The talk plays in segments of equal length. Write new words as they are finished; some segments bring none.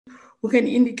who can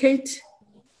indicate?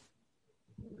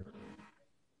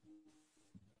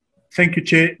 Thank you,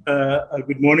 Chair.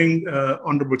 Good morning,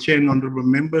 Honourable Chair and Honourable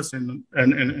Members and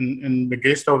the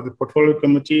guests of the Portfolio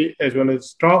Committee, as well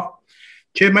as staff.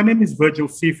 Chair, my name is Virgil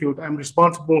Seafield. I'm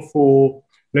responsible for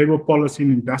Labour Policy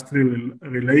and Industrial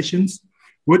Relations.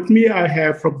 With me, I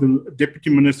have from the Deputy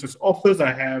Minister's Office,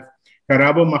 I have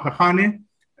Karabo Makhakhane,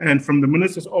 and from the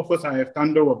Minister's Office, I have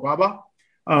Tando Wababa.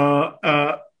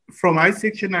 From my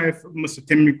section, I have Mr.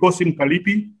 Temikosi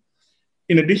Mkalipi.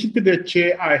 In addition to the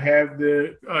Chair, I have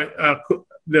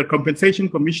the Compensation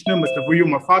Commissioner, Mr. Vuyo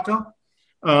Mafata,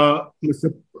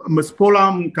 Ms.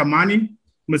 Paula Mkamani,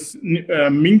 Ms.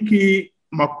 Minki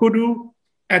Makudu,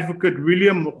 Advocate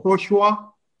William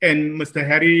Mokoshwa, and Mr.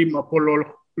 Harry Mapolo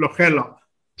Lochela.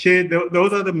 Chair,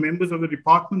 those are the members of the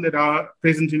department that are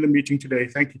present in the meeting today.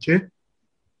 Thank you, Chair.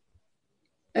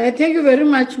 Thank you very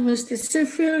much, Mr.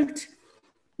 Seafield.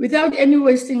 Without any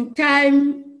wasting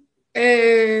time,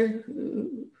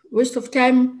 waste of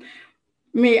time,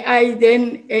 may I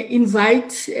then invite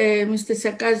Mr.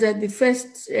 Sakaza, the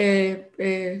first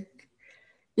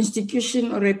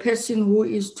institution or a person who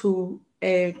is to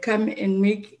come and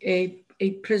make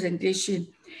a presentation.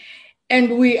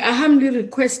 And we are humbly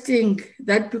requesting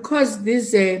that because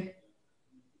these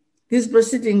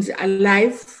proceedings are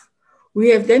live, we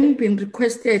have then been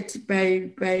requested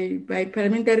by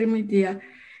parliamentary media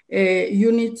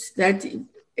units that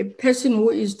a person who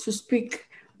is to speak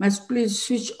must please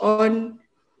switch on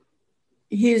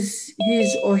his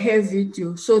or her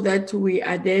video so that we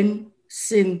are then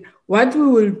seen. What we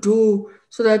will do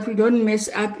so that we don't mess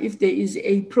up if there is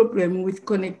a problem with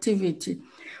connectivity,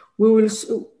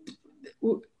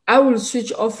 I will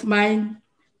switch off mine,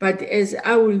 but as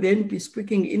I will then be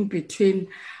speaking in between,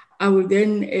 I will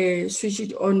then switch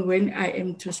it on when I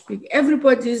am to speak.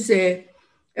 Everybody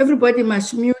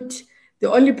must mute.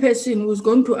 The only person who's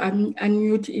going to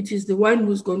unmute it is the one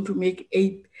who's going to make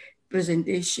a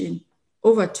presentation.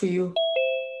 Over to you.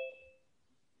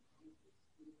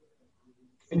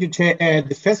 Thank you, Chair.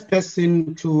 The first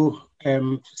person to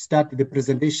start the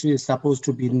presentation is supposed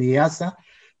to be NEASA,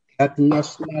 that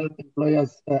National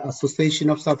Employers Association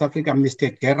of South Africa,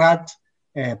 Mr. Gerard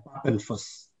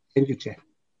Pappenfuss. Thank you, Chair.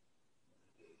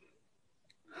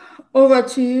 Over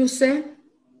to you, sir.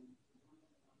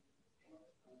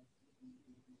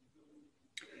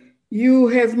 You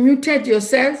have muted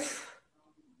yourself.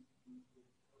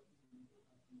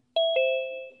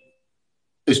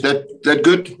 Is that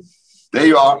good? There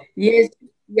you are. Yes.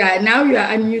 Yeah, now you are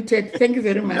unmuted. Thank you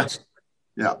very much.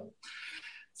 Yeah.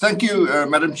 Thank you,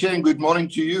 Madam Chair, and good morning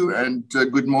to you, and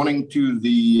good morning to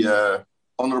the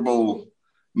honourable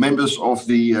members of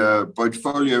the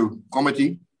Portfolio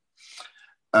Committee.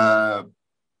 The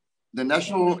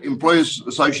National Employers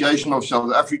Association of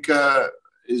South Africa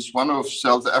is one of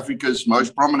South Africa's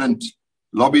most prominent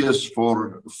lobbyists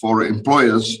for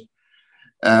employers.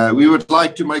 We would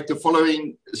like to make the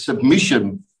following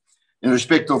submission in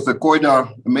respect of the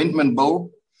COIDA Amendment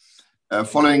Bill,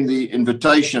 following the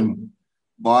invitation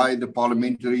by the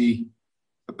Parliamentary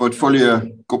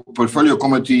Portfolio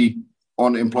Committee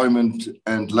on Employment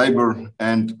and Labour,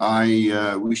 and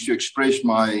I wish to express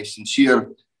my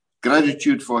sincere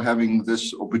gratitude for having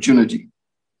this opportunity.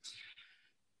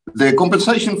 The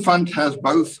Compensation Fund has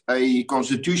both a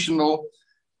constitutional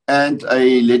and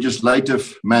a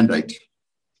legislative mandate.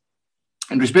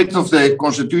 In respect of the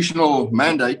constitutional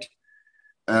mandate,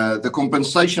 the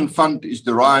Compensation Fund is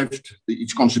derived,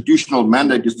 its constitutional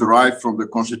mandate is derived from the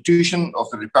Constitution of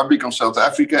the Republic of South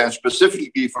Africa, and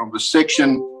specifically from the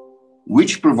section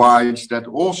which provides that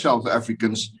all South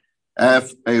Africans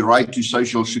have a right to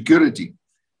social security.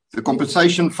 The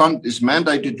Compensation Fund is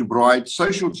mandated to provide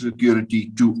social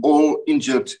security to all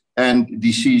injured and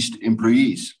deceased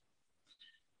employees.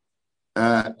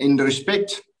 In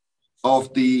respect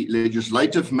of the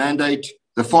legislative mandate,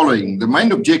 the following. The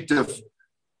main objective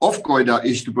of COIDA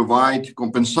is to provide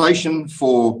compensation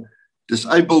for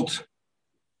disablement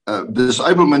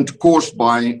caused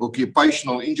by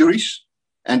occupational injuries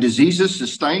and diseases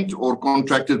sustained or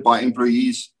contracted by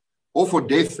employees, or for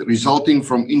death resulting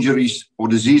from injuries or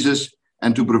diseases,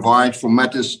 and to provide for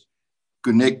matters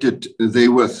connected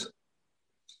therewith.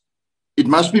 It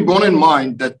must be borne in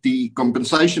mind that the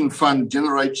Compensation Fund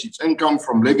generates its income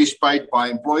from levies paid by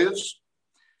employers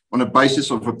on a basis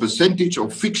of a percentage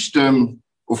of fixed term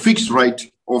or fixed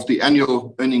rate of the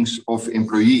annual earnings of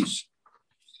employees.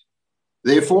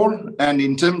 Therefore, and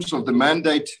in terms of the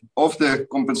mandate of the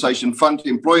Compensation Fund,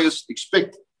 employers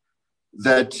expect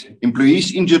that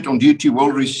employees injured on duty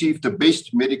will receive the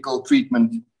best medical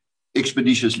treatment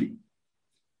expeditiously.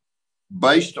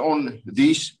 based on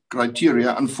these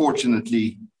criteria,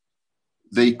 unfortunately,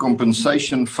 the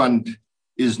compensation fund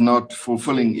is not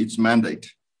fulfilling its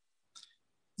mandate.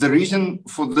 The reason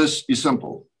for this is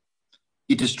simple.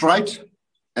 It is trite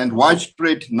and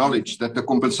widespread knowledge that the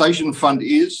compensation fund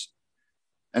is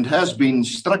and has been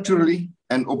structurally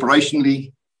and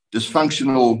operationally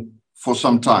dysfunctional for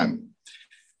some time.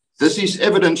 This is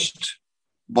evidenced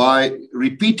by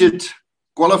repeated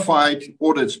qualified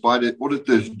audits by the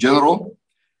Auditor General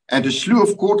and a slew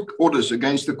of court orders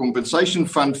against the compensation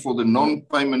fund for the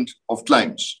non-payment of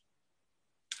claims.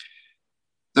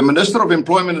 The Minister of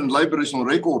Employment and Labour is on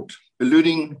record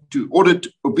alluding to audit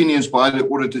opinions by the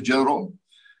Auditor General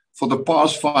for the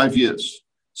past 5 years,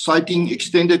 citing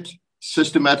extended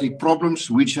systematic problems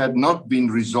which had not been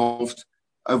resolved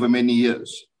over many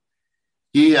years.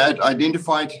 He had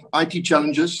identified IT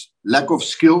challenges, lack of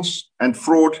skills, and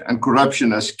fraud and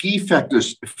corruption as key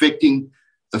factors affecting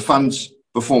the fund's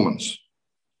performance.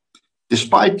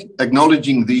 Despite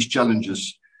acknowledging these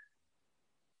challenges,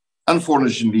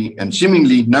 unfortunately and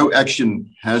seemingly no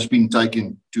action has been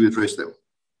taken to address them.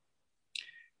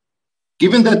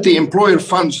 Given that the employer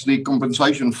funds the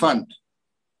compensation fund,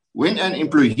 when an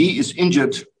employee is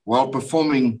injured while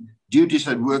performing duties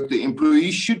at work, the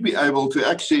employee should be able to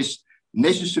access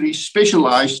necessary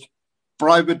specialized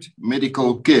private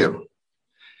medical care.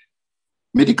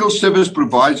 Medical service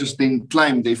providers then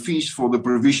claim their fees for the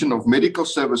provision of medical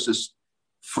services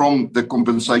from the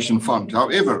compensation fund.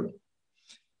 However,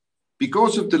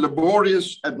 because of the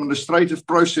laborious administrative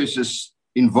processes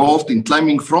involved in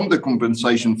claiming from the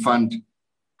compensation fund,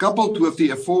 coupled with the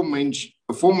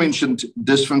aforementioned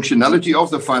dysfunctionality of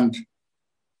the fund,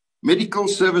 medical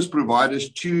service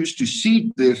providers choose to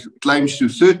cede their claims to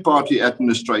third-party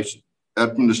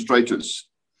administrators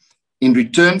in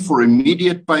return for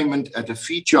immediate payment at a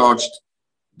fee charged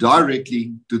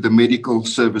directly to the medical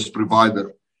service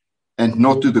provider and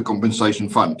not to the compensation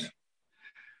fund.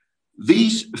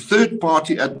 These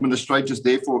third-party administrators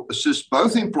therefore assist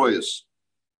both employers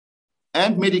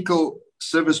and medical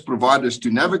service providers to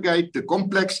navigate the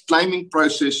complex claiming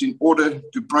process in order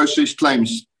to process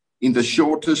claims in the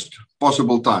shortest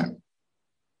possible time.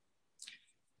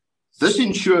 This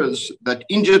ensures that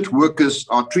injured workers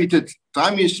are treated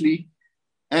timeously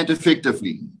and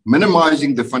effectively,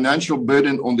 minimizing the financial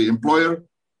burden on the employer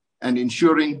and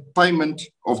ensuring payment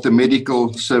of the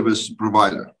medical service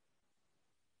provider.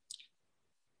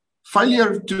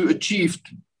 Failure to achieve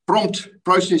prompt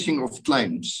processing of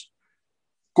claims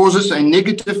causes a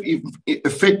negative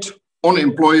effect on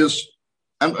employers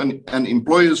and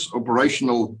employers'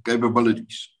 operational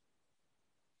capabilities.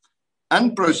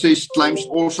 Unprocessed claims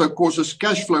also causes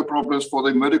cash flow problems for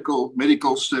the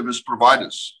medical service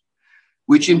providers,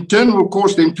 which in turn will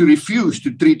cause them to refuse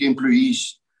to treat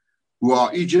employees who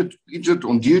are injured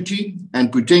on duty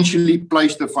and potentially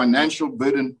place the financial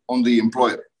burden on the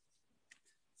employer.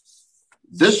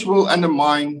 This will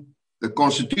undermine the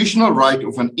constitutional right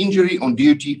of an injury on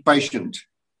duty patient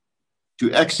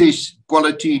to access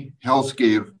quality health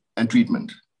care and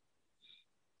treatment.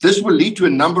 This will lead to a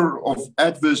number of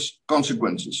adverse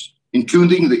consequences,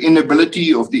 including the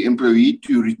inability of the employee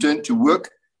to return to work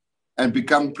and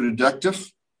become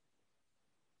productive,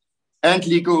 and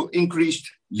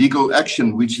increased legal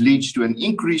action, which leads to an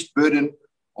increased burden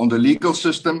on the legal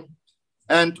system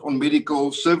and on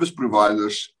medical service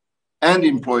providers and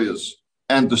employers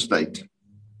and the state.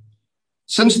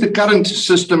 Since the current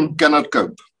system cannot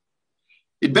cope,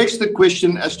 it begs the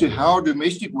question as to how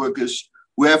domestic workers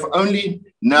who have only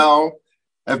now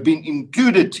have been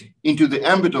included into the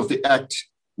ambit of the Act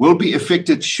will be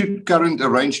affected should current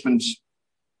arrangements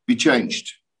be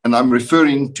changed. And I'm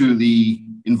referring to the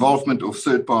involvement of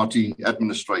third-party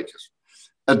administrators.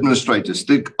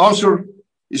 The answer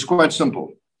is quite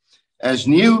simple. As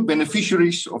new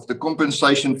beneficiaries of the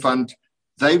compensation fund,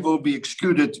 they will be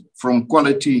excluded from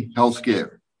quality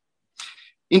healthcare.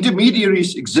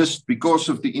 Intermediaries exist because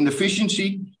of the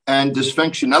inefficiency and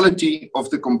dysfunctionality of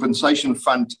the compensation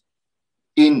fund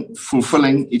in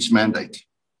fulfilling its mandate.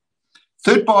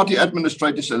 Third-party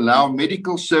administrators allow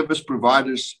medical service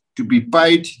providers to be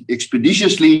paid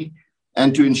expeditiously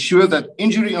and to ensure that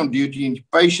injury on duty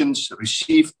patients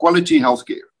receive quality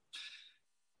healthcare.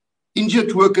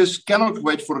 Injured workers cannot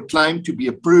wait for a claim to be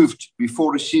approved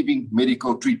before receiving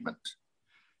medical treatment,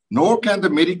 nor can the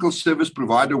medical service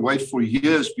provider wait for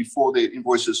years before their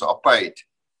invoices are paid,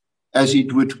 as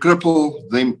it would cripple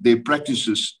their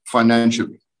practices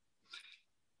financially.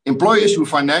 Employers who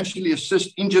financially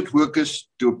assist injured workers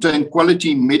to obtain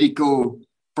quality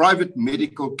private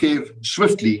medical care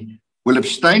swiftly will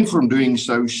abstain from doing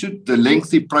so should the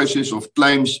lengthy process of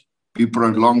claims be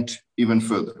prolonged even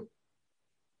further.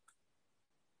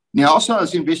 NEASA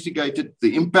has investigated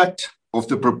the impact of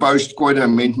the proposed COIDA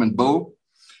amendment bill,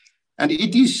 and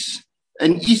is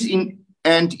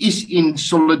in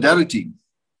solidarity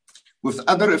with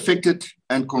other affected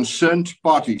and concerned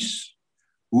parties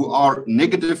who are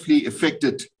negatively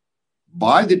affected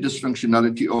by the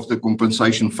dysfunctionality of the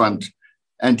compensation fund,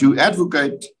 and to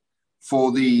advocate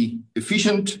for the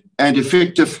efficient and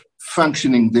effective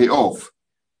functioning thereof.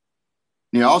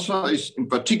 NEASA is in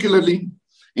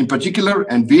particular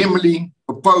and vehemently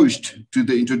opposed to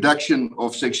the introduction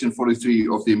of Section 43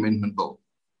 of the amendment bill.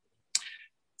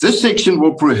 This section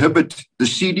will prohibit the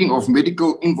ceding of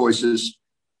medical invoices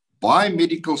by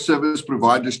medical service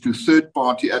providers to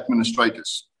third-party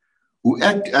administrators who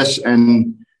act as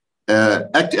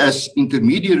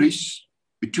intermediaries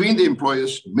between the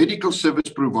employers, medical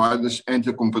service providers, and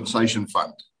the compensation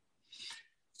fund.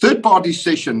 Third-party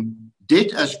cession,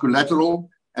 debt as collateral,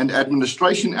 and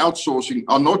administration outsourcing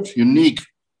are not unique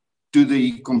to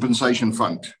the compensation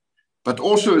fund, but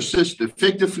also assist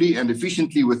effectively and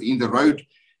efficiently within the road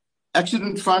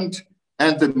accident fund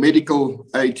and the medical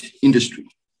aid industry.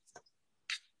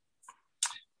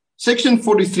 Section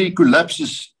 43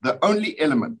 collapses the only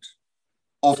element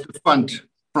of the funds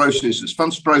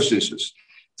processes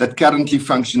that currently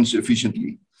functions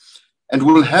efficiently, and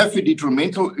will have a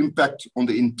detrimental impact on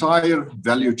the entire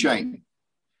value chain,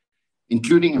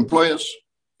 including employers,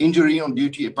 injury on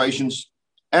duty patients,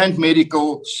 and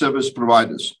medical service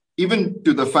providers, even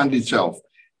to the fund itself.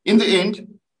 In the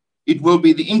end, it will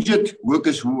be the injured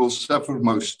workers who will suffer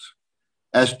most,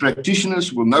 as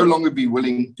practitioners will no longer be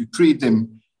willing to treat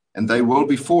them, and they will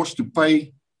be forced to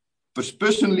pay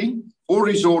personally or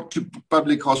resort to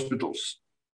public hospitals,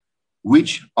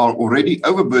 which are already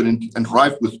overburdened and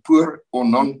rife with poor or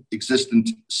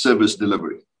non-existent service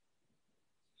delivery.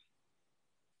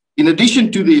 In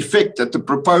addition to the effect that the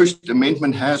proposed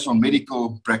amendment has on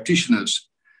medical practitioners,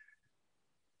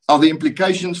 are the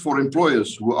implications for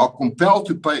employers who are compelled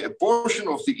to pay a portion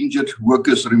of the injured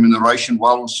workers' remuneration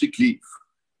while on sick leave,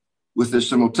 with the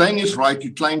simultaneous right to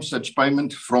claim such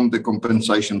payment from the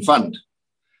compensation fund.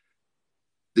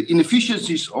 The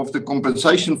inefficiencies of the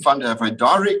compensation fund have a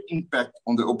direct impact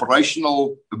on the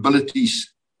operational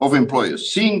abilities of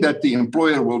employers, seeing that the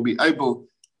employer will be able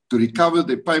to recover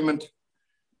the payment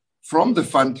from the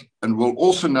fund and will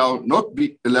also now not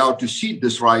be allowed to cede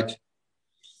this right,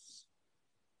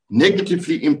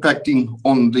 negatively impacting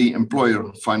on the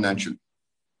employer financially.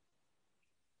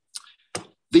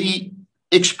 The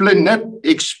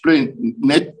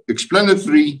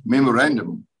explanatory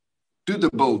memorandum to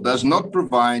the bill does not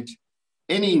provide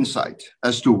any insight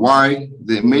as to why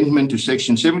the amendment to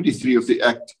Section 73 of the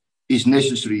Act is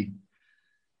necessary,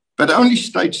 but only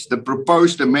states the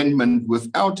proposed amendment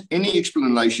without any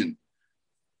explanation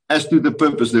as to the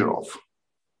purpose thereof.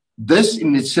 This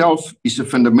in itself is a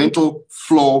fundamental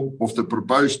flaw of the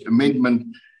proposed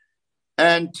amendment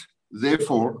and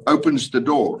therefore opens the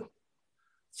door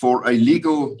for a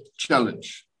legal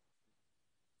challenge.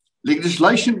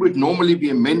 Legislation would normally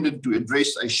be amended to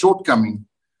address a shortcoming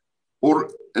or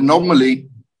anomaly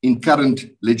in current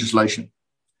legislation,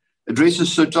 address a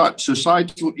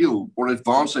societal ill, or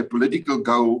advance a political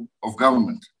goal of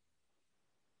government.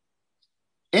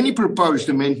 Any proposed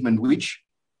amendment which,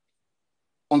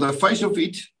 on the face of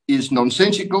it, is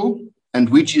nonsensical and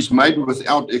which is made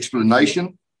without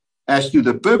explanation as to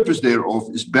the purpose thereof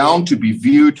is bound to be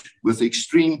viewed with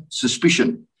extreme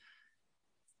suspicion,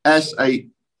 as a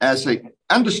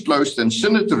undisclosed and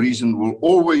sinister reason will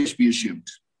always be assumed.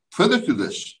 Further to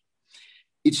this,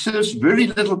 it serves very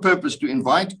little purpose to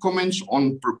invite comments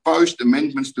on proposed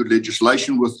amendments to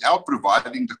legislation without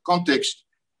providing the context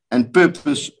and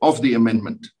purpose of the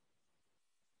amendment.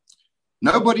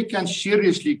 Nobody can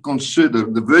seriously consider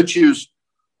the virtues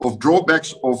of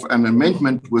drawbacks of an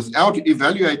amendment without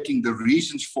evaluating the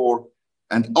reasons for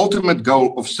and ultimate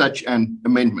goal of such an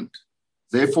amendment.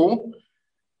 Therefore,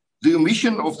 the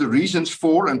omission of the reasons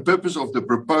for and purpose of the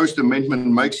proposed amendment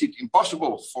makes it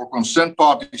impossible for concerned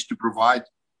parties to provide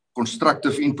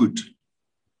constructive input.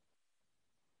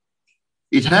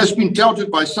 It has been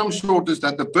touted by some sources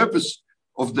that the purpose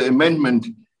of the amendment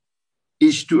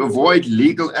is to avoid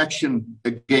legal action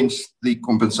against the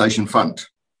compensation fund,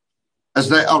 as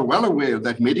they are well aware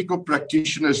that medical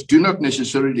practitioners do not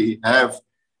necessarily have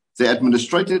the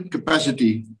administrative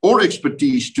capacity or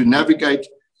expertise to navigate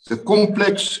the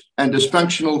complex and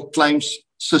dysfunctional claims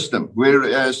system,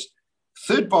 whereas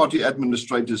third-party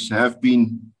administrators have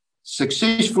been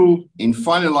successful in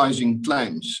finalizing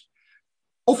claims,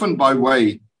 often by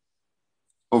way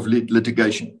of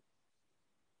litigation.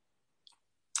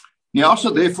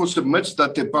 NEASA therefore submits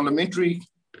that the Parliamentary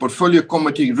Portfolio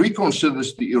Committee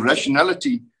reconsiders the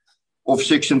irrationality of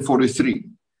Section 43,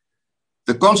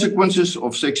 the consequences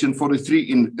of Section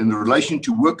 43 in relation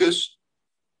to workers,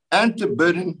 and the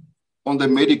burden on the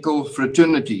medical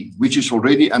fraternity, which is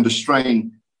already under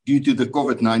strain due to the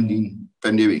COVID-19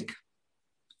 pandemic.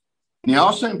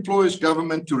 NEASA implores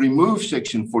government to remove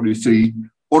Section 43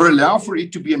 or allow for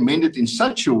it to be amended in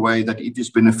such a way that it is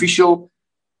beneficial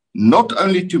not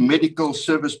only to medical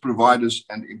service providers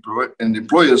and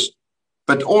employers,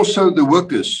 but also the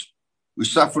workers who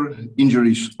suffer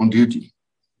injuries on duty.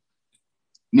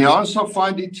 NEASA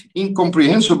find it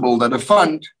incomprehensible that a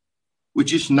fund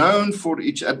which is known for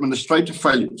its administrative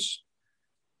failures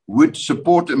would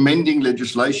support amending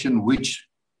legislation which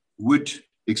would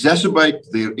exacerbate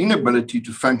their inability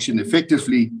to function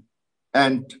effectively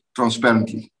and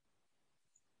transparently.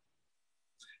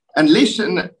 Unless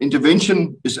an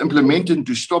intervention is implemented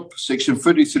to stop Section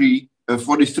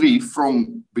 43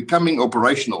 from becoming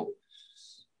operational,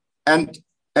 and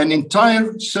an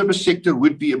entire service sector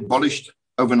would be abolished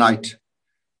overnight,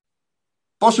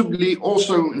 possibly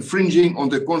also infringing on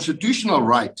the constitutional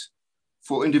right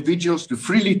for individuals to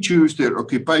freely choose their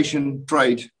occupation,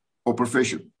 trade, or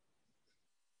profession.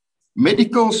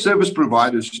 Medical service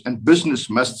providers and business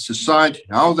must decide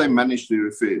how they manage their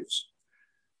affairs,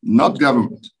 not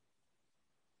government.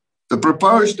 The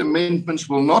proposed amendments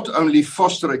will not only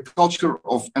foster a culture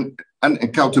of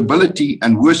unaccountability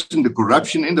and worsen the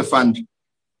corruption in the fund,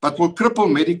 but will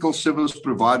cripple medical service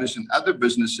providers and other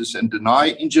businesses and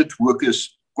deny injured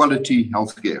workers quality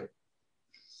health care.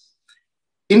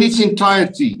 In its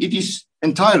entirety, it is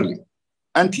entirely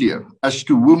unclear as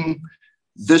to whom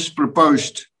this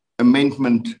proposed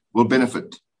amendment will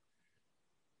benefit.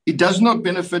 It does not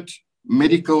benefit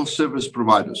medical service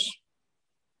providers.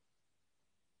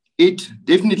 It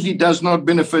definitely does not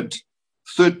benefit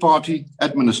third-party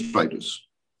administrators.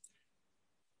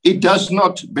 It does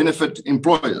not benefit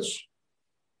employers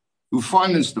who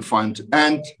finance the fund,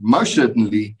 and most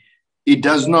certainly, it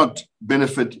does not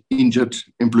benefit injured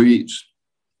employees.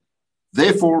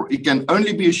 Therefore, it can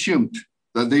only be assumed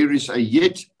that there is a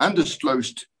yet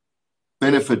undisclosed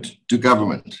benefit to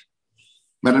government.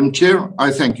 Madam Chair,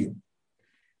 I thank you.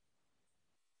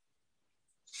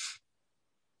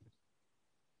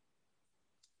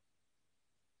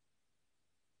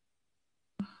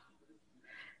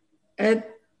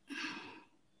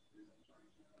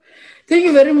 Thank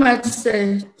you very much.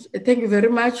 Thank you very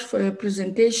much for your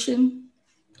presentation.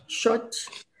 Short,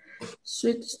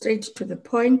 sweet, straight to the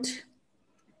point.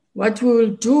 What we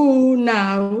will do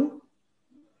now,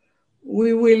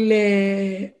 we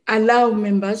will allow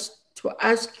members to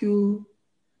ask you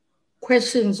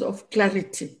questions of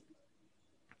clarity.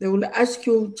 They will ask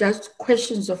you just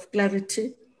questions of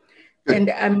clarity.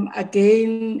 And I'm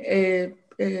again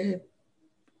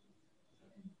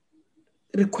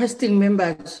requesting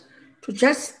members to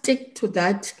just stick to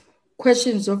that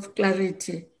questions of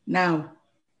clarity now.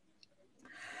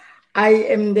 I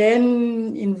am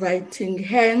then inviting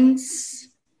hands.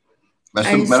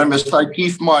 Madam, must I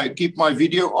keep my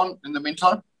video on in the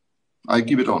meantime? I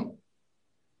keep it on.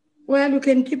 Well, you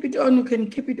can keep it on, you can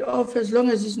keep it off, as long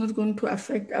as it's not going to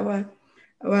affect our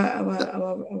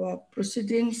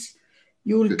proceedings.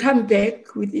 You will come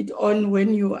back with it on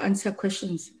when you answer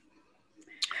questions.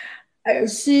 I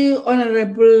see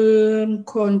Honorable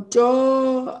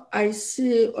Konto. I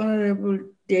see Honorable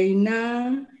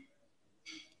Dana.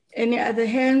 Any other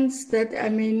hands that I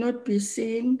may not be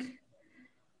seeing?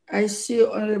 I see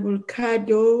Honorable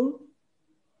Kado.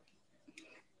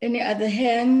 Any other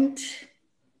hand?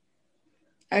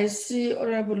 I see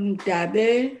Honorable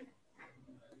Mdabe.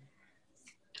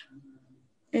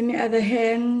 Any other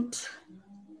hand?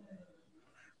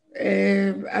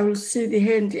 I will see the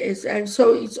hand as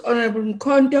so it's Honorable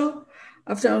Mkondo.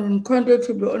 After Honorable Mkondo, it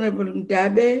will be Honorable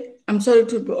Mdabe. I'm sorry,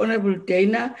 it will be Honorable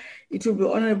Dana. It will be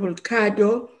Honorable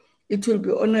Kado. It will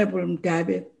be Honorable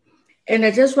Mdabe. And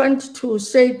I just want to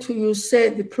say to you,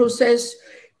 the process,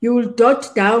 you will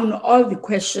jot down all the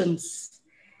questions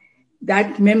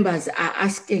that members are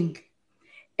asking.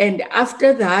 And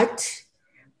after that,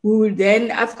 we will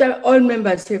then, after all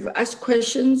members have asked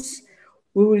questions,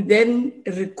 we will then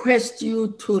request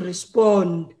you to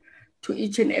respond to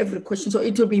each and every question. So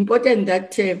it will be important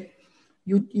that you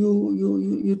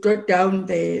jot down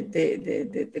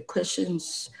the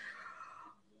questions.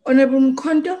 Honorable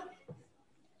Mkondo.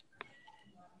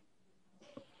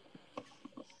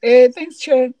 Thanks,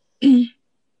 Chair.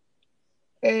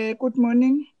 Good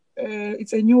morning.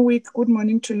 It's a new week. Good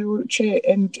morning to you, Chair,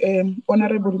 and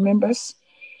honorable members.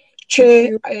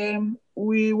 Chair,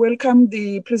 we welcome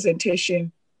the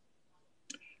presentation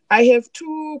I have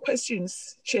two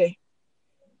questions, Chair.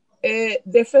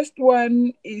 The first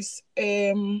one is,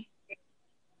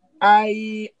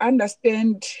 I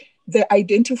understand the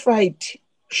identified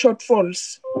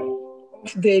shortfalls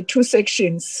of the two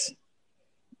sections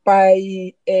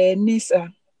by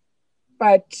NEASA,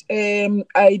 but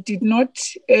I did not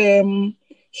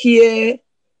hear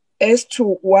as to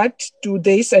what do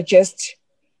they suggest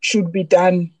should be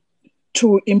done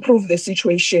to improve the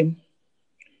situation.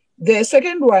 The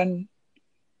second one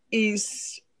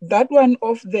is that one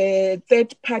of the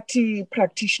third-party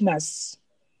practitioners.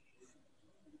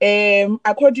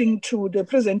 According to the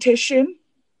presentation,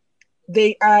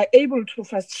 they are able to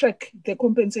fast-track the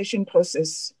compensation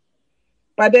process.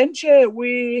 But then, Chair,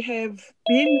 we have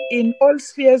been in all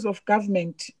spheres of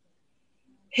government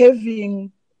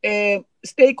having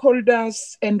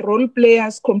stakeholders and role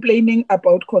players complaining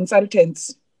about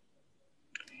consultants.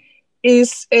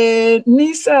 Is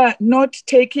NEASA not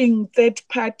taking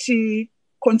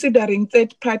considering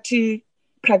third-party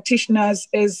practitioners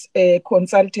as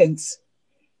consultants,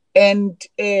 and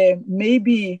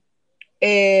maybe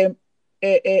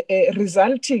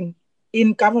resulting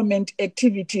in government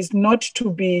activities not to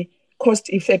be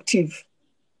cost-effective?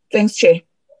 Thanks, Chair.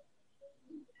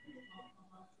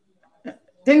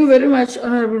 Thank you very much,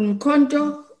 Honorable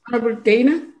Mkonto. Honorable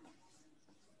Dana.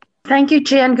 Thank you,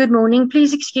 Chair, and good morning.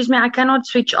 Please excuse me, I cannot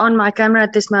switch on my camera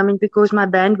at this moment because my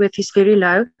bandwidth is very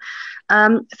low.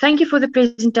 Thank you for the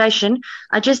presentation.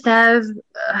 I just have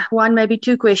one, maybe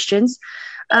two questions.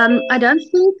 I don't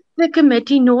think the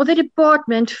committee nor the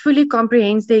department fully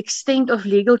comprehends the extent of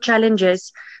legal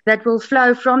challenges that will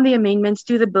flow from the amendments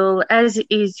to the bill as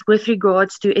is with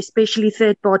regards to especially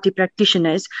third-party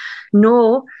practitioners,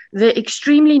 nor the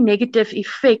extremely negative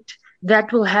effect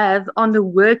that will have on the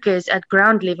workers at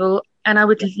ground level. And I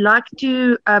would like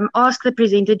to ask the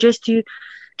presenter just to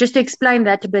explain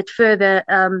that a bit further,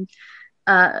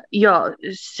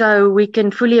 so we can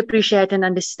fully appreciate and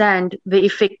understand the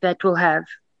effect that will have.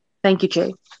 Thank you, Chair.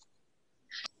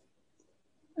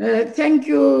 Thank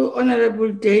you,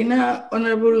 Honorable Dana.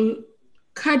 Honorable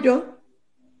Kado.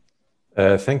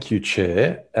 Thank you,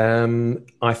 Chair.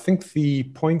 I think the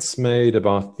points made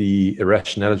about the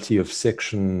irrationality of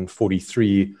Section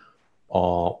 43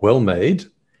 are well made,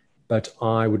 but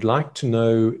I would like to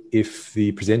know if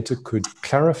the presenter could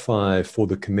clarify for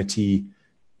the committee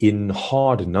in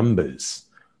hard numbers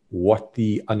what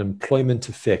the unemployment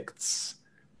effects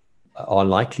are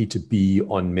likely to be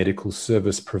on medical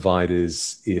service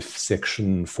providers if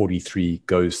Section 43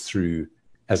 goes through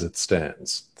as it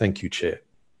stands. Thank you, Chair.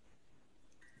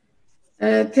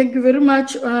 Thank you very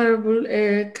much, Honorable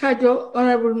Kado.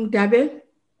 Honorable Mdabe.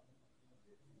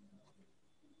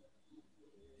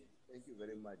 Thank you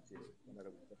very much,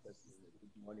 Honorable Professor.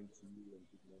 Good morning to you and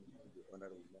good morning to the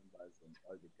honorable members and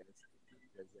all the guests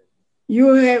present.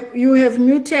 You have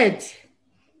muted.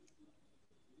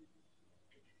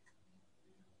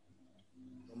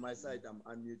 On my side, I'm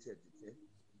unmuted. Okay?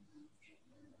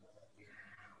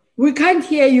 We can't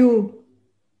hear you.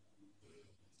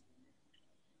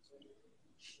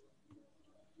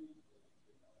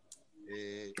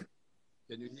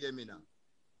 Can you hear me now?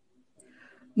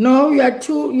 No, you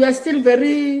are still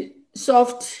very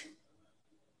soft.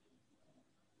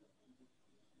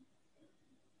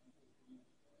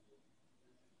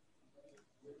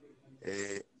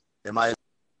 Am I?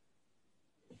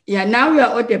 Yeah, now you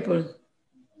are audible.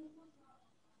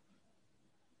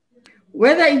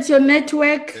 Whether it's your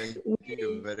network. Thank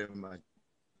you very much.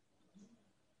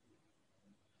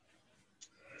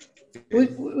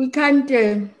 We can't.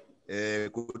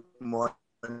 Good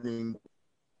morning.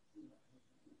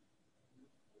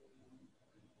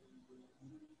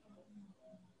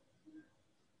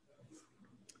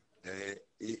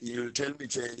 You'll tell me,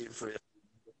 Chair, if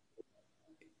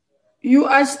you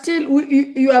are still,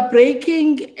 you are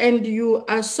breaking and you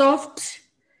are soft.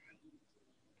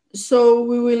 So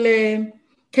we will,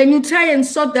 can you try and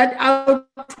sort that out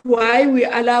why we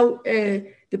allow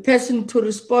the person to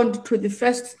respond to the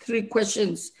first three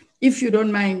questions, if you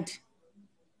don't mind?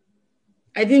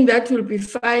 I think that will be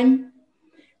fine.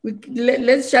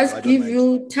 Let's just give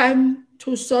you time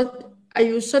to sort. Are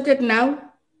you sorted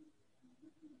now?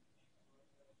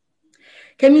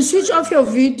 Can you switch off your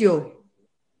video?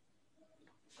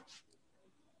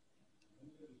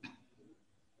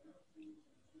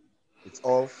 it's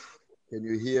off. Can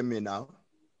you hear me now?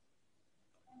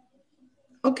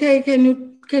 Okay, can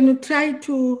you try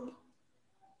to?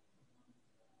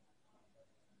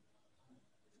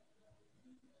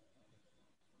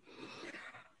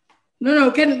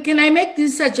 No. Can I make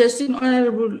this suggestion,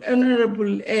 Honorable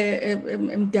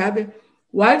Mdabe?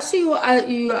 Whilst you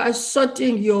are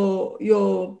sorting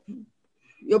your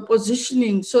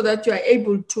positioning so that you are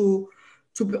able to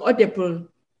be audible,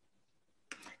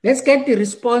 let's get the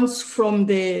response from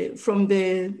the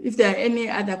if there are any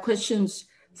other questions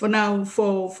for now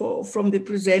from the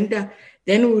presenter,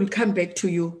 then we will come back to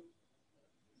you.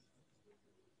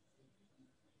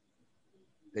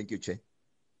 Thank you, Chair.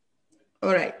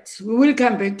 All right, we will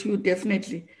come back to you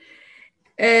definitely.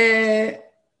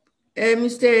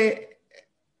 Mr.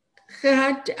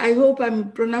 Gerhard, I hope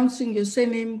I'm pronouncing your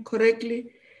surname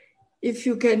correctly. If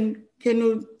you can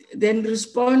you then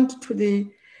respond to the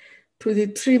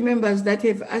three members that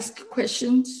have asked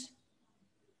questions?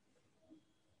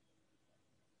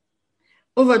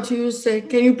 Over to you, sir.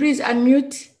 Can you please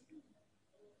unmute?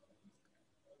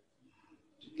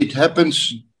 It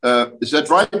happens. Is that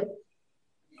right?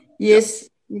 Yes,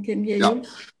 we can hear you.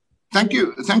 Thank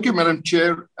you, Madam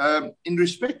Chair. In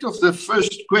respect of the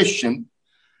first question,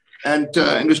 and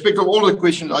in respect of all the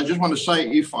questions, I just want to say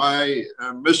if I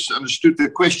misunderstood the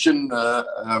question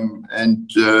and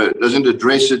doesn't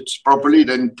address it properly,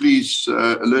 then please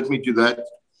alert me to that.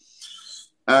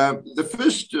 The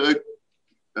first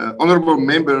honourable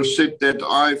member said that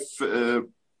I've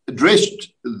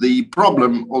addressed the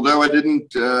problem, although I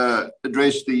didn't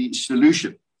address the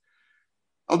solution.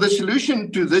 Well, the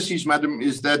solution to this is, Madam,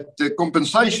 is that the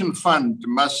compensation fund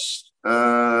must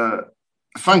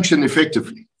function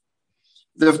effectively.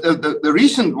 The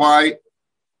reason why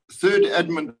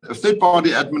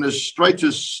third-party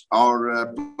administrators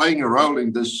are playing a role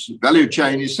in this value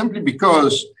chain is simply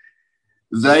because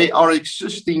they are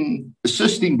assisting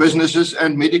businesses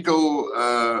and medical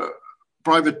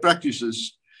private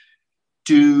practices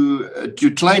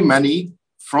to claim money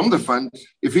from the fund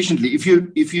efficiently.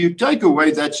 If you take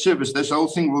away that service, this whole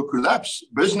thing will collapse.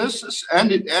 Businesses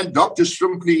and doctors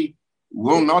simply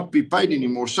will not be paid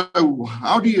anymore. So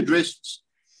how do you address this?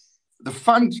 The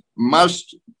fund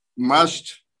must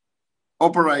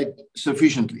operate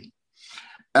sufficiently.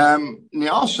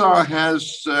 NEASA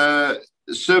has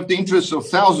served the interests of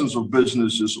thousands of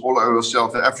businesses all over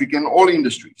South Africa in all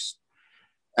industries.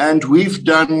 And we've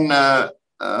done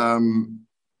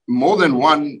more than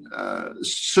one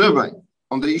survey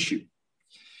on the issue.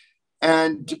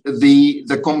 And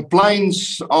the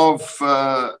complaints of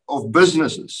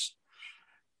businesses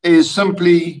is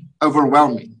simply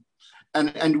overwhelming.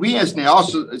 And we as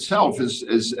NEASA itself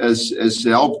has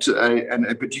helped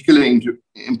a particular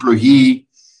employee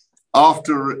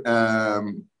after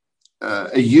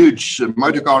a huge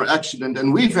motor car accident,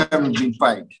 and we haven't been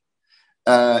paid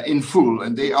in full.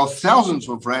 And there are thousands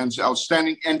of rands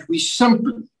outstanding, and we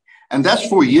simply, and that's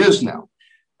for years now,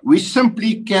 we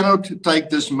simply cannot take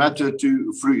this matter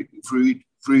to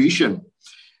fruition.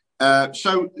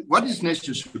 So what is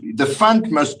necessary? The fund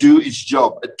must do its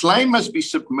job. A claim must be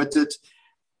submitted,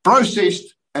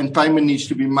 processed, and payment needs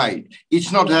to be made.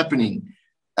 It's not happening.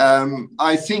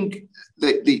 I think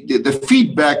the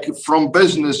feedback from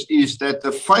business is that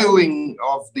the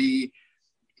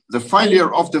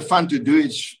failure of the fund to do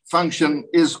its function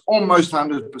is almost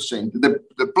 100%.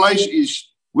 The place is,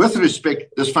 with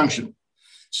respect, dysfunctional.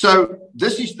 So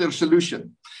this is the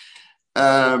solution.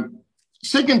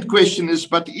 Second question is,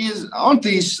 aren't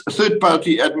these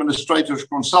third-party administrators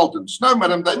consultants? No,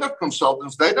 madam, they're not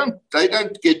consultants. They don't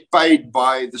get paid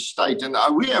by the state. And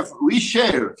we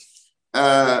share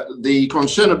the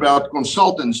concern about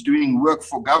consultants doing work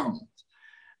for government,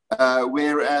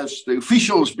 whereas the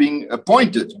officials being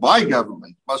appointed by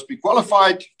government must be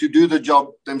qualified to do the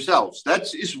job themselves.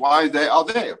 That is why they are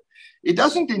there. It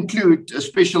doesn't include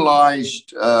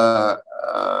specialized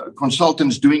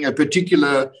consultants doing a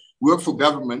particular work for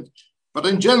government, but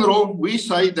in general, we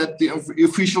say that the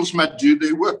officials must do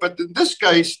their work. But in this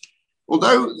case,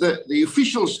 although the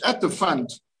officials at the fund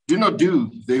do not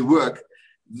do their work,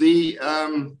 the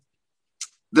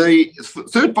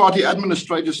third-party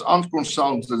administrators aren't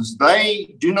consultants.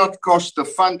 They do not cost the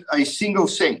fund a single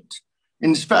cent.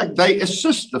 In fact, they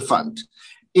assist the fund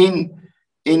in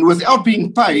without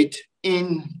being paid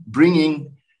in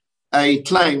bringing a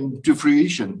claim to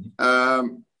fruition.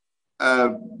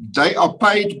 They are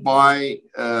paid by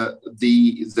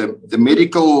the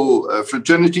medical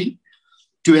fraternity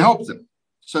to help them.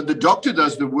 So the doctor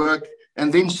does the work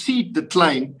and then cede the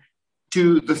claim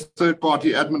to the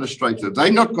third-party administrator.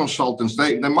 They're not consultants.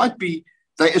 They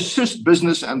assist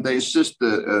business and they assist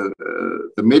the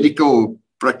medical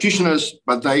practitioners,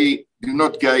 but they do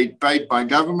not get paid by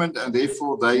government, and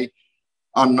therefore they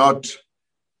are not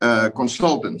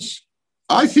consultants.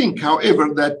 I think,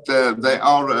 however, that they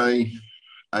are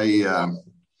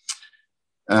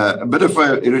a bit of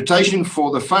irritation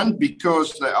for the fund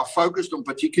because they are focused on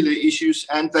particular issues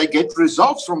and they get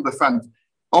results from the fund,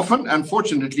 often,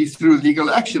 unfortunately, through legal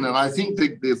action. And I think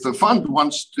the fund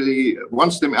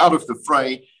wants them out of the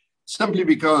fray simply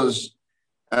because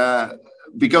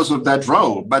of that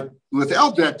role. But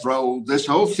without that role, this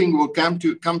whole thing will come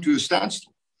to a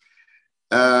standstill.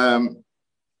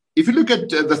 If you look at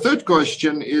the third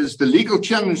question, is the legal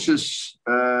challenges.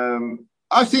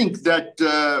 I think that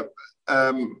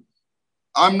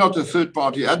I'm not a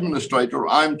third-party administrator.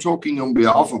 I'm talking on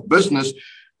behalf of business,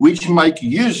 which make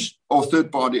use of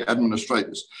third-party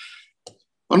administrators.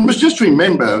 One must just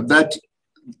remember that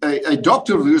a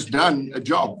doctor who's done a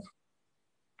job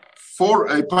for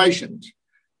a patient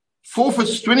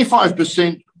forfeits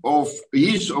 25% of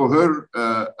his or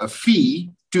her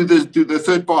fee to the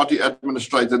third-party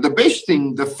administrator. The best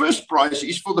thing, the first price,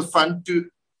 is for the fund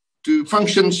to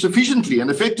function sufficiently and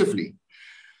effectively.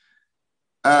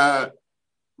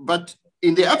 But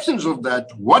in the absence of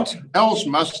that, what else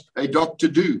must a doctor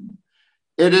do?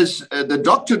 It is the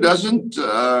doctor doesn't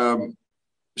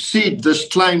cede this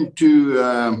claim to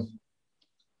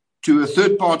a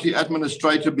third-party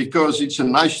administrator because it's a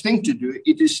nice thing to do.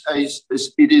 It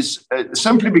is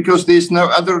simply because there's no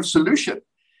other solution.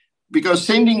 Because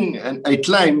sending a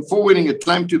claim, forwarding a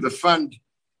claim to the fund,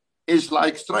 is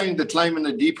like throwing the claim in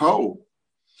a deep hole.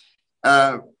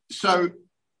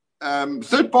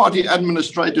 Third-party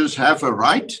administrators have a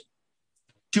right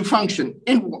to function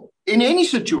in any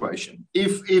situation.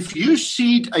 If you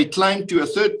cede a claim to a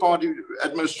third-party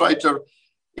administrator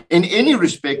in any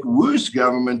respect, who's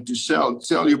government to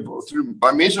tell you through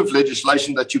by means of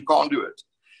legislation that you can't do it?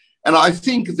 And I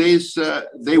think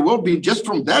there will be, just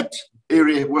from that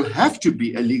area, will have to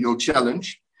be a legal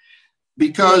challenge,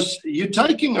 because you're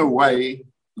taking away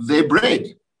their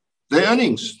bread, their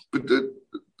earnings, but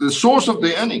the source of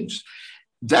their earnings.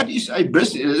 That is a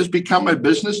business. It has become a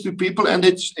business to people, and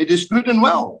it is good and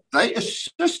well. They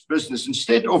assist business.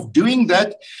 Instead of doing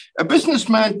that, a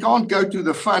businessman can't go to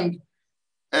the fund.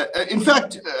 In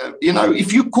fact,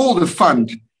 if you call the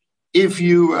fund, if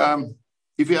you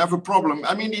have a problem,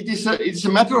 I mean, it's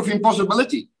a matter of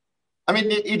impossibility. I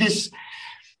mean, it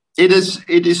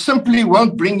is simply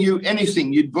won't bring you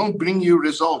anything. It won't bring you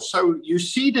results. So you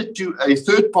cede it to a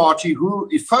third party who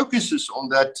focuses on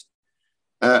that,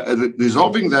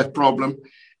 resolving that problem.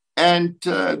 And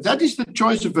that is the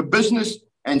choice of a business.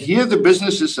 And here the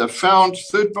businesses have found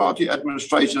third-party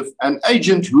administrative an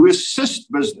agent who assists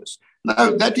business.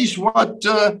 Now, that is what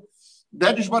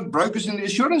brokers in the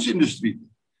insurance industry.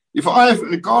 If I have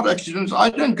a car accident, I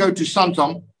don't go to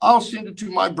Santam. I'll send it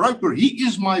to my broker. He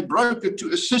is my broker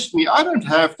to assist me. I don't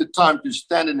have the time to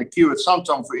stand in a queue at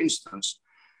Santam, for instance.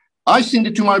 I send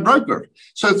it to my broker.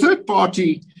 So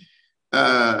third-party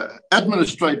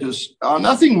administrators are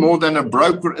nothing more than a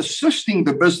broker assisting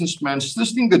the businessman,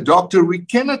 assisting the doctor. We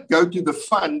cannot go to the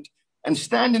fund and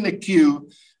stand in a queue,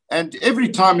 and every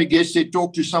time he gets there,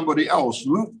 talk to somebody else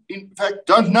who, in fact,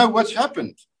 don't know what's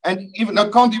happened. And even I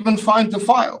can't even find the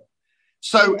file.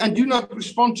 So, and do not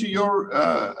respond to your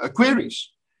queries.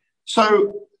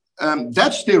 So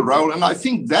that's their role. And I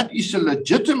think that is a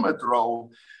legitimate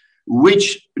role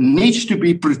which needs to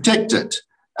be protected.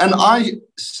 And I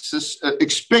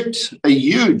expect a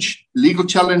huge legal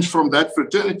challenge from that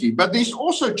fraternity. But there's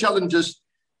also challenges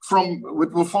from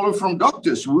what will follow from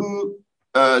doctors who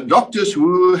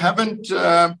haven't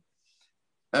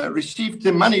received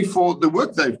the money for the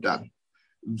work they've done.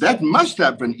 That must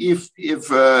happen if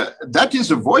that is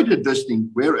avoided, this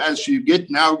thing, whereas you get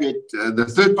the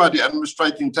third-party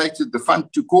administrator takes the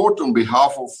fund to court on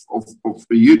behalf of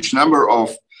a huge number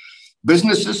of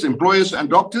businesses, employers, and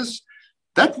doctors.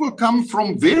 That will come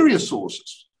from various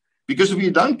sources, because if you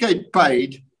don't get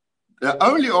paid, the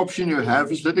only option you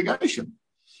have is litigation.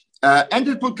 And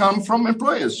it will come from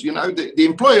employers. You know, the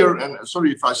employer, and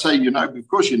sorry if I say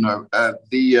because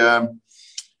the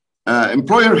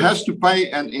employer has to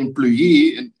pay an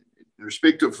employee in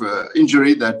respect of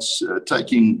injury that's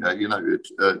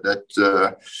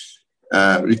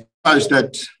requires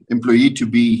that employee to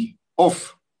be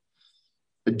off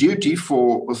duty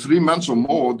for 3 months or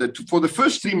more. That for the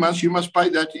first 3 months, you must pay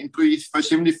that employee for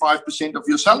 75% of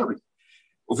your salary,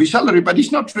 but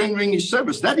he's not rendering his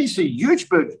service. That is a huge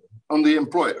burden on the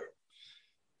employer.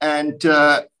 And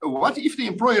what if the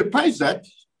employer pays that,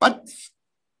 but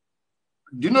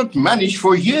do not manage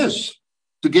for years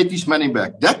to get his money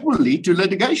back? That will lead to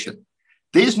litigation.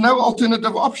 There's no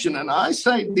alternative option. And I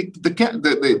say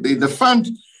the fund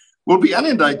will be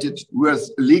inundated with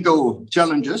legal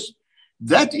challenges.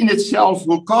 That in itself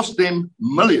will cost them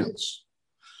millions.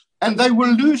 And they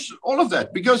will lose all of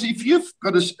that, because if you've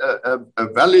got a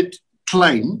valid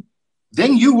claim,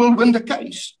 then you will win the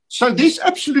case. So there's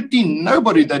absolutely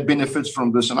nobody that benefits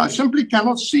from this. And I simply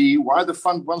cannot see why the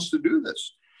fund wants to do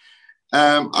this.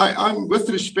 I'm with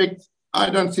respect, I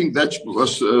don't think that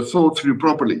was thought through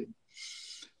properly.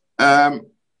 The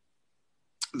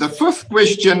fifth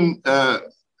question,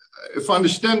 if I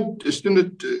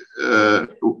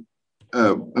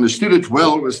understood it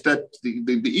well, was that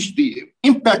the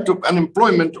impact of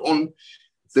unemployment on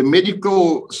the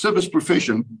medical service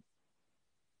profession.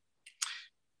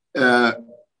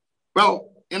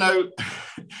 Well, you know,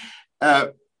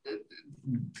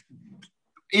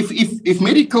 if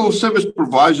medical service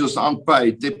providers aren't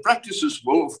paid, their practices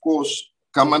will, of course,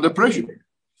 come under pressure.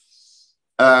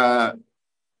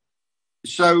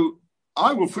 So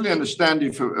I will fully understand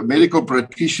if a medical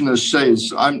practitioner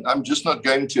says, I'm just not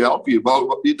going to help you.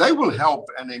 Well, they will help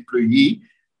an employee,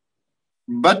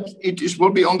 but it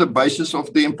will be on the basis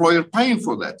of the employer paying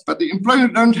for that. But the employer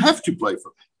don't have to pay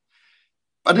for that.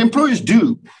 But employers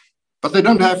do, but they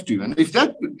don't have to. And if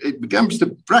that it becomes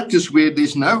the practice where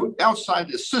there's no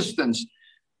outside assistance,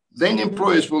 then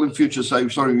employers will in future say,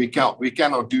 sorry, we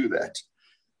cannot do that.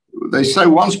 They say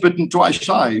once bitten, twice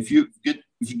shy. If you've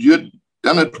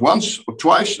done it once or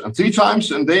twice and 3 times,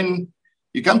 and then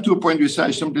you come to a point where you say,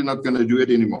 I'm simply not going to do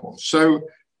it anymore. So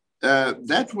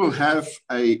that will have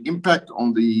an impact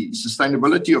on the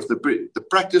sustainability of the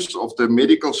practice of the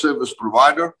medical service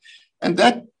provider, and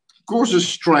that causes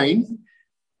strain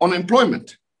on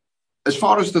employment. As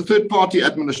far as the third-party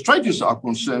administrators are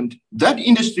concerned, that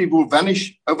industry will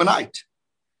vanish overnight.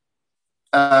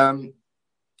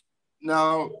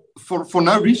 Now, for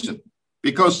no reason,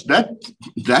 because that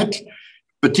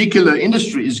particular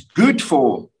industry is good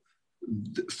for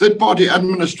third-party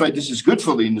administrators, is good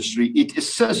for the industry. It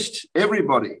assists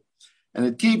everybody, and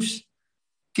it keeps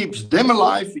them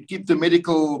alive. It keeps the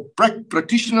medical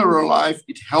practitioner alive.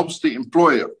 It helps the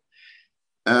employer.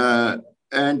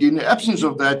 And in the absence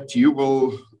of that,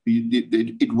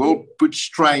 it will put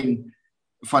strain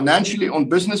financially on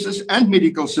businesses and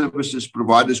medical services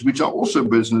providers, which are also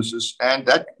businesses, and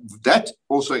that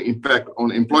also impact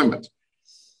on employment.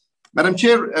 Madam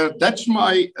Chair, that's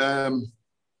my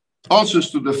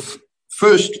answers to the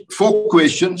first 4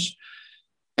 questions,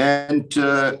 and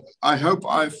I hope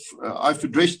I've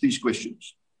addressed these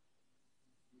questions.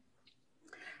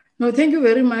 No, thank you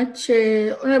very much,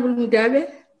 Honorable Mugabe.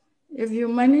 Have you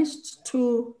managed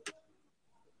to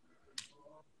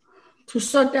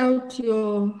sort out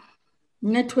your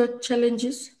network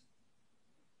challenges?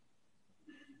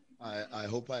 I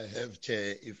hope I have,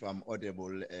 Chair. If I'm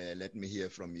audible, let me hear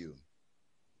from you.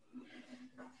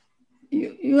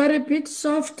 You are a bit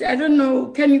soft. I don't know.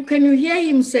 Can you hear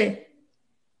him say?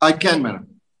 I can,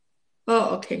 madam.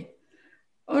 Oh, okay.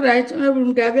 All right,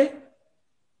 Honorable Mugabe.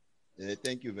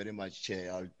 Thank you very much,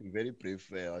 Chair. I'll be very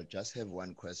brief. I'll just have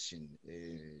one question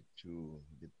to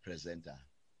the presenter.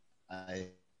 I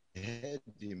heard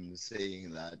him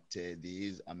saying that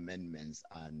these amendments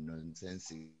are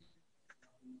nonsensical.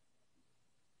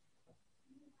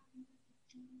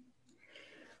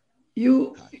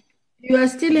 You are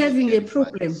still having a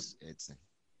problem.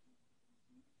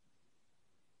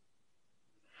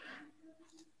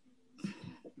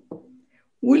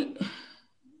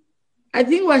 I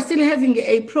think we're still having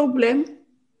a problem.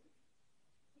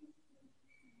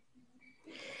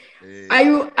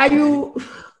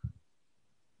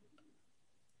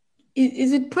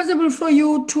 Is it possible for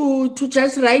you to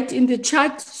just write in the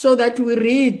chat so that we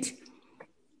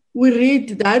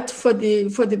read that for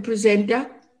the presenter?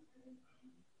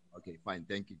 Okay, fine.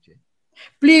 Thank you, Chair.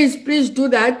 Please do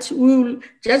that. We'll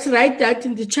just write that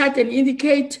in the chat and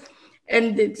indicate,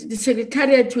 and the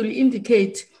Secretariat will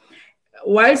indicate.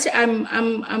 Whilst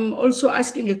I'm also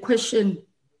asking a question,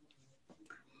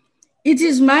 it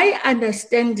is my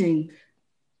understanding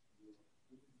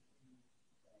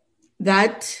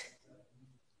that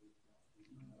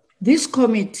this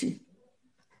committee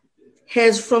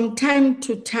has from time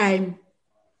to time,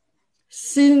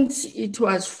 since it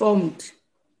was formed,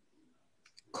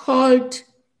 called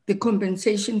the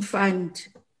compensation fund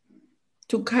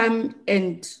to come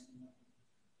and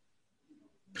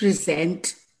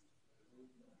present.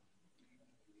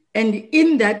 And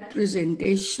in that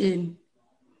presentation,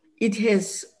 it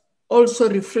has also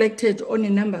reflected on a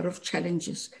number of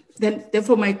challenges.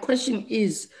 Therefore, my question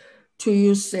is to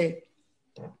you, sir,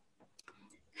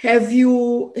 have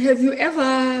you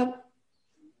ever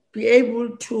been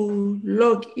able to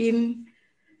log in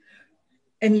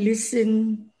and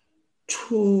listen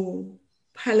to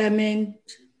Parliament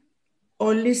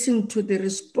or listen to the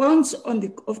response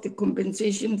of the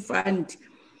compensation fund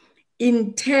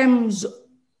in terms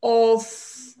of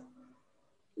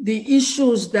the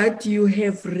issues that you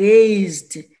have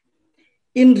raised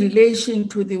in relation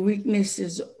to the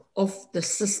weaknesses of the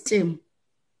system.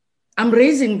 I'm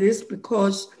raising this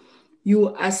because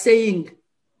you are saying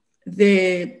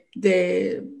the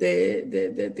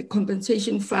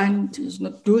compensation fund is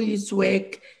not doing its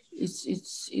work.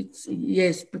 It's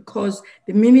yes, because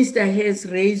the minister has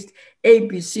raised A,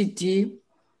 B, C, D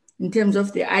in terms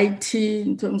of the IT,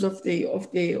 in terms of the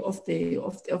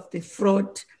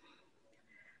fraud.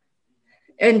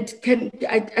 And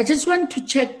I just want to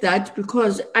check that,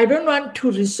 because I want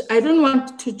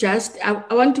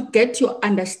to get your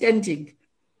understanding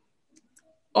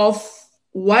of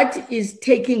what is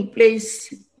taking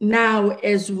place now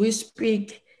as we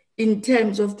speak in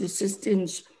terms of the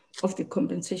systems of the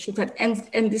compensation fund.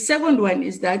 And the second one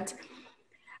is that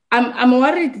I'm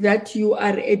worried that you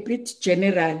are a bit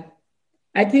general.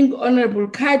 I think Honorable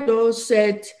Kado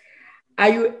said, are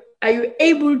you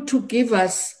able to give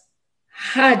us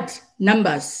hard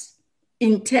numbers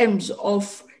in terms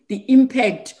of the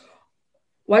impact?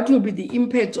 What will be the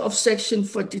impact of Section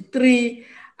 43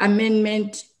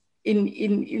 amendment in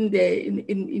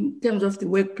terms of the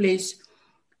workplace?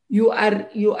 You are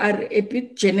a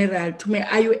bit general to me.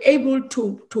 Are you able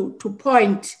to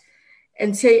point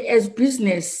and say, as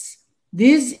business,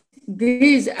 these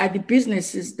are the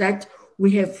businesses that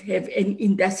we have an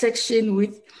intersection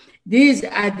with. These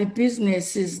are the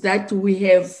businesses that we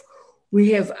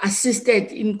have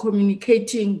assisted in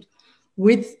communicating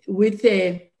with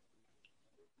the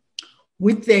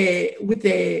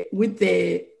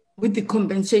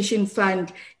compensation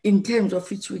fund in terms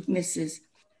of its weaknesses.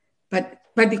 But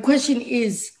the question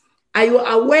is, are you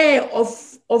aware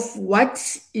of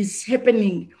what is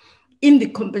happening in the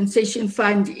compensation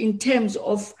fund in terms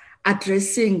of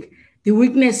addressing the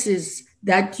weaknesses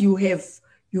that you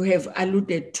have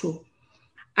alluded to?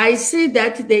 I see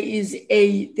that there is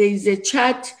a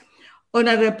chat,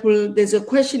 Honorable. There's a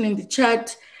question in the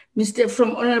chat,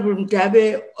 from Honorable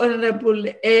Mdabe. Honorable,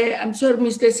 I'm sorry,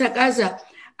 Mr. Sakaza,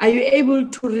 are you able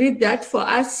to read that for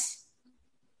us?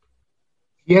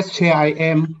 Yes, Chair, I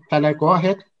am. Can I go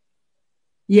ahead?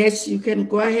 Yes, you can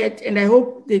go ahead, and I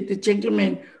hope that the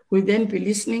gentleman will then be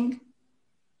listening.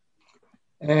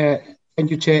 Thank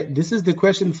you, Chair. This is the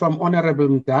question from Honorable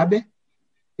Mdabe.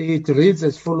 It reads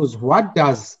as follows: what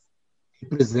does the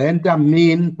presenter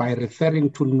mean by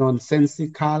referring to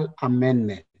nonsensical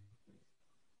amendment?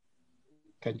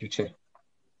 Thank you, Chair.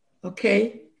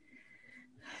 Okay.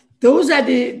 Those are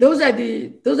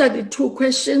the two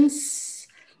questions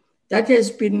that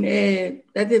have been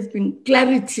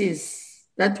clarities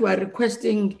that we are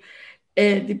requesting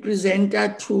the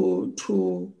presenter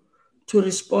to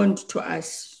respond to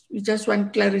us. We just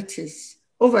want clarities.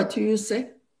 Over to you, sir.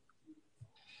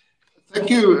 Thank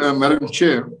you, Madam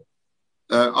Chair.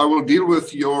 I will deal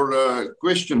with your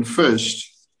question first.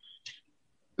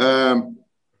 I'm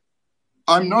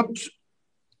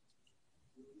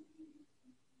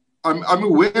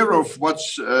aware of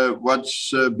what's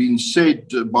been said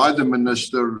by the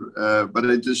minister, but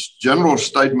it is general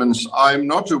statements. I'm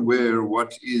not aware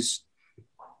what is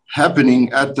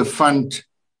happening at the fund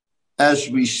as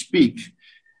we speak.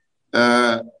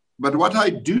 But what I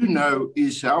do know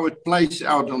is how it plays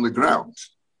out on the ground.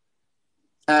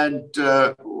 And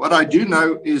what I do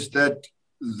know is that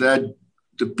the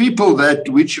people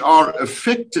which are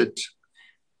affected,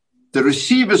 the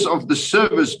receivers of the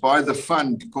service by the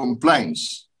fund,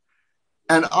 complains.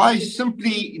 And I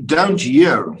simply don't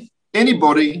hear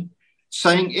anybody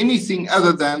saying anything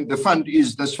other than the fund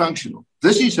is dysfunctional.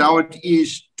 This is how it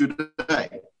is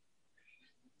today.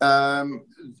 And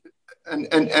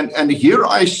here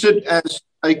I sit as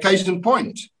a case in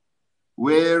point,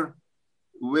 where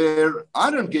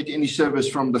I don't get any service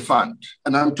from the fund,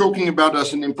 and I'm talking about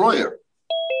as an employer,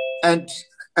 and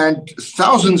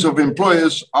thousands of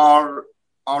employers are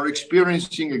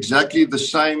experiencing exactly the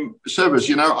same service.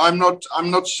 You know, I'm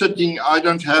not sitting. I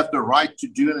don't have the right to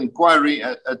do an inquiry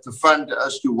at the fund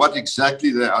as to what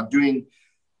exactly they are doing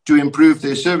to improve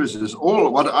their services. The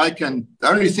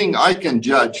only thing I can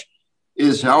judge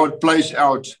is how it plays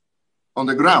out on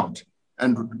the ground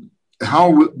and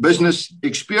how business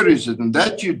experiences it, and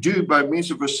that you do by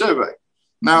means of a survey.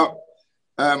 Now,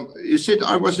 you said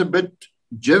I was a bit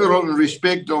general in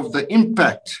respect of the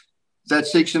impact that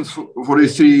Section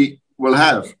 43 will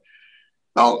have.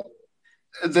 Well,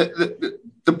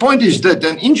 the point is that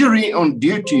an injury on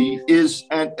duty is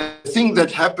a thing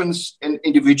that happens in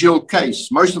individual case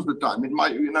most of the time. It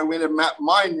might, when a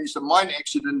mine is a mine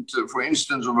accident, for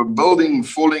instance, of a building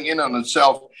falling in on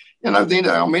itself, then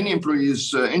there are many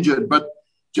employees injured. But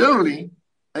generally,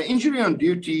 an injury on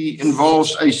duty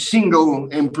involves a single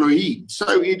employee.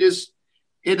 So it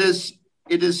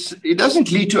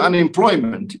doesn't lead to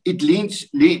unemployment. It leads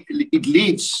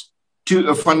to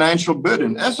a financial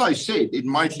burden. As I said, it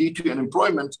might lead to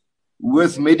unemployment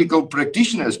with medical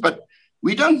practitioners, but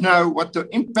we don't know what the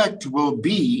impact will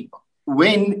be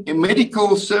when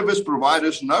medical service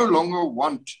providers no longer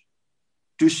want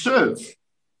to serve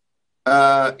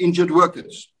injured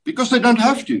workers, because they don't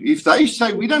have to. If they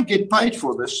say, we don't get paid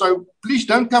for this, so please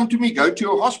don't come to me, go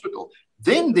to a hospital,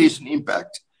 then there's an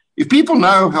impact. If people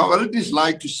know how it is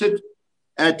like to sit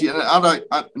at,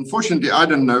 unfortunately, I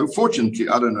don't know, fortunately,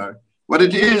 I don't know, what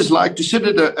it is like to sit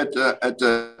at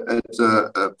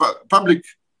a public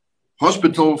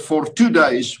hospital for 2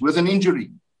 days with an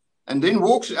injury, and then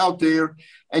walks out there,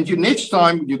 and you next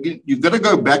time you've got to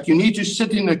go back, you need to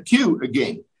sit in a queue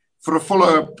again for a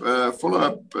follow-up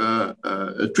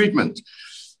treatment.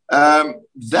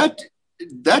 That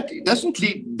doesn't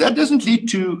lead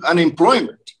to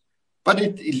unemployment, but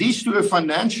it leads to a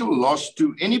financial loss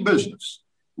to any business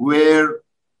where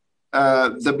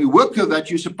the worker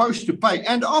that you're supposed to pay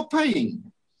and are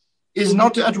paying is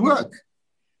not at work.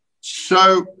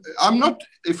 So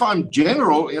if I'm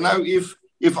general,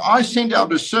 if I send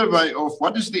out a survey of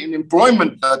what is the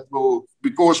unemployment that will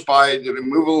be caused by the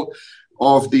removal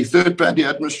of the third-party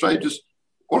administrators,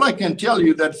 all I can tell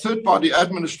you that third-party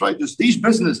administrators, these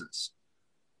businesses,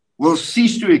 will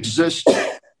cease to exist,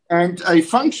 and a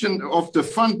function of the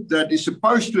fund that is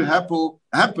supposed to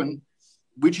happen,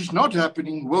 which is not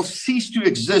happening, will cease to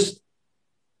exist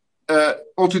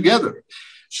altogether.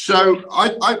 So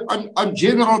I'm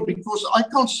general because I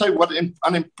can't say what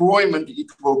unemployment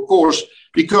it will cause,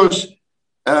 because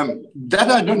that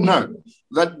I don't know.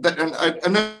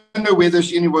 And I don't know whether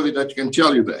there's anybody that can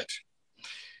tell you that.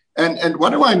 And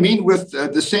what do I mean with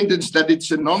the sentence that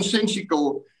it's a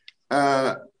nonsensical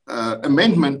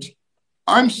amendment?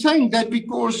 I'm saying that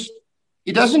because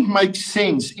it doesn't make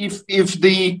sense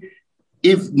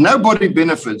if nobody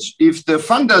benefits, if the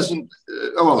fund doesn't,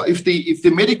 if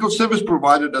the medical service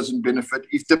provider doesn't benefit,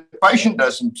 if the patient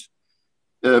doesn't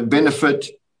benefit,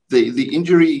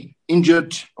 the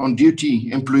injured on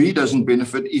duty employee doesn't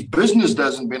benefit, if business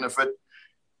doesn't benefit,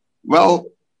 well,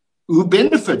 who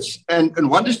benefits? And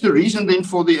what is the reason then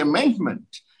for the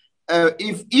amendment?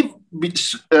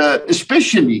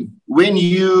 Especially when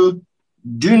you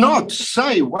do not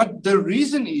say what the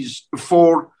reason is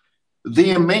for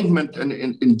the amendment, and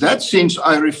in that sense,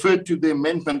 I refer to the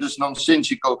amendment as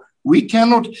nonsensical. We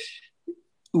cannot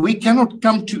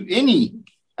come to any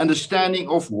understanding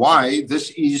of why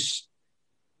this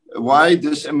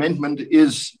amendment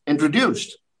is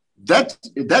introduced. That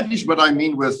is what I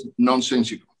mean with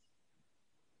nonsensical.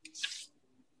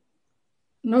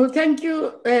 No, thank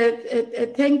you.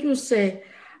 Thank you, sir.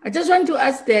 I just want to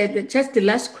ask just the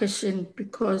last question,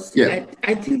 because I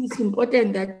think it's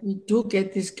important that we do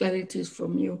get these clarities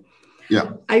from you.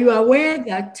 Yeah. Are you aware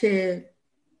that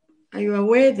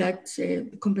the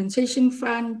compensation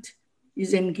fund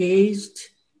is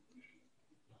engaged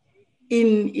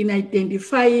in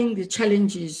identifying the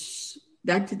challenges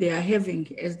that they are having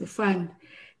as the fund?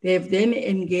 They have then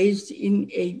engaged in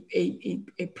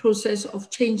a process of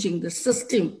changing the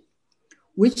system,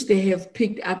 which they have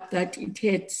picked up that it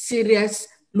had serious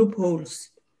loopholes,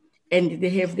 and they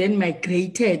have then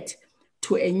migrated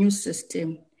to a new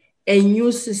system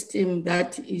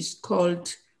that is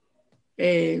called,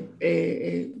 the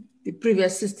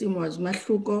previous system was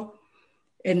Mahluko,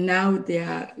 and now they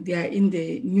are in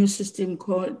the new system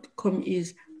called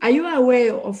COIDA. Are you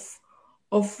aware of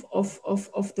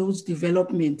those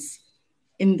developments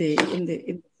in the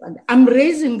fund? I'm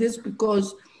raising this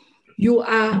because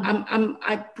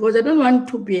because I don't want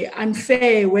to be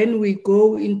unfair when we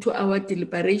go into our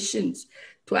deliberations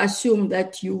to assume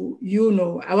that you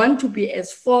know. I want to be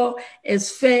as fair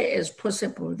as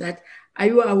possible. That, are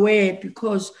you aware?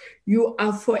 Because you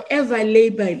are forever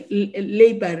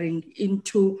laboring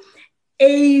into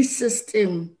a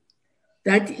system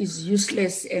that is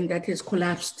useless and that has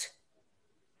collapsed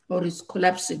or is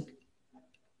collapsing.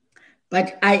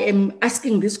 But I am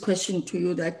asking this question to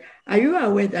you, that are you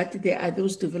aware that there are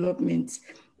those developments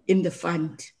in the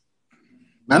fund?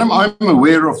 Madam, I'm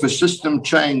aware of a system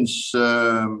change.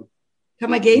 Come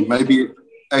again? Maybe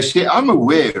I say I'm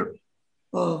aware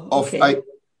okay.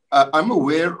 I'm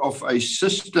aware of a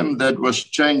system that was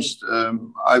changed,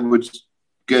 I would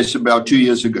guess about 2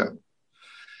 years ago.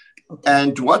 Okay.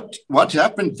 And what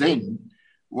happened then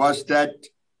was that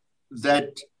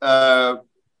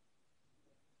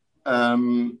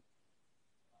a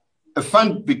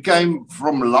fund became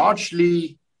from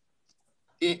largely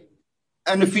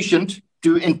inefficient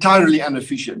to entirely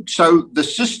inefficient. So the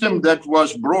system that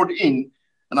was brought in,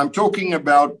 and I'm talking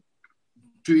about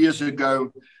 2 years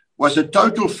ago, was a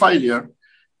total failure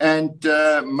and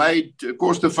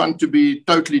caused the fund to be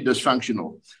totally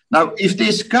dysfunctional. Now, if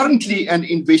there's currently an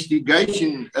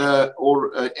investigation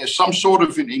or some sort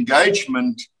of an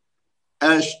engagement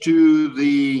as to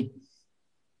the,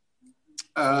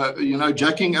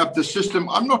 jacking up the system,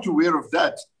 I'm not aware of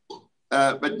that.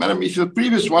 But Madam, if the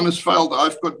previous one has failed,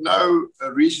 I've got no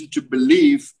reason to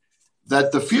believe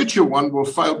that the future one will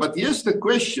fail. But here's the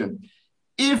question.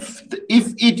 If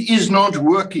it is not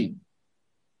working,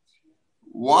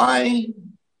 why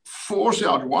force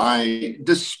out, why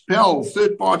dispel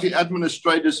third-party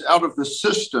administrators out of the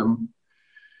system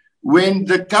when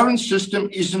the current system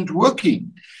isn't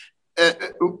working?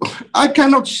 I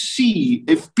cannot see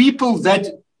if people that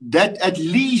at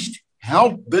least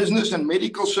help business and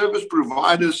medical service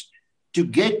providers to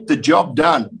get the job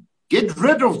done, get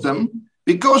rid of them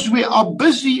because we are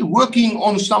busy working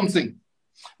on something.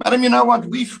 Madam, you know what?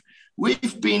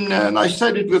 We've been, and I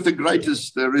said it with the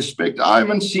greatest respect, I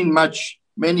haven't seen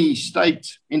many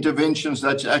state interventions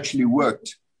that's actually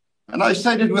worked. And I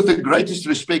said it with the greatest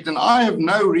respect, and I have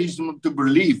no reason to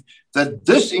believe that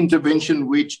this intervention,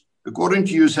 which according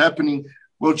to you is happening,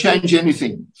 will change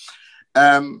anything.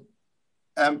 But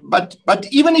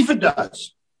even if it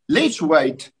does, let's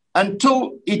wait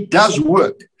until it does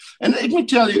work. And let me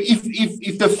tell you,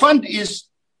 if the fund is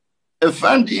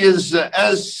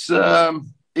as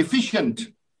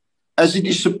efficient as it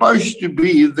is supposed to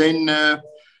be, then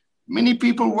many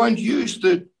people won't use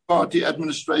the party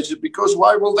administrators, because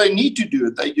why will they need to do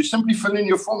it? You simply fill in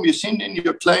your form, you send in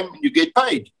your claim, and you get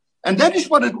paid. And that is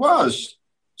what it was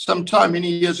sometime many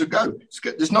years ago.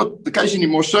 It's not the case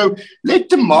anymore. So let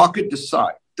the market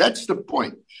decide. That's the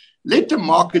point. Let the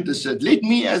market decide. Let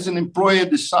me as an employer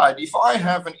decide if I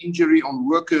have an injury on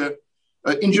worker,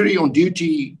 injury on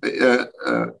duty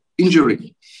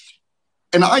injury,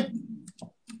 and I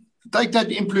take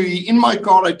that employee in my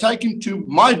car, I take him to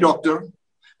my doctor,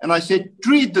 and I said,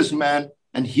 treat this man,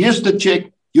 and here's the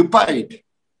check, you paid.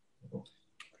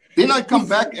 Then I come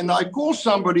back and I call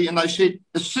somebody and I said,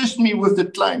 assist me with the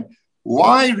claim.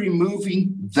 Why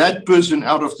removing that person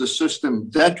out of the system?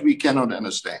 That we cannot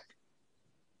understand.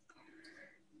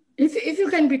 If you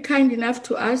can be kind enough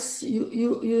to us,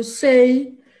 you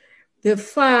say the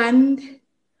fund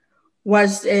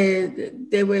was,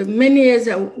 there were many years,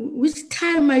 which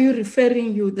time are you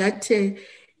referring to that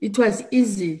it was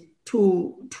easy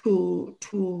for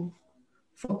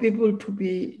people to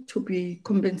be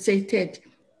compensated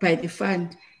by the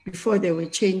fund before there were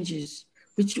changes?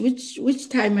 Which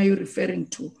time are you referring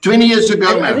to? 20 years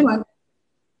ago, ma'am.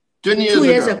 20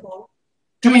 years ago.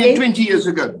 20 years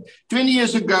ago. 20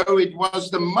 years ago, it was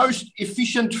the most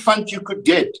efficient fund you could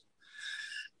get.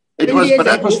 It was, but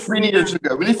that was 20 years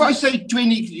ago. And if I say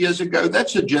 20 years ago,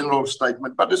 that's a general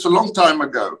statement, but it's a long time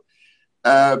ago.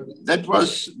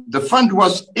 The fund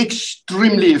was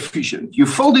extremely efficient. You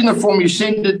filled in a form, you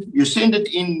send it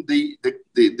in,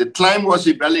 the claim was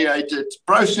evaluated,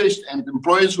 processed, and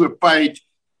employers were paid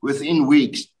within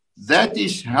weeks. That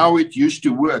is how it used to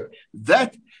work.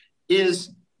 That is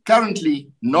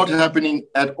currently not happening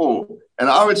at all. And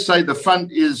I would say the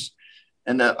fund is,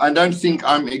 and I don't think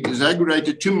I'm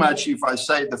exaggerated too much if I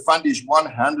say the fund is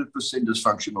 100%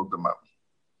 dysfunctional at the moment.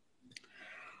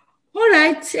 All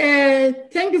right.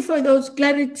 Thank you for those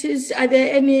clarities. Are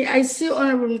there any? I see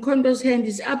Honorable Mkondo's hand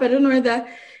is up. I don't know whether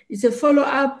it's a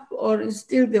follow-up or it's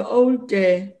still the old.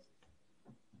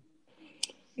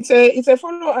 It's a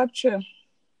follow-up, Chair.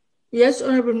 Yes,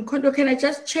 Honorable Mkondo. Can I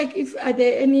just check if are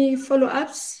there any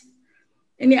follow-ups?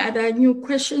 Any other new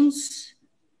questions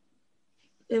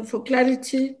for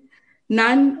clarity?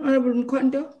 None, Honorable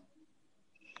Mkondo.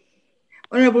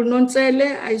 Honorable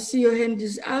Nontsele, I see your hand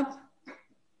is up.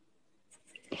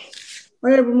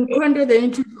 Honorable Mkondo,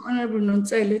 then to Honorable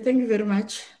Nontsele. Thank you very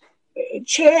much.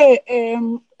 Chair,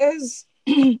 as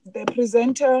the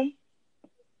presenter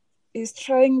is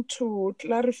trying to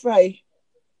clarify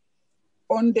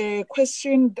on the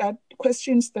questions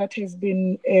that have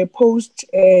been posed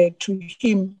to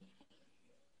him,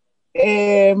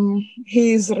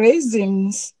 he is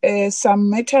raising some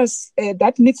matters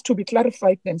that needs to be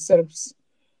clarified themselves.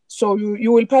 So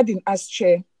you will pardon us,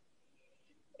 Chair.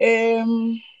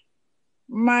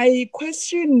 My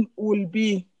question will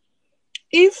be,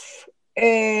 if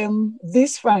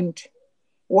this fund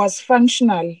was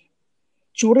functional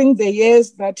during the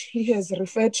years that he has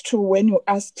referred to when you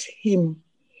asked him,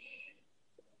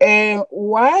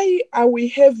 why are we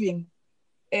having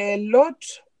a lot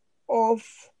of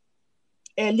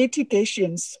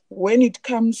litigations when it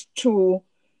comes to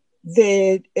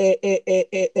the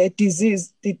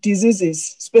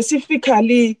diseases,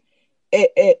 specifically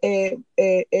in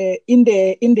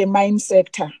the mine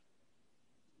sector,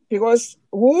 because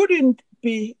we wouldn't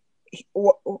be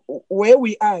where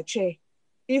we are, Chair,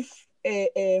 if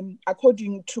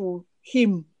according to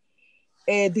him,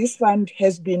 this fund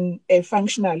has been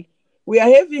functional. We are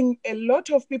having a lot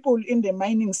of people in the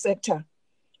mining sector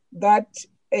that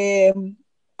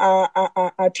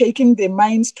are taking the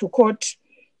mines to court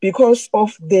because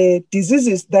of the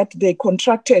diseases that they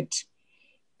contracted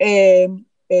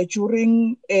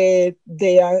during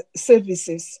their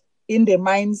services in the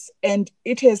mines, and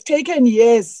it has taken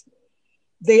years.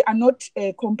 They are not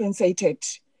compensated.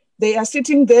 They are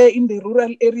sitting there in the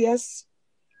rural areas,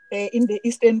 in the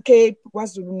Eastern Cape,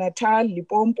 KwaZulu-Natal,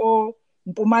 Limpopo,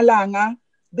 Mpumalanga.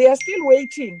 They are still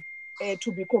waiting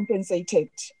to be compensated.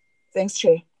 Thanks,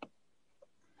 Chair.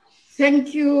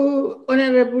 Thank you,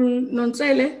 Honorable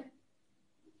Nonsele.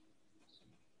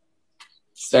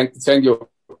 Thank you,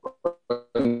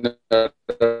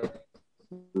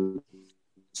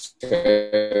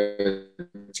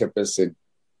 Chairperson.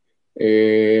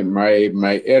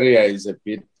 My area is a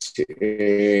bit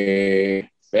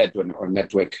bad on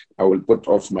network. I will put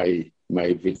off my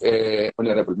video.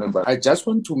 Honorable member, I just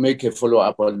want to make a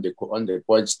follow-up on the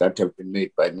points that have been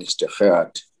made by Mr.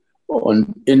 Gerhard,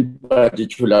 in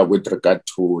particular with regard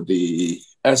to the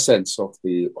essence of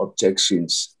the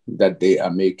objections that they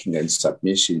are making and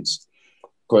submissions.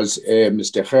 Because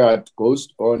Mr. Gerhard goes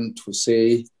on to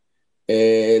say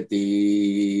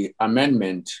the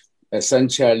amendment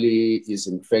essentially is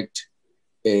in fact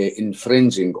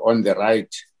infringing on the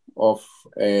right of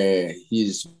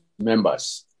his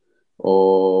members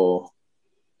or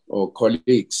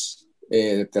colleagues,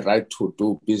 the right to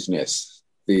do business.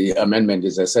 The amendment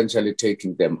is essentially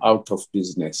taking them out of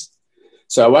business.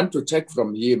 So I want to check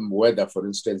from him whether, for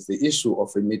instance, the issue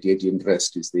of immediate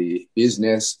interest is the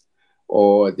business,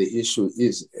 or the issue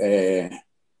is,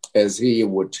 as he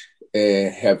would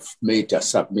have made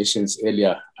submissions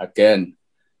earlier again,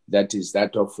 that is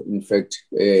that of, in fact,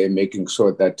 making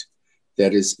sure that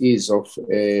there is ease of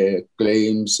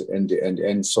claims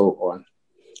and so on.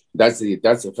 That's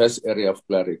the first area of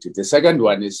clarity. The second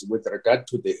one is with regard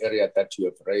to the area that you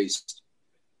have raised,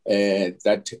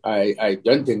 that I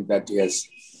don't think that he has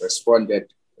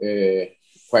responded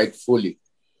quite fully.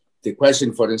 The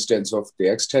question, for instance, of the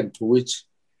extent to which,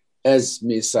 as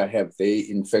NEASA, have they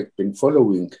in fact been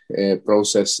following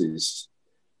processes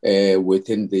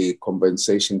within the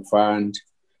compensation fund,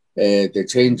 the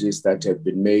changes that have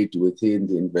been made within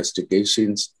the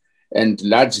investigations, and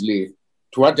largely,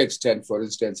 to what extent, for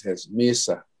instance, has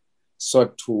NEASA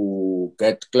sought to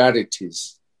get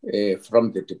clarities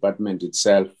from the department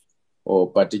itself,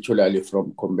 or particularly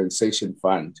from compensation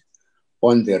fund,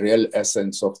 on the real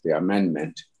essence of the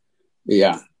amendment?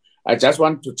 Yeah, I just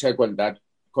want to check on that,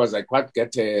 because I quite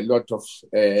get a lot of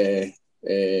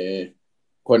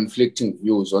conflicting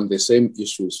views on the same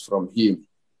issues from him.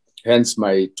 Hence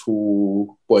my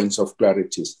 2 points of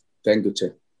clarity. Thank you,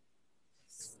 Chair.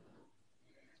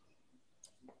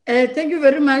 Thank you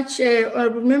very much,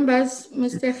 honorable members.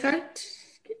 Mr. Hart,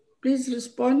 please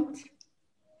respond.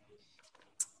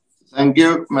 Thank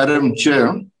you, Madam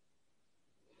Chair.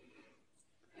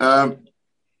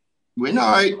 When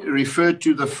I refer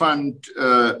to the fund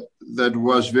that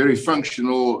was very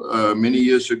functional many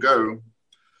years ago,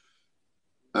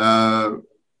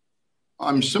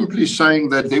 I'm simply saying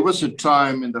that there was a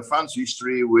time in the fund's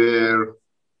history where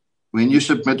when you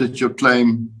submitted your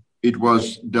claim, it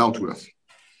was dealt with,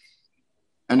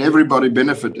 and everybody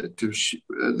benefited.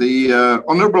 The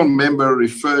honourable member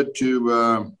referred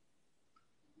to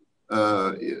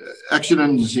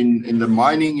accidents in the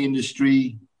mining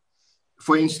industry,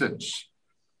 for instance,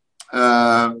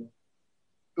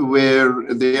 where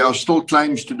there are still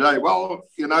claims today. Well,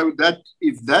 you know, that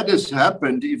if that has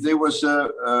happened, if there was a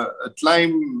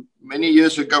claim many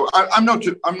years ago, I'm not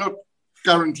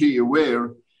currently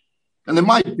aware, and there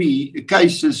might be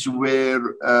cases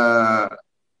where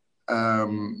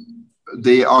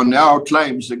there are now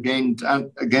claims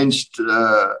against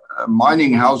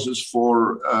mining houses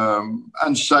for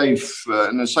unsafe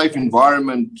and a safe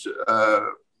environment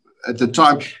at the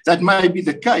time. That may be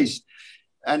the case.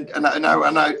 And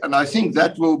I think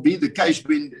that will be the case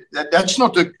when that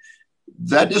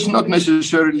is not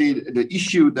necessarily the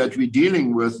issue that we're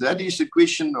dealing with. That is a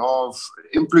question of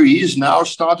employees now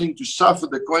starting to suffer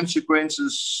the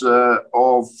consequences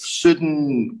of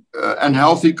certain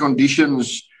unhealthy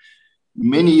conditions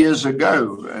many years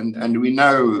ago, and we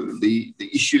know the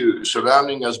issue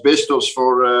surrounding asbestos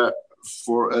for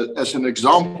as an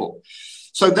example.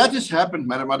 So that has happened,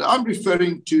 Madam. I'm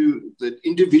referring to the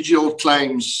individual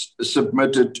claims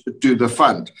submitted to the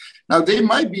fund. Now, there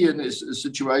may be a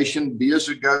situation years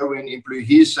ago when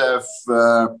employees have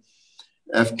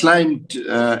claimed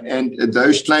and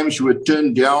those claims were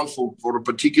turned down for a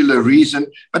particular reason.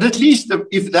 But at least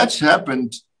if that's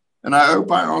happened, and I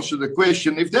hope I answered the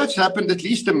question, if that's happened, at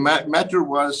least the matter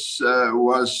was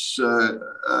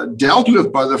dealt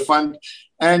with by the fund,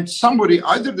 and somebody,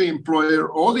 either the employer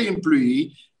or the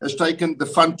employee, has taken the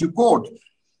fund to court.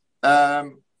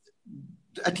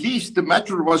 At least the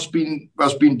matter was being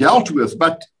dealt with.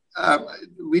 But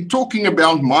we're talking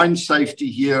about mine safety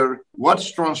here,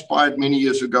 what's transpired many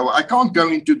years ago. I can't go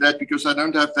into that because I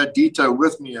don't have that detail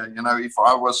with me. You know, if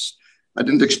I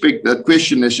didn't expect that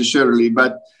question necessarily,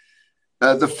 but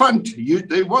the fund,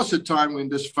 there was a time when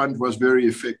this fund was very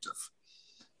effective.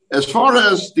 As far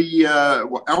as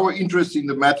our interest in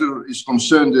the matter is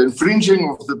concerned, the infringing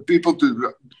of the people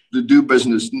to do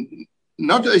business,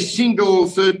 not a single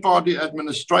third-party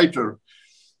administrator,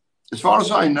 as far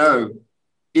as I know,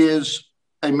 is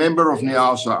a member of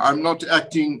NEASA. I'm not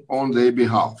acting on their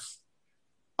behalf.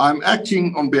 I'm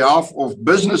acting on behalf of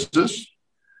businesses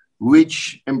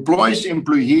which employs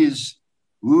employees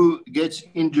who gets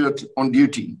injured on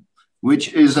duty,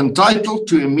 which is entitled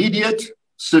to immediate,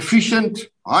 sufficient,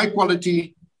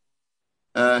 high-quality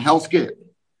healthcare,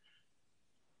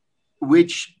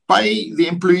 which pay the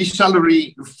employee's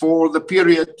salary for the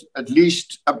period at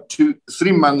least up to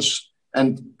 3 months,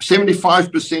 and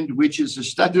 75%, which is a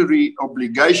statutory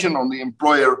obligation on the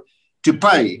employer to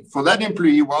pay for that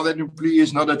employee while that employee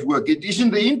is not at work. It is in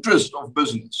the interest of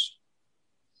business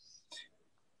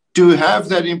to have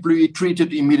that employee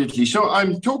treated immediately. So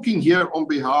I'm talking here on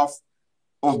behalf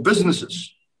of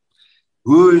businesses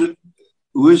whose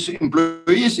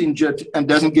employee is injured and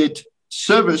doesn't get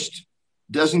serviced,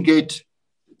 doesn't get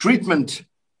treatment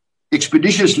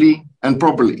expeditiously and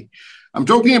properly. I'm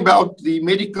talking about the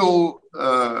medical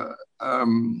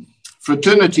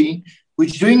fraternity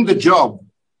which doing the job.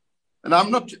 And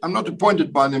I'm not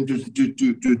appointed by them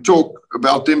to talk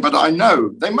about them, but I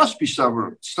know they must be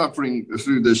suffering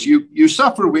through this. You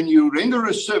suffer when you render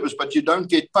a service, but you don't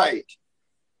get paid.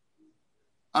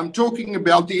 I'm talking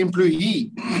about the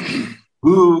employee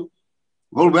who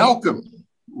will welcome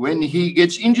when he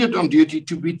gets injured on duty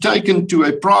to be taken to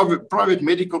a private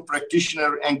medical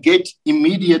practitioner and get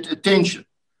immediate attention.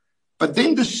 But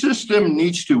then the system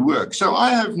needs to work. So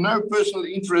I have no personal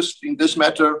interest in this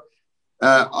matter.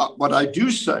 What I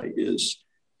do say is,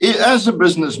 as a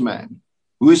businessman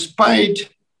who is paid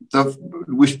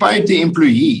the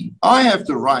employee, I have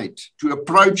the right to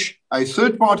approach a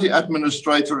third-party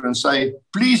administrator and say,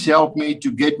 please help me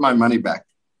to get my money back.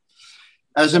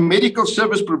 As a medical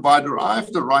service provider, I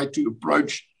have the right to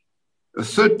approach a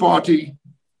third-party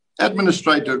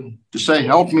administrator to say,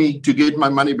 help me to get my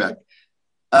money back.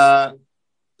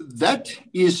 That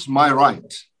is my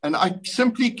right. And I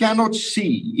simply cannot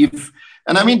see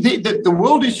and I mean, the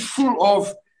world is full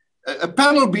of a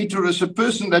panel beater is a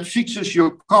person that fixes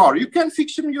your car. You can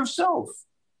fix them yourself,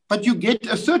 but you get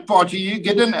a third party, you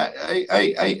get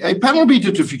a panel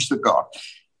beater to fix the car.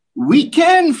 We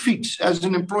can fix, as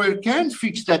an employer, can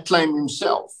fix that claim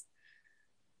himself.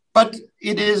 But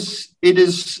it is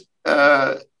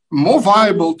more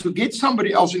viable to get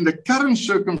somebody else in the current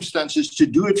circumstances to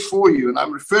do it for you. And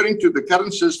I'm referring to the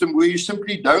current system where you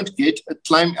simply don't get a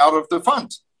claim out of the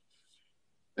fund.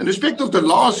 In respect of the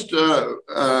last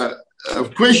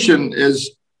question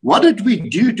is, what did we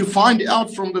do to find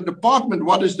out from the department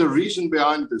what is the reason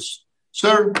behind this?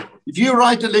 Sir, if you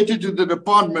write a letter to the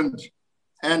department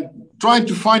and trying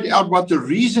to find out what the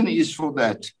reason is for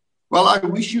that, well, I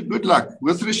wish you good luck,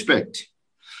 with respect.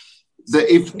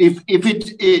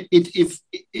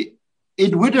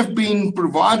 It would have been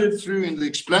provided through in the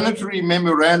explanatory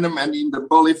memorandum and in the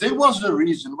bill. If there was a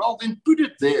reason, well, then put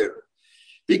it there,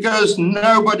 because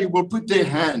nobody will put their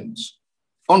hands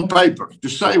on paper to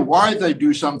say why they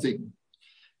do something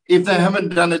if they haven't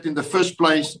done it in the first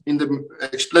place in the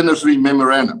explanatory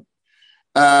memorandum.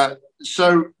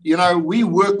 So, you know, we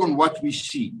work on what we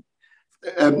see.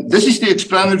 This is the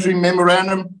explanatory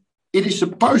memorandum. It is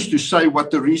supposed to say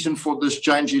what the reason for this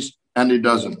change is, and it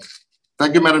doesn't.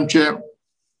 Thank you, Madam Chair.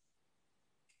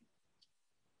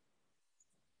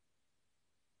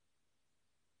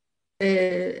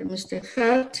 Mr.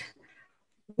 Hart,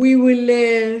 we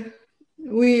will,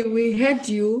 we heard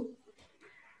you,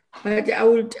 but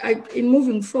in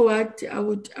moving forward, I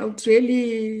would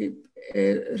really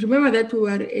remember that we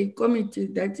are a committee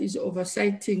that is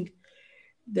oversighting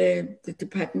the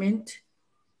department.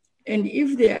 And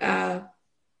if there are,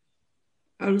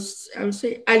 I'll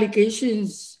say,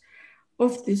 allegations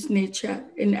of this nature,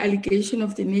 an allegation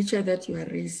of the nature that you are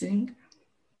raising,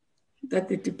 that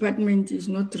the department is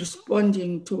not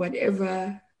responding to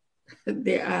whatever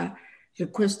they are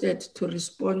requested to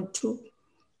respond to,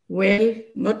 well,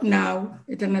 not now,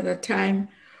 at another time.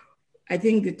 I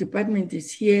think the department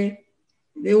is here.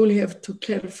 They will have to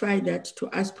clarify that to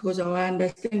us, because our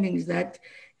understanding is that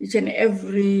each and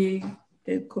every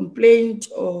complaint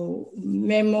or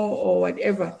memo or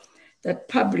whatever that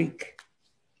public,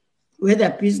 whether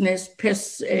business,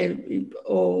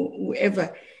 or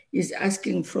whoever is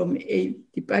asking from a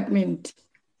department,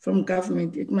 from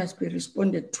government, it must be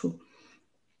responded to.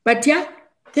 But yeah,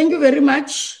 thank you very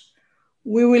much.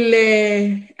 We will,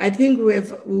 I think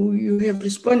you have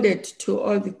responded to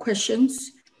all the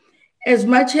questions. As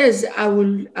much as I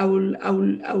will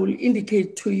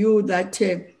indicate to you that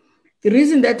the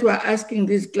reason that we're asking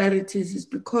these clarities is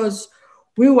because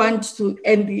we want to,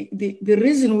 and the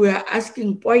reason we are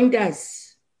asking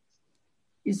pointers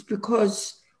is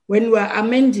because when we're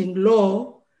amending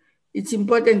law, it's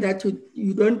important that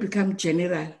you don't become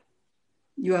general.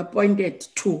 You are pointed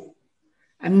to.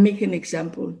 I'll make an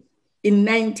example. In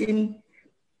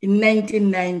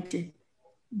 1990,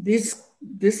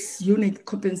 this unit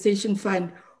compensation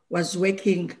fund was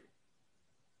working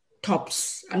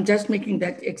tops. I'm just making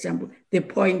that example, the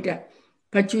pointer.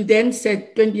 But you then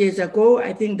said 20 years ago,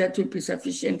 I think that will be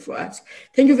sufficient for us.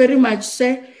 Thank you very much,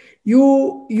 sir.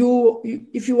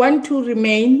 If you want to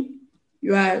remain,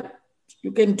 you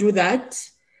can do that.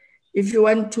 If you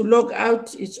want to log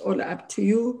out, it's all up to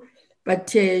you.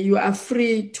 But you are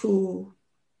free to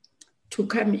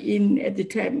come in at the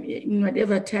time, in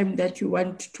whatever time that you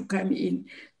want to come in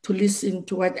to listen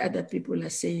to what other people are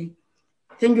saying.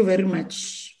 Thank you very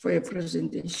much for your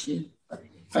presentation.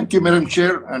 Thank you, Madam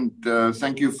Chair, and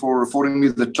thank you for affording me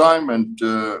the time, and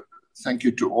thank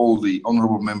you to all the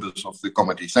honourable members of the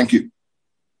committee. Thank you.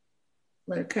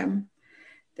 Welcome.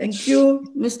 Thank you.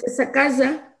 Mr.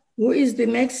 Sakaza, who is the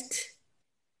next?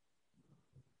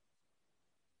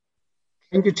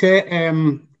 Thank you, Chair.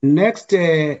 Next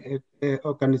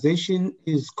organization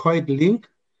is COIDlink.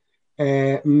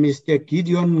 Mr.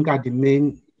 Gideon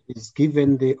Gadimeng is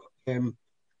given the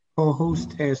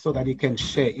co-host so that he can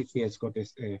share if he has got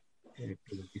this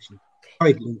presentation.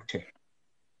 COIDlink, Chair.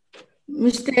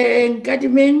 Mr.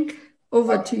 Gadimeng,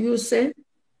 over to you, sir.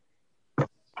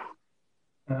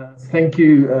 Thank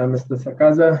you, Mr.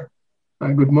 Sakaza.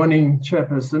 Good morning,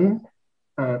 Chairperson,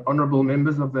 honourable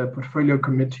members of the Portfolio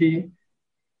Committee,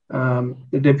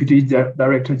 the Deputy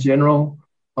Director General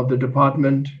of the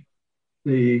Department,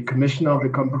 the Commissioner of the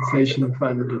Compensation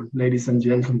Fund, ladies and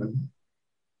gentlemen.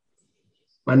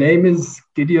 My name is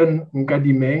Gideon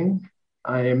Nkadimeng.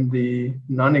 I am the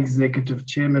Non-Executive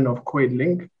Chairman of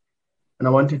COIDlink, and I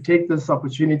want to take this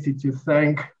opportunity to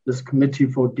thank this committee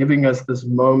for giving us this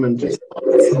moment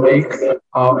to make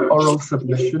our oral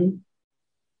submission.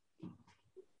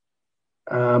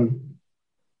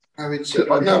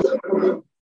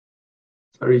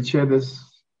 Sorry, Chair, this.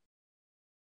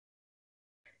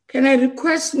 Can I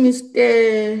request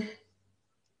Mr.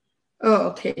 Oh,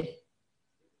 okay.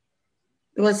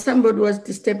 There was somebody who was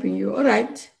disturbing you. All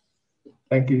right.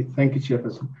 Thank you,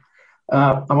 Chairperson.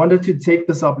 I wanted to take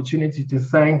this opportunity to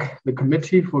thank the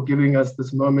committee for giving us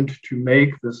this moment to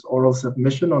make this oral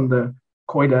submission on the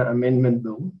COIDA Amendment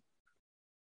Bill.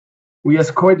 We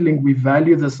as COIDlink, we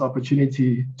value this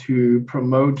opportunity to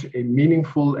promote a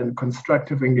meaningful and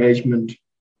constructive engagement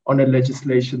on a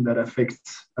legislation that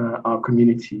affects our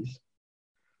communities.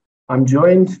 I'm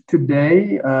joined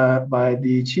today by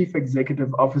the Chief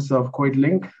Executive Officer of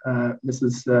COIDlink,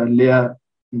 Mrs. Leah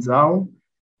Nzau,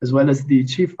 as well as the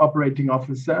Chief Operating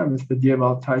Officer, Mr.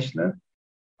 Dieval Teichler,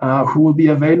 who will be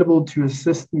available to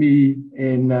assist me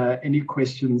in any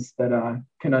questions that I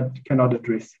cannot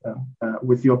address,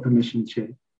 with your permission, Chair.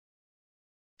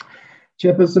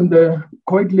 Chairperson, the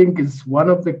COIDlink is one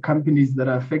of the companies that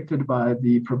are affected by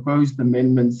the proposed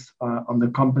amendments on the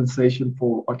Compensation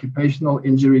for Occupational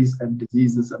Injuries and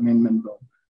Diseases Amendment Bill,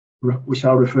 which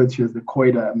I'll refer to as the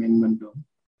COIDA Amendment Bill.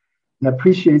 And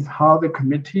appreciate how the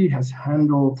committee has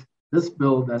handled this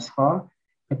bill thus far,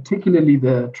 particularly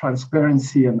the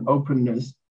transparency and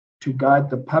openness to guide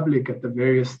the public at the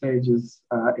various stages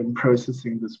in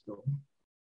processing this bill.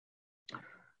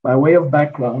 By way of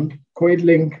background,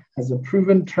 COIDlink has a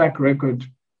proven track record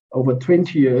over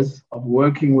 20 years of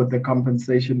working with the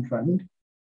Compensation Fund,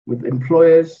 with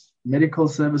employers, medical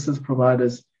services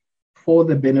providers, for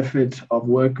the benefit of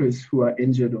workers who are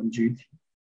injured on duty.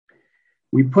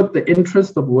 We put the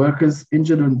interest of workers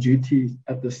injured on duty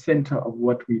at the center of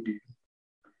what we do.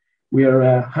 We are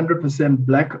a 100%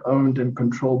 Black-owned and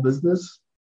controlled business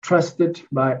trusted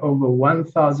by over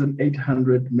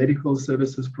 1,800 medical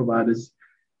services providers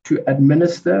to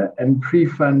administer and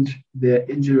pre-fund their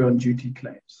injury on duty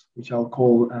claims, which I'll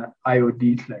call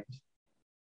IOD claims.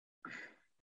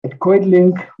 At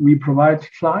COIDlink, we provide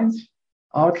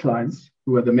our clients,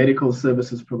 who are the medical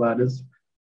services providers,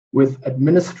 with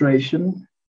administration,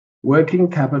 working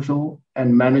capital,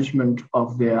 and management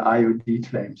of their IOD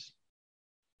claims.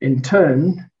 In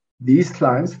turn, these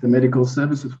clients, the medical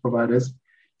services providers,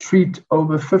 treat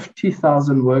over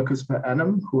 50,000 workers per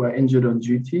annum who are injured on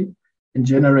duty and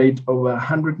generate over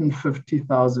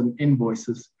 150,000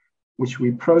 invoices, which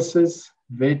we process,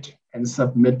 vet, and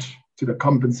submit to the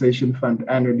compensation fund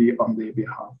annually on their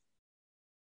behalf.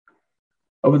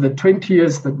 Over the 20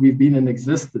 years that we've been in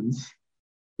existence,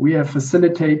 we have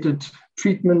facilitated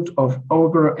treatment of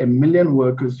over 1 million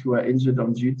workers who are injured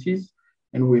on duties,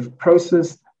 and we've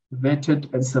processed,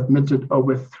 vetted, and submitted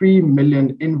over 3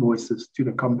 million invoices to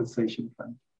the compensation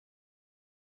fund.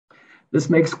 This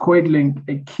makes COIDlink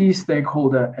a key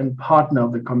stakeholder and partner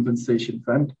of the compensation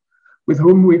fund, with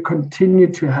whom we continue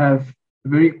to have a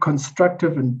very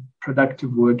constructive and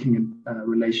productive working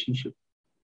relationship.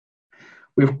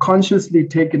 We've consciously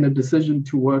taken a decision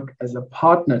to work as a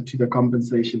partner to the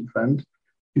compensation fund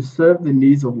to serve the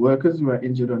needs of workers who are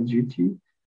injured on duty,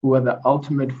 who are the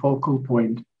ultimate focal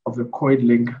point of the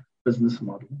COIDlink business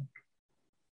model.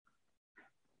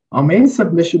 Our main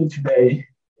submission today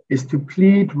is to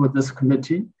plead with this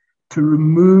committee to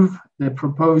remove the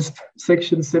proposed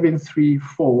Section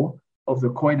 734 of the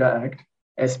COIDA Act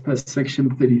as per Section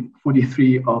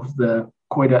 43 of the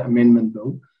COIDA Amendment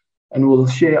Bill, and we'll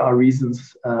share our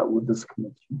reasons with this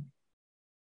committee.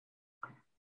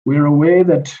 We're aware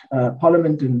that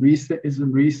Parliament is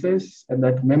in recess and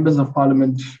that members of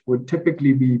Parliament would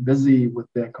typically be busy with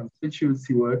their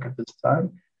constituency work at this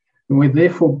time. And we're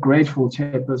therefore grateful,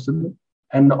 Chairperson,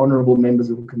 and the honourable members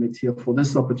of the committee for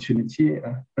this opportunity.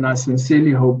 And I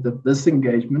sincerely hope that this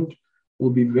engagement will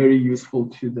be very useful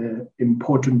to the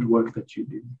important work that you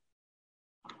do.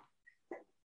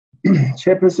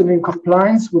 Chairperson, in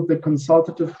compliance with the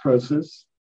consultative process,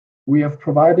 we have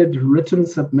provided written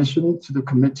submission to the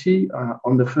committee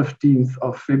on the 15th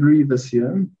of February this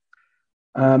year.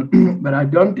 But I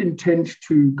don't intend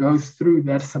to go through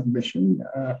that submission.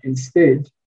 Instead,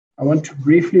 I want to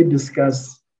briefly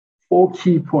discuss 4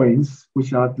 key points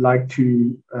which I'd like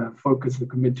to focus the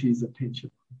committee's attention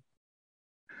on.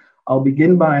 I'll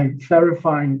begin by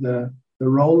clarifying the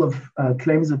role of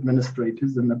claims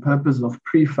administrators and the purpose of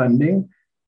pre-funding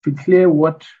to clear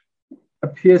what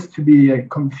appears to be a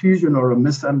confusion or a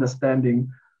misunderstanding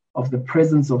of the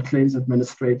presence of claims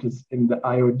administrators in the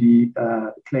IOD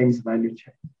claims value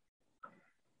chain.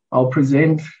 I'll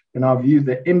present, in our view,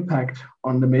 the impact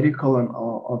on the medical and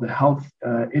or the health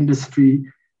industry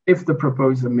if the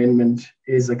proposed amendment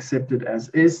is accepted as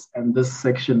is, and this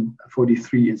Section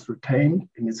 43 is retained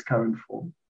in its current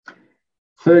form.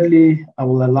 Thirdly, I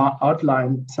will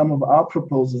outline some of our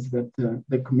proposals that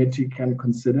the committee can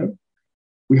consider.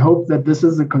 We hope that this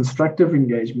is a constructive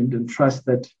engagement and trust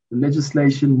that the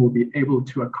legislation will be able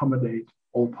to accommodate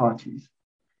all parties.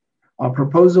 Our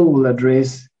proposal will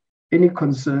address any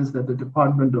concerns that the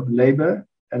Department of Labour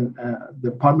and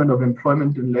the Department of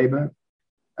Employment and Labour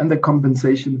and the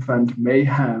Compensation Fund may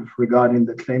have regarding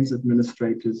the claims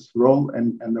administrator's role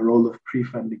and the role of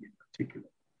pre-funding in particular.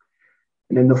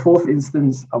 And in the fourth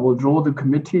instance, I will draw the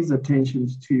committee's attention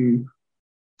to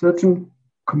certain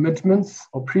commitments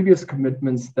or previous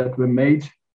commitments that were made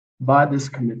by this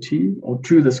committee or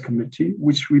to this committee,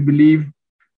 which we believe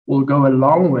will go a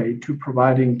long way to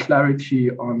providing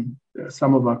clarity on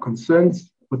some of our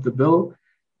concerns with the bill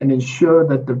and ensure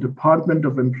that the Department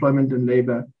of Employment and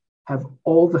Labour have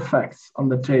all the facts on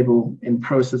the table in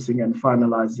processing and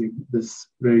finalizing this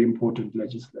very important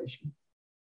legislation.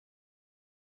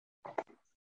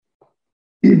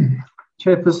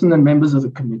 Chairperson and members of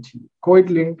the committee,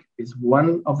 COIDlink is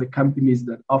one of the companies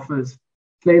that offers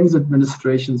claims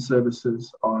administration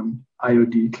services on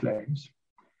IOD claims.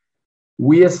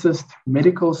 We assist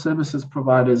medical services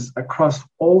providers across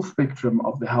all spectrum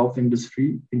of the health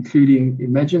industry, including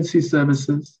emergency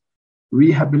services,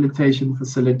 rehabilitation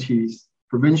facilities,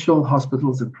 provincial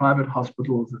hospitals and private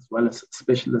hospitals, as well as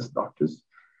specialist doctors,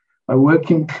 by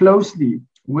working closely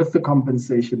with the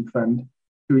Compensation Fund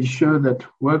to ensure that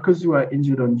workers who are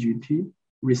injured on duty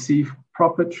receive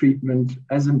proper treatment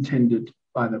as intended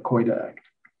by the COIDA Act.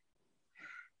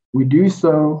 We do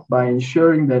so by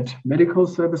ensuring that medical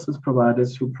services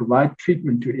providers who provide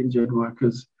treatment to injured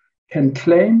workers can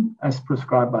claim, as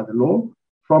prescribed by the law,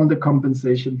 from the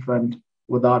Compensation Fund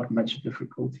without much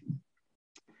difficulty.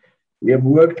 We have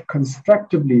worked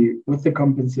constructively with the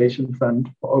Compensation Fund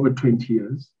for over 20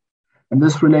 years, and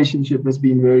this relationship has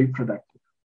been very productive.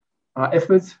 Our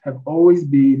efforts have always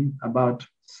been about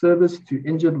service to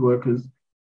injured workers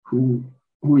who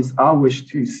is our wish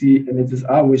to see, and it is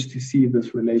our wish to see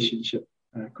this relationship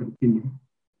continue.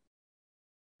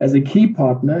 As a key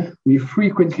partner, we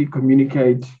frequently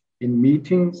communicate in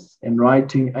meetings, in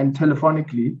writing, and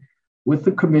telephonically with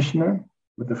the Commissioner,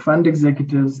 with the fund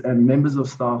executives and members of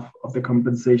staff of the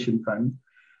Compensation Fund,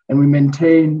 and we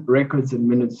maintain records and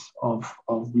minutes of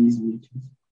these meetings.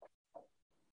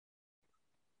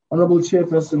 Honourable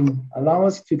Chairperson, allow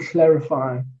us to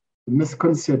clarify the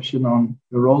misconception on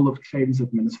the role of claims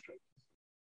administrators.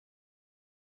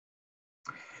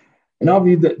 In our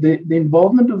view, the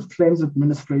involvement of claims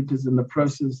administrators in the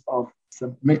process of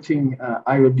submitting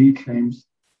IOD claims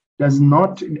does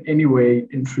not in any way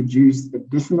introduce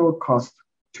additional cost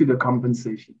to the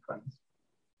compensation funds.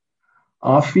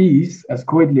 Our fees as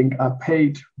COIDlink are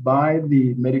paid by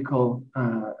the medical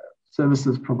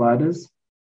services providers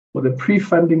for the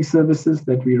pre-funding services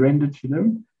that we render to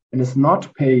them, and it's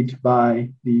not paid by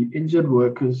the injured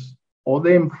workers or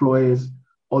the employers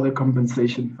or the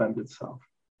compensation fund itself.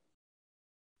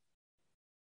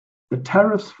 The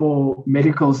tariffs for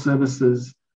medical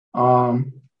services are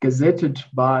gazetted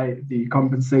by the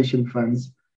compensation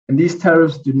funds, and these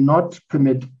tariffs do not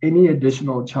permit any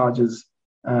additional charges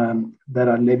that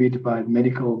are levied by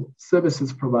medical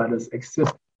services providers,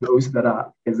 except those that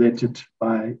are gazetted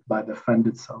by the fund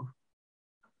itself.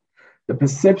 The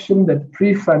perception that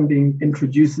pre-funding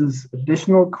introduces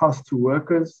additional costs to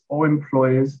workers or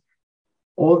employers,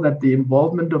 or that the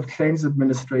involvement of claims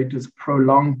administrators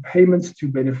prolong payments to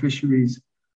beneficiaries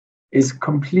is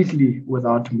completely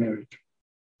without merit.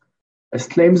 As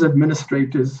claims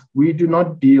administrators, we do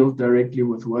not deal directly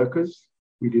with workers.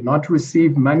 We do not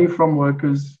receive money from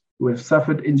workers who have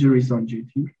suffered injuries on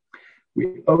duty.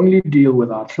 We only deal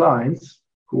with our clients,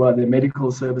 who are the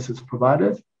medical services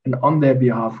providers, and on their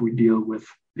behalf, we deal with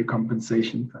the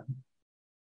compensation fund.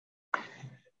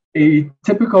 A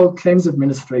typical claims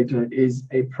administrator is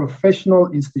a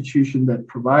professional institution that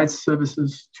provides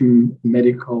services to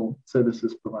medical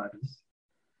services providers.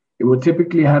 It will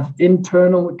typically have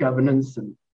internal governance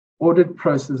and audit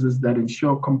processes that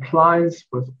ensure compliance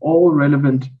with all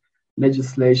relevant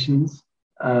legislations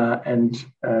and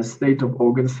state of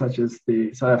organs such as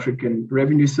the South African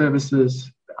Revenue Services,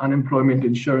 the Unemployment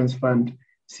Insurance Fund,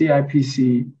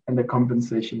 CIPC, and the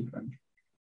Compensation Fund.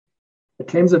 The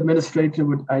claims administrator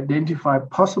would identify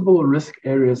possible risk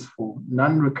areas for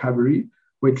non-recovery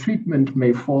where treatment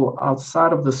may fall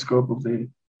outside of the scope of the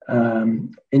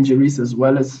injuries, as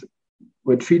well as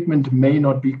where treatment may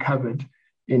not be covered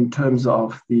in terms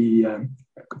of the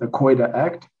COIDA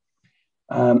Act,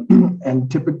 and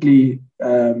typically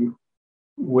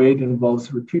where it involves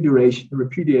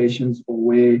repudiations or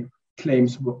where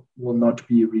claims will not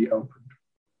be reopened.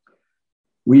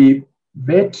 We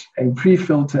vet and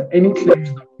pre-filter any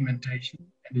claims documentation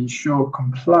and ensure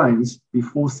compliance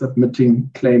before submitting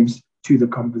claims to the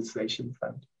compensation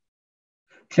fund.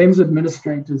 Claims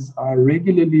administrators are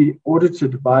regularly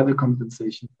audited by the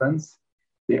compensation funds.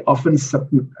 They often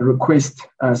request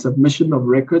submission of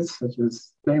records such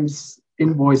as claims,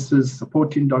 invoices,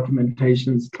 supporting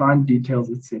documentations, client details,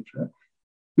 etc.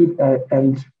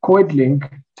 And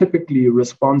COIDlink typically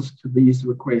responds to these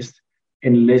requests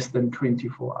in less than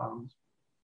 24 hours.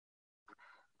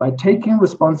 By taking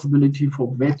responsibility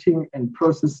for vetting and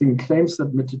processing claims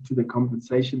submitted to the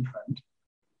compensation fund,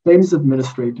 claims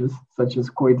administrators, such as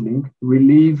COIDlink,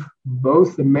 relieve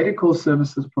both the medical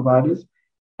services providers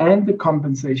and the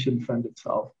compensation fund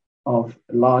itself of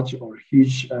a large or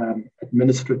huge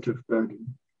administrative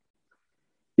burden.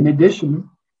 In addition,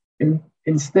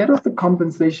 instead of the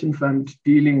compensation fund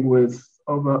dealing with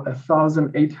over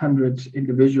 1,800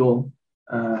 individual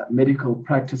medical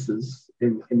practices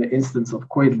in the instance of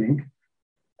COIDlink,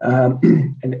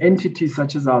 an entity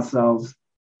such as ourselves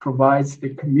provides the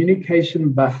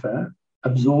communication buffer,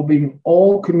 absorbing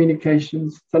all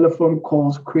communications, telephone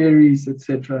calls, queries,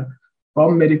 etc.,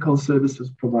 from medical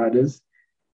services providers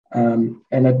and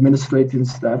administrative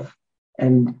staff.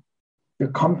 And the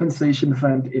compensation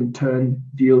fund, in turn,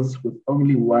 deals with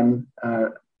only one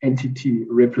entity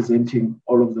representing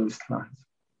all of those clients.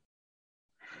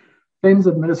 Claims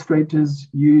administrators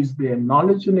use their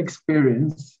knowledge and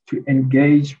experience to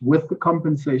engage with the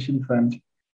compensation fund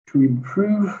to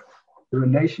improve the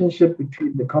relationship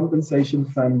between the compensation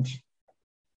fund,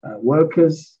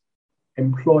 workers,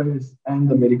 employers, and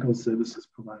the medical services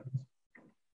providers.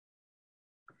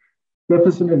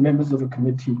 Chairperson and members of the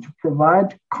committee, to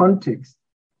provide context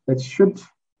that should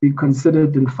we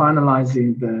considered in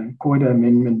finalizing the COIDA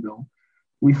amendment bill,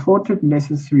 we thought it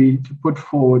necessary to put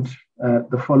forward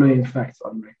the following facts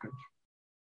on record.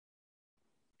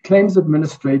 Claims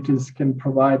administrators can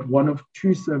provide one of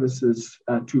two services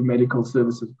to medical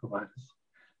services providers.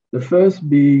 The first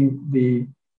being the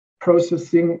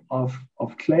processing of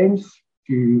claims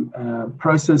to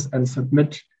process and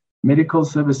submit medical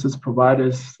services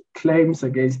providers' claims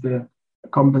against the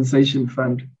compensation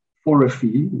fund for a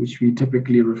fee, which we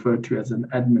typically refer to as an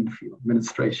admin fee,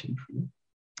 administration fee.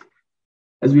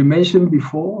 As we mentioned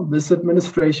before, this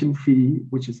administration fee,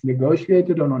 which is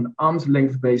negotiated on an arm's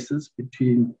length basis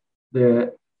between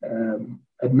the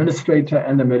administrator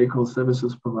and the medical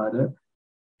services provider,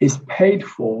 is paid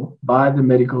for by the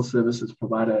medical services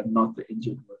provider and not the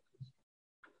injured workers.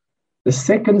 The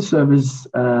second service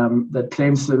that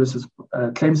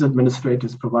claims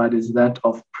administrators provide is that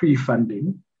of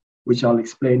pre-funding, which I'll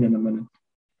explain in a minute.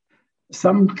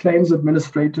 Some claims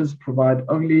administrators provide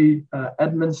only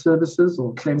admin services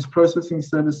or claims processing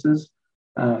services,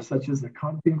 such as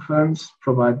accounting firms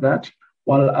provide that,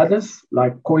 while others,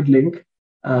 like COIDlink,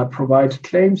 provide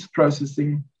claims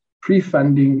processing,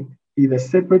 pre-funding, either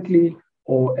separately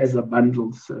or as a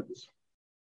bundled service.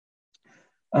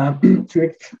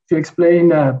 To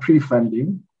explain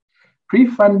pre-funding,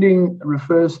 pre-funding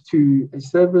refers to a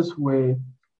service where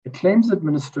the claims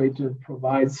administrator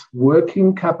provides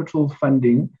working capital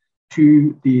funding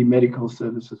to the medical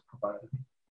services provider.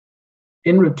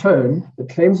 In return, the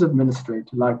claims administrator,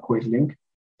 like COIDlink,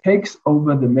 takes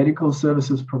over the medical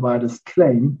services provider's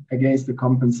claim against the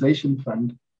compensation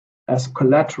fund as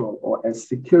collateral or as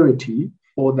security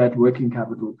for that working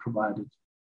capital provided,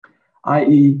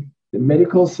 i.e., the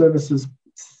medical services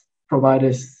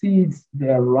provider cedes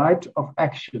their right of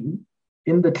action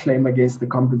in the claim against the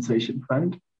compensation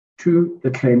fund to the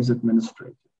claims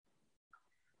administrator.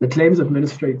 The claims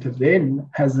administrator then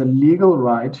has a legal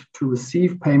right to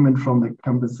receive payment from the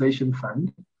compensation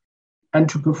fund and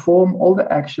to perform all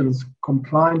the actions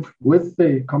compliant with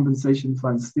the compensation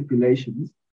fund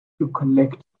stipulations to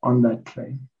collect on that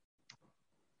claim.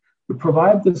 To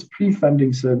provide this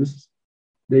pre-funding service,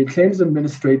 the claims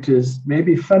administrators may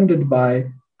be funded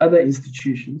by other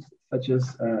institutions, such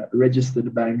as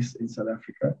registered banks in South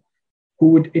Africa, who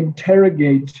would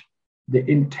interrogate the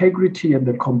integrity and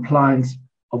the compliance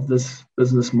of this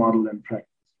business model and practice.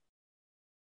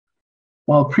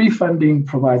 While pre-funding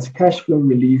provides cash flow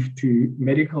relief to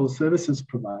medical services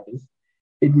providers,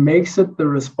 it makes it the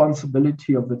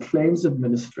responsibility of the claims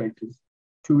administrators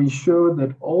to ensure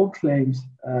that all claims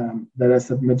that are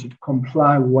submitted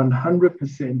comply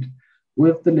 100%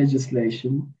 with the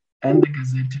legislation and the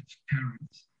gazetted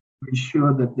tariffs to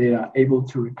ensure that they are able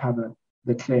to recover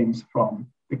the claims from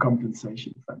the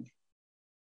compensation fund.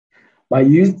 By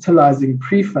utilizing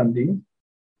pre-funding,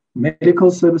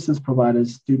 medical services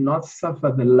providers do not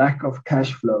suffer the lack of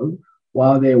cash flow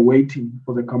while they're waiting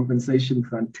for the compensation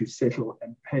fund to settle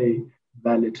and pay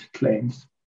valid claims.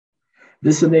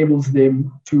 This enables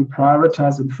them to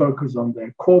prioritize and focus on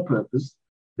their core purpose,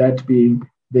 that being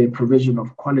the provision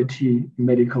of quality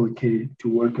medical care to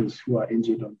workers who are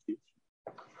injured on duty.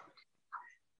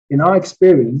 In our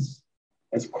experience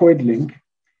as COIDlink,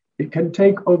 it can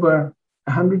take over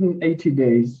 180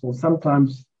 days or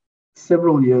sometimes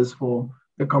several years for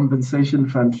the compensation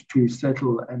fund to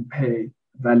settle and pay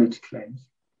valid claims.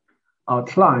 Our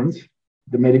clients,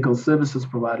 the medical services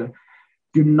provider,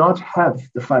 do not have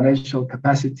the financial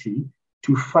capacity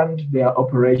to fund their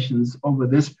operations over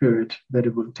this period that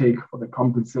it will take for the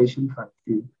compensation fund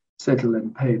to settle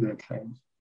and pay their claims.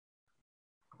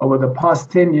 Over the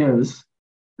past 10 years,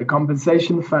 the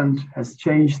compensation fund has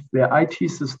changed their IT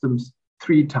systems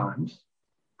 3 times,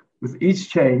 with each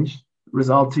change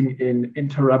resulting in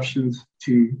interruptions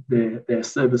to their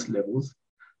service levels,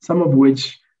 some of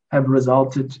which have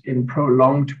resulted in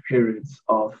prolonged periods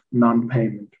of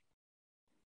non-payment.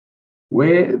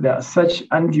 Where there are such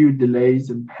undue delays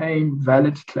in paying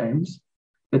valid claims,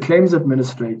 the claims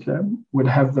administrator would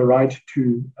have the right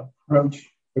to approach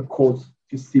the court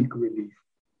to seek relief.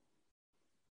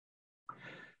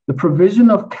 The provision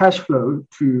of cash flow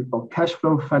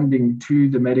funding to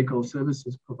the medical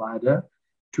services provider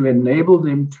to enable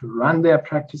them to run their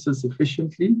practices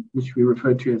efficiently, which we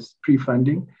refer to as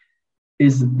pre-funding,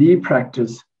 is the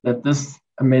practice that this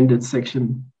amended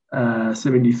section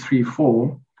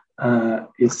 73.4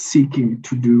 is seeking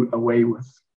to do away with.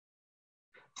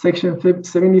 Section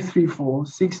 73.4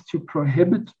 seeks to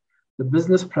prohibit the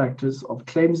business practice of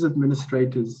claims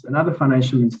administrators and other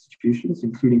financial institutions,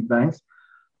 including banks,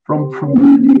 from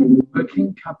providing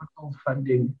working capital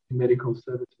funding to medical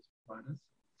services providers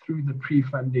through the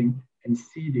pre-funding and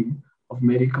seeding of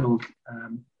medical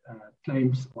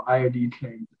claims or IOD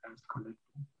claims as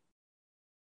collectible.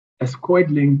 As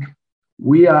COIDlink,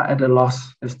 we are at a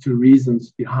loss as to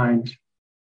reasons behind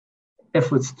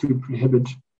efforts to prohibit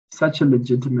such a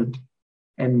legitimate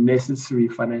and necessary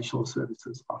financial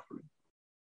services offering.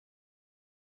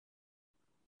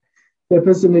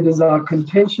 Chairperson, it is our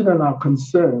contention and our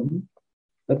concern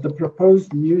that the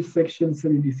proposed new Section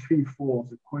 73(4) of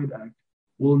the COIDA Act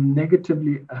will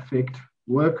negatively affect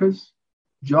workers,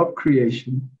 job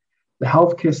creation, the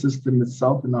healthcare system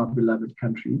itself in our beloved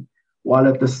country, while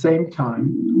at the same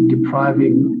time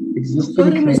depriving existing...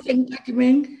 Sorry,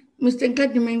 Mr.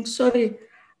 Nkadimeng, sorry.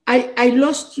 I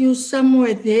lost you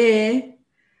somewhere there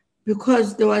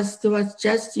because there was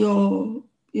just your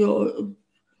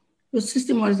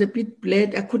system was a bit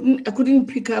blurred. I couldn't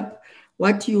pick up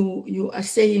what you are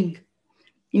saying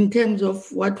in terms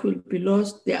of what will be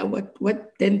lost there,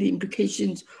 what then the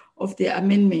implications of the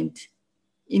amendment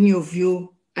in your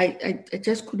view. I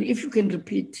just couldn't, if you can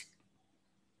repeat.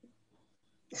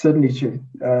 Certainly, Chair.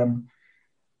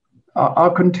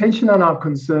 Our contention and our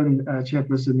concern,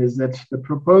 Chairperson, is that the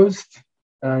proposed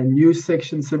new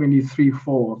Section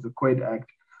 73(4) of the COIDA Act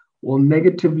will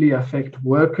negatively affect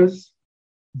workers,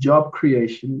 job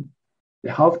creation, the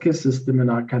healthcare system in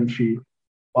our country,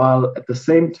 while at the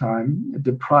same time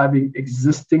depriving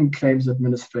existing claims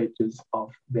administrators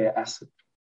of their asset.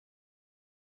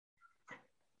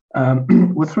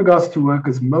 With regards to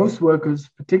workers, most workers,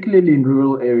 particularly in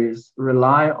rural areas,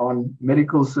 rely on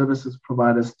medical services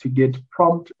providers to get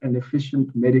prompt and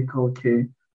efficient medical care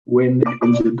when they're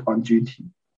injured on duty.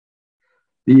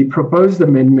 The proposed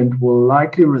amendment will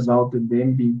likely result in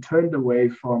them being turned away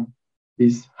from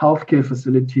these healthcare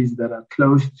facilities that are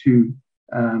close to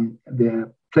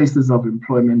their places of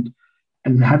employment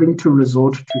and having to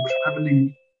resort to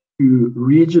traveling to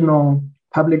regional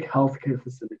public healthcare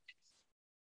facilities.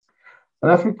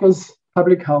 South Africa's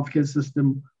public healthcare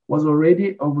system was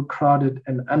already overcrowded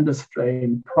and under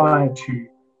strain prior to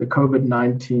the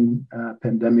COVID-19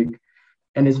 pandemic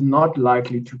and is not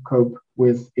likely to cope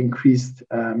with increased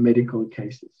medical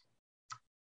cases.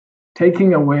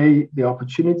 Taking away the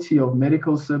opportunity of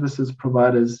medical services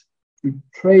providers to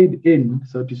trade in,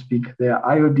 so to speak, their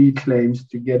IOD claims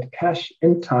to get cash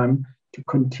in time to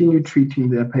continue treating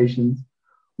their patients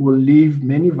will leave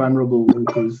many vulnerable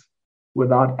workers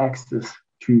without access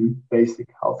to basic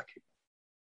health care.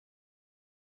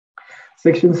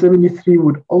 Section 73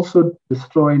 would also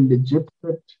destroy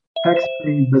legitimate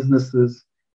tax-paying businesses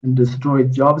and destroy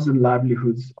jobs and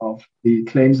livelihoods of the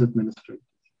claims administrators.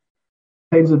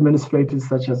 Claims administrators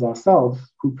such as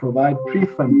ourselves who provide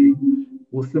pre-funding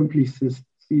will simply cease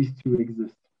to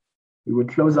exist. We would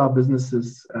close our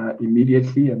businesses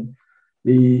immediately, and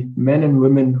the men and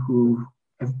women who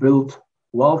have built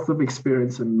wealth of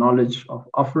experience and knowledge of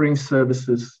offering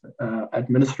services,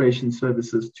 administration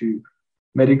services to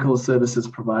medical services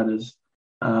providers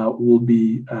will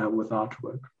be without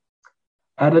work.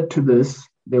 Added to this,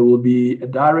 there will be a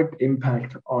direct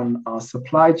impact on our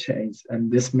supply chains, and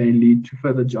this may lead to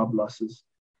further job losses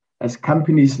as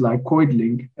companies like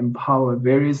COIDlink empower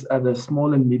various other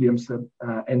small and medium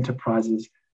enterprises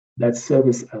that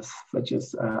service us, such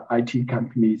as IT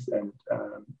companies and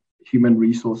human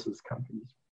resources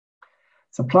companies.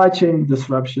 Supply chain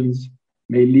disruptions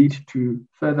may lead to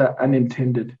further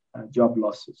unintended job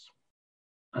losses.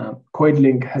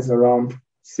 COIDlink has around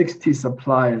 60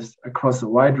 suppliers across a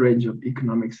wide range of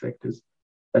economic sectors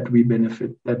that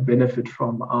benefit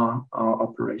from our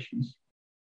operations.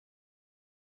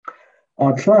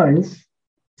 Our clients,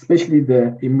 especially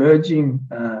the emerging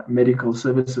medical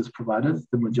services providers,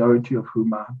 the majority of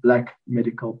whom are Black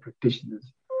medical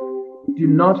practitioners, do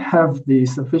not have the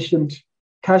sufficient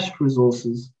cash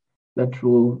resources that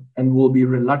will be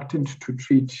reluctant to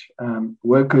treat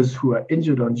workers who are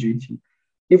injured on duty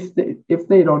if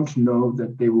they don't know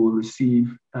that they will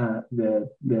receive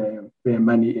their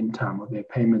money in time or their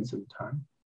payments in time.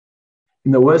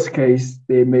 In the worst case,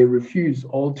 they may refuse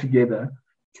altogether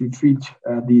to treat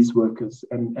these workers,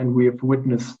 and we have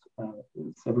witnessed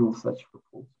several such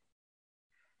reports.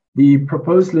 The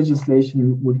proposed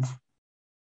legislation would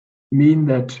mean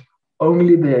that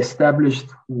only the established,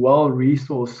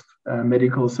 well-resourced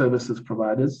medical services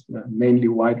providers, mainly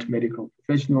white medical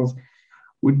professionals,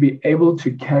 would be able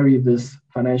to carry this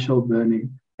financial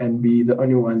burden and be the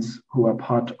only ones who are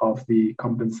part of the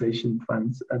compensation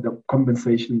funds, the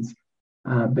compensations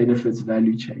benefits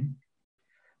value chain.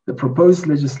 The proposed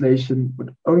legislation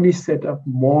would only set up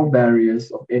more barriers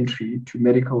of entry to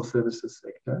medical services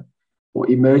sector for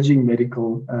emerging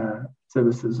medical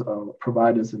services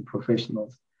providers and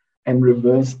professionals, and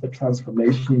reverse the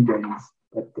transformation gains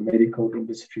that the medical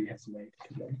industry has made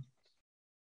today.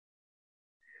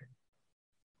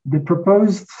 The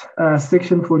proposed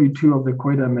Section 42 of the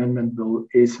COIDA Amendment Bill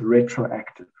is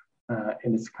retroactive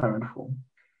in its current form.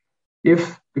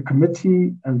 If the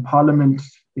committee and Parliament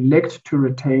elect to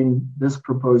retain this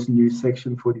proposed new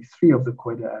Section 43 of the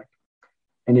COIDA Act,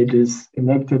 and it is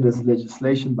enacted as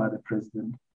legislation by the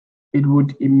President, it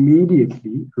would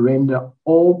immediately render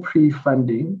all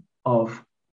pre-funding of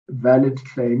valid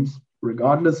claims,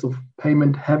 regardless of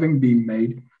payment having been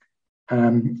made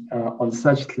on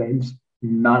such claims,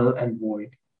 null and void.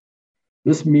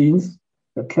 This means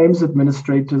that claims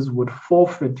administrators would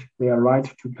forfeit their right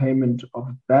to payment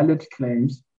of valid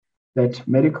claims that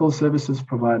medical services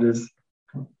providers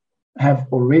have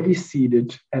already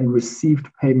seeded and received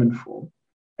payment for,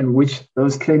 and which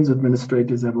those claims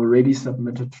administrators have already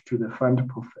submitted to the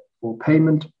fund for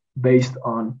payment based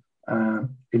on a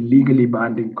legally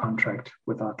binding contract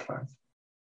with our clients.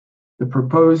 The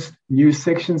proposed new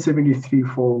Section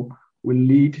 73(4) will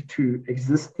lead to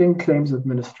existing claims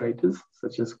administrators,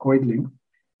 such as COIDlink,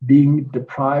 being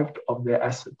deprived of their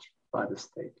assets by the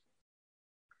state.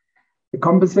 The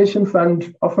Compensation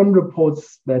Fund often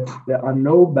reports that there are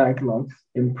no backlogs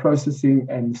in processing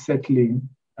and settling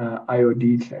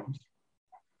IOD claims.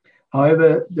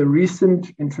 However, the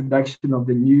recent introduction of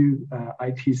the new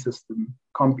IT system,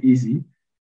 CompEasy,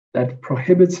 that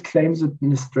prohibits claims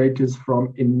administrators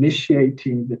from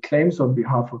initiating the claims on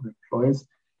behalf of employers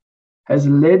has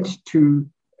led to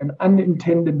an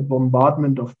unintended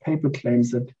bombardment of paper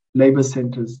claims at labor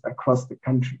centers across the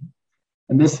country.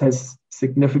 And this has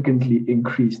significantly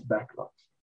increased backlogs.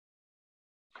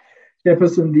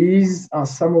 Chairperson, these are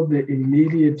some of the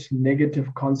immediate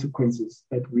negative consequences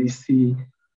that we see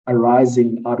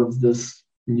arising out of this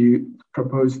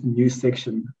proposed new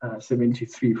Section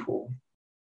 73(4).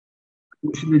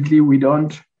 Fortunately, we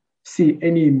don't see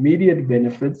any immediate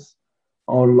benefits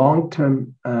or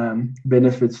long-term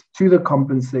benefits to the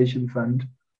Compensation Fund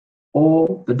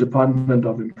or the Department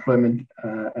of Employment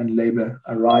and Labor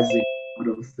arising out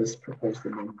of this proposed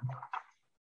amendment.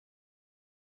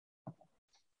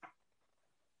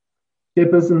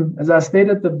 Chairperson, as I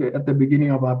stated at the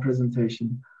beginning of our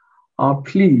presentation, our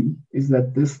plea is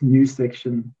that this new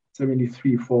Section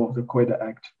 73(4) of the COIDA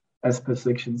Act, as per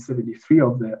Section 73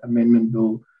 of the Amendment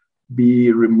Bill,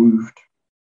 be removed.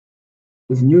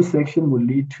 This new section will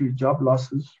lead to job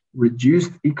losses,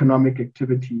 reduced economic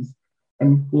activities,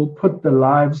 and will put the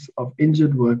lives of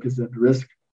injured workers at risk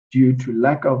due to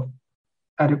lack of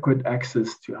adequate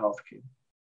access to healthcare,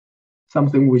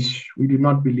 something which we do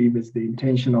not believe is the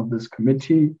intention of this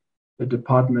committee, the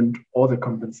department, or the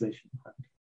Compensation Fund.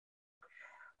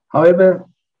 However,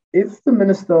 if the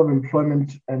Minister of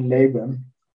Employment and Labor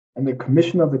and the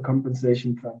Commission of the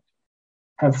Compensation Fund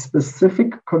have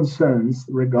specific concerns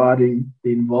regarding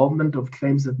the involvement of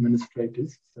claims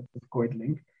administrators, such as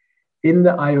COIDlink, in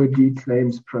the IOD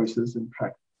claims process and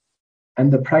practice,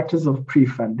 and the practice of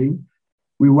pre-funding,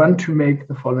 we want to make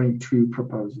the following two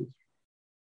proposals.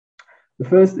 The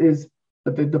first is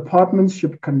that the department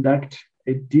should conduct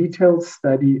a detailed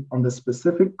study on the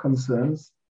specific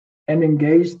concerns and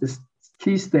engage the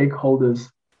key stakeholders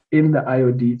in the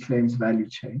IOD claims value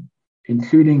chain,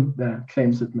 including the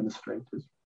claims administrators.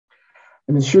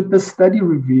 And should the study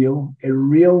reveal a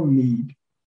real need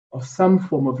of some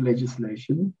form of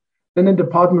legislation, then the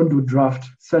department would draft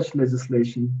such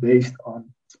legislation based on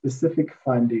specific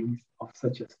findings of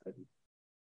such a study.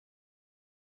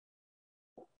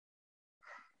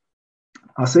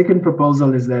 Our second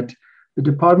proposal is that the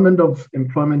Department of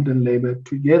Employment and Labor,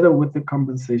 together with the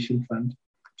Compensation Fund,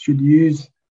 should use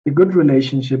the good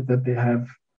relationship that they have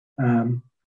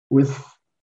with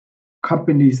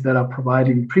companies that are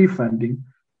providing pre-funding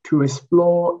to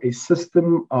explore a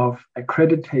system of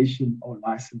accreditation or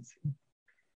licensing.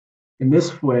 In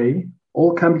this way,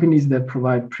 all companies that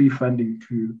provide pre-funding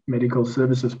to medical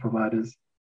services providers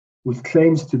with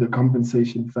claims to the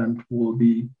Compensation Fund will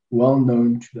be well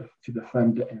known to the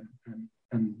fund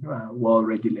and well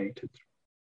regulated.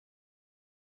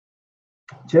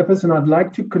 Chairperson, I'd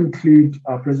like to conclude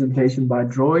our presentation by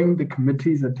drawing the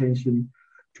committee's attention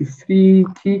to three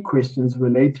key questions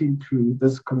relating to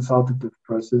this consultative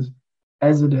process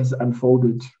as it has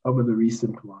unfolded over the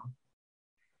recent while.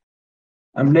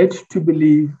 I'm led to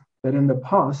believe that in the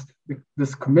past,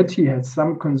 this committee had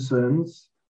some concerns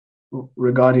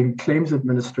regarding claims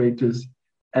administrators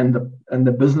and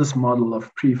the business model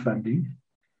of pre-funding.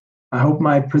 I hope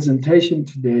my presentation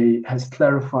today has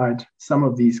clarified some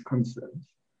of these concerns.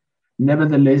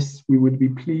 Nevertheless, we would be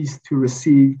pleased to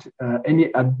receive any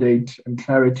update and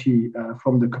clarity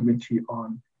from the committee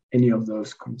on any of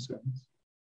those concerns.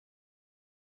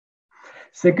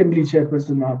 Secondly,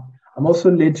 Chairperson, I'm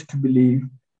also led to believe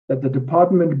that the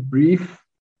department briefed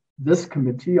this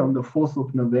committee on the 4th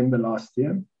of November last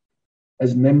year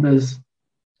as members,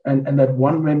 and that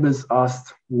one members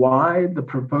asked why the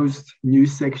proposed new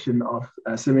section of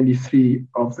 73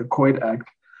 of the COIDA Act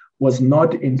was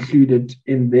not included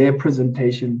in their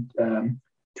presentation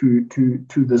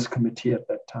to this committee at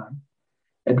that time.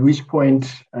 At which point,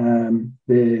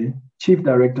 the Chief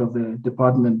Director of the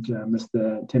department,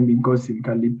 Mr. Tembinkosi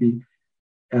Mkalipi,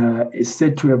 is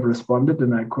said to have responded,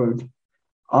 and I quote,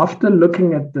 "After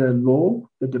looking at the law,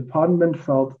 the department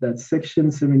felt that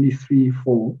Section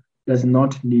 73(4) does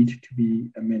not need to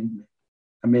be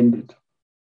amended."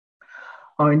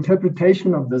 Our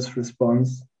interpretation of this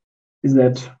response is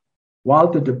that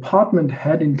while the department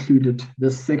had included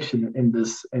this section in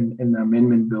the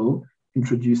amendment bill,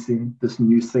 introducing this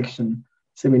new Section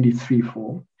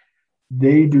 73(4),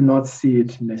 they do not see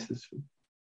it necessary.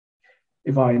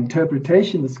 If our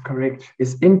interpretation is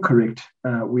incorrect,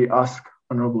 we ask,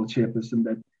 Honorable Chairperson,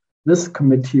 that this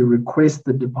committee request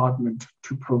the department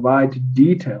to provide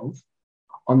details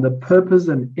on the purpose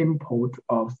and import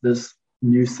of this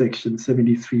new Section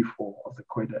 73(4) of the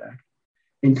COIDA Act,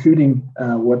 including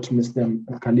what Mr.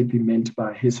 Mkalipi meant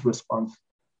by his response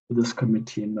to this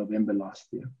committee in November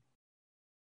last year.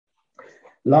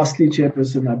 Lastly,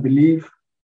 Chairperson, I believe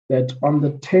that on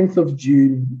the 10th of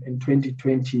June in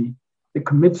 2020, the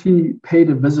committee paid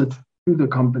a visit to the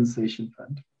Compensation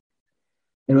Fund.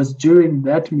 It was during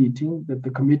that meeting that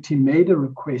the committee made a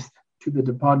request to the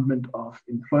Department of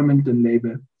Employment and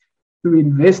Labour to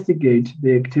investigate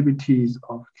the activities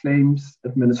of claims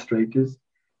administrators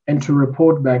and to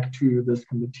report back to this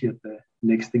committee at the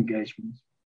next engagement.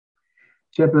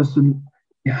 Chairperson,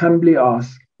 we humbly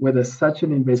ask whether such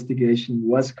an investigation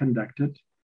was conducted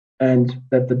and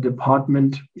that the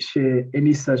department share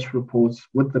any such reports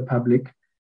with the public,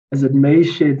 as it may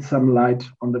shed some light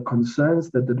on the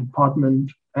concerns that the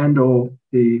department and/or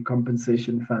the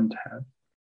Compensation Fund have.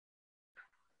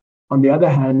 On the other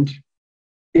hand,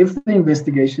 if the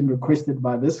investigation requested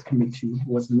by this committee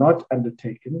was not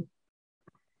undertaken,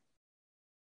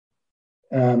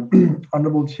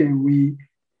 Honorable Chair, we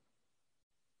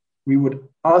would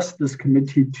ask this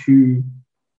committee to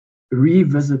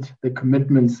revisit the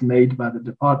commitments made by the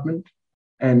department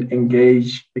and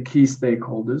engage the key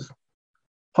stakeholders,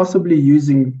 possibly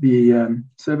using the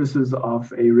services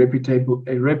of a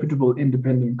reputable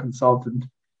independent consultant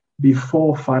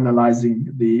before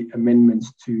finalizing the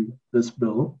amendments to this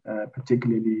bill,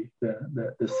 particularly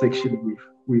the section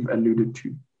we've alluded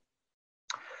to.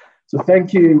 So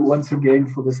thank you once again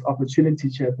for this opportunity,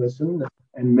 Chairperson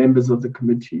and members of the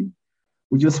committee.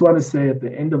 We just want to say at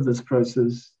the end of this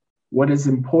process, what is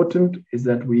important is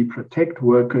that we protect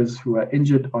workers who are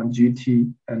injured on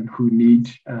duty and who need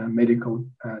medical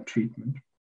treatment.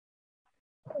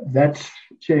 That,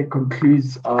 Chair,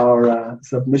 concludes our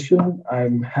submission.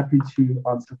 I'm happy to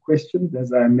answer questions.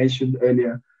 As I mentioned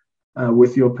earlier,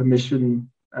 with your permission,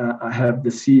 I have the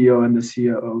CEO and the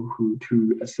COO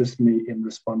to assist me in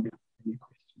responding to any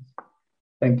questions.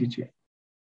 Thank you, Chair.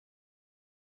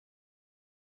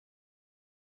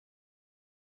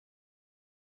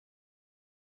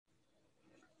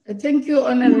 Thank you,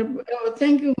 Honorable.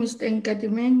 Thank you, Mr.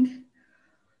 Nkadimeng.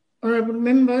 Honorable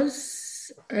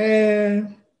members, that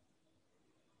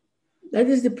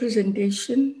is the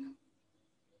presentation.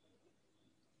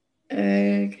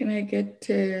 Can I get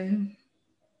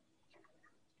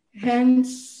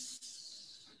hands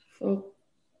for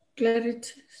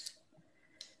clarity?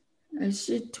 I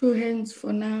see 2 hands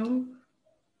for now,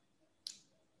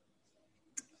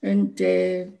 and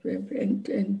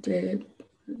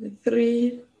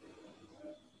 3.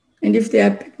 And if there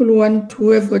are people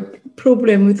who have got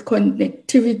problem with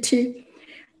connectivity,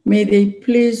 may they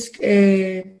please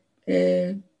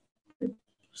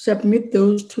submit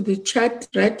those to the chat,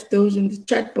 write those in the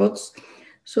chat box,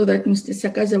 so that Mr.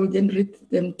 Sakaza will then read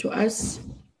them to us.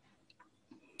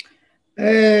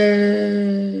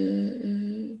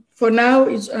 For now,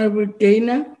 it's Honorable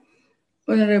Dana,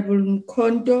 Honorable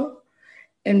Mkondo,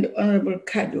 and Honorable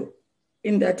Kado,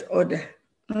 in that order.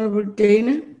 Honorable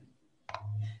Dana.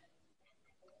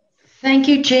 Thank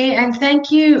you, Chair, and thank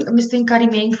you, Mr.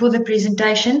 Nkadimeng, for the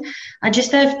presentation. I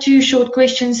just have 2 short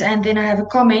questions and then I have a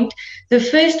comment. The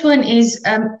first one is,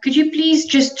 could you please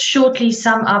just shortly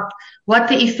sum up what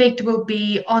the effect will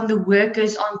be on the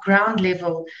workers on ground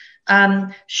level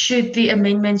should the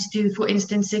amendments to, for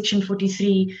instance, Section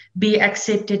 43 be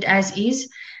accepted as is?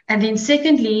 And then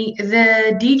secondly,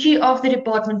 the DG of the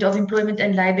Department of Employment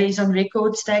and Labour is on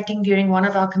record stating during one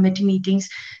of our committee meetings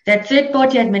that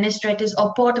third-party administrators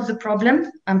are part of the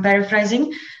problem, I'm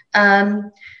paraphrasing,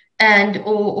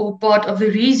 or part of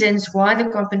the reasons why the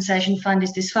compensation fund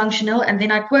is dysfunctional. And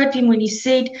then I quote him when he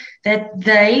said that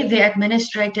the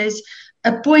administrators,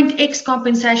 appoint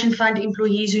ex-compensation fund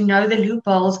employees who know the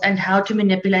loopholes and how to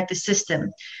manipulate the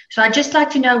system. So I'd just like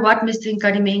to know what Mr.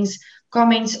 Nkadimeng's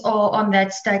comments are on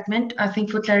that statement. I think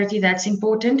for clarity, that's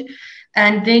important.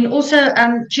 And then also,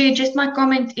 Chair, just my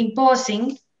comment in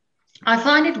passing, I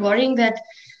find it worrying that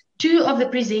two of the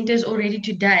presenters already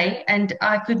today, and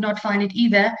I could not find it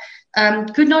either,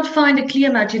 could not find a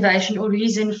clear motivation or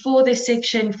reason for the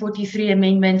Section 43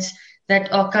 amendments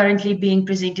that are currently being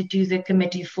presented to the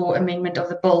committee for amendment of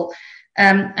the bill.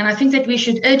 And I think that we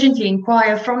should urgently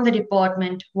inquire from the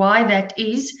department why that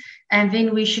is, and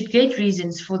then we should get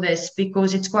reasons for this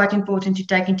because it's quite important to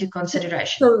take into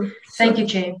consideration. Thank you,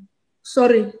 Chair.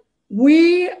 Sorry,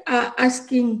 we are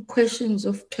asking questions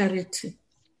of clarity.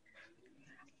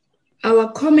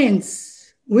 Our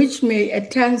comments, which may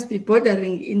at times be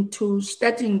bordering into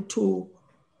starting to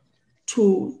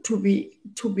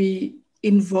be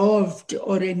involved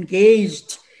or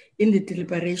engaged in the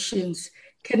deliberations,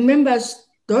 can members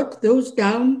jot those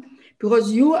down?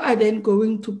 Because you are then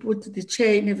going to put the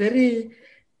chair in a very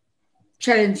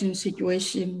challenging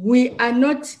situation. We are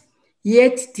not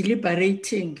yet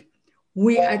deliberating.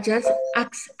 We are just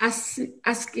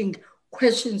asking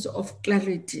questions of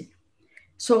clarity.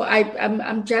 So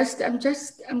I'm just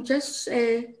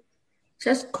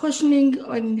cautioning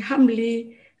and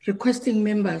humbly requesting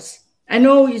members. I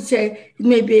know it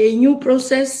may be a new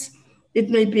process, it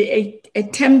may be a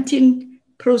tempting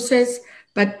process,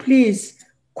 but please,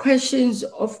 questions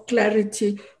of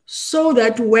clarity so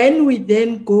that when we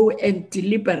then go and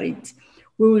deliberate,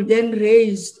 we will then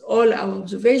raise all our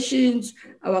observations,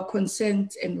 our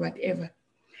concerns, and whatever.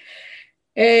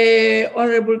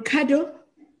 Honorable Kado.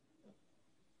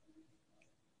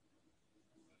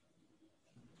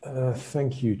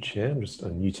 Thank you, Chair. I'm just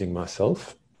unmuting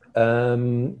myself.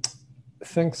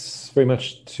 Thanks very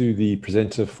much to the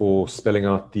presenter for spelling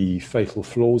out the fatal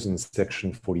flaws in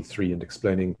Section 43 and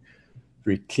explaining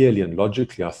very clearly and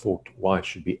logically, I thought, why it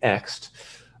should be axed.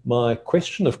 My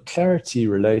question of clarity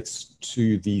relates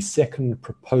to the second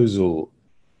proposal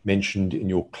mentioned in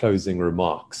your closing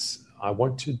remarks. I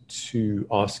wanted to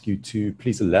ask you to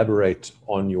please elaborate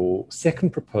on your second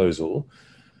proposal,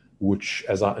 which,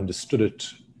 as I understood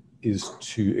it, is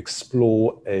to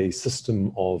explore a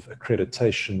system of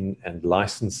accreditation and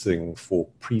licensing for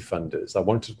pre-funders. I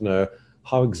wanted to know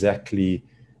how exactly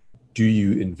do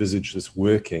you envisage this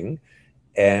working,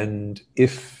 and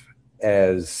if,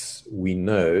 as we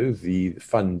know, the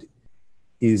fund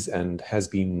is and has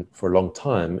been for a long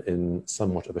time in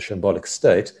somewhat of a shambolic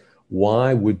state,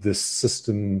 why would this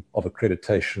system of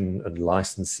accreditation and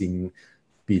licensing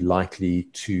be likely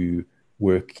to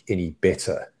work any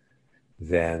better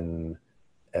than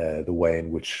the way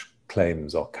in which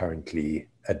claims are currently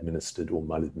administered or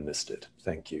maladministered?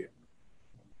 Thank you.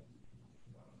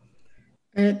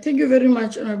 Thank you very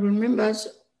much, honorable members.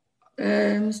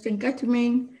 Mr.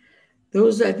 Nkadimeng,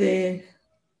 those are the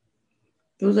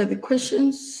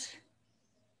questions.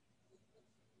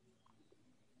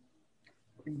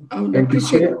 I would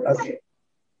appreciate.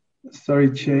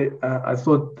 Sorry, Chair. I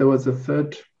thought there was a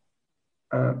third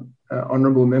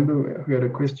honorable member who had a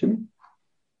question.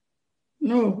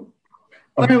 No.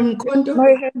 My hand.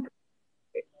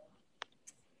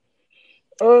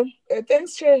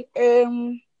 Thanks, Chair.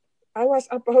 I was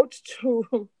about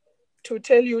to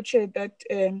tell you, Chair, that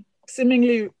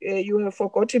seemingly you have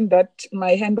forgotten that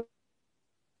my hand.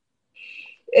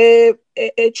 Chair,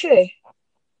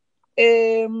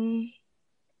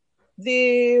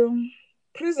 the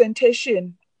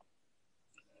presentation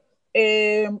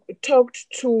talked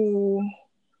to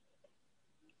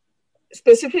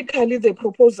specifically the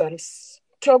proposals,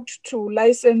 talked to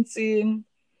licensing,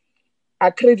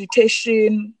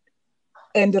 accreditation,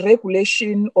 and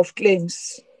regulation of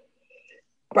claims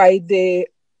by the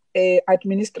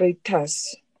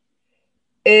administrators.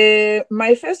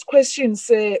 My first question,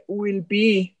 sir, will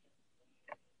be,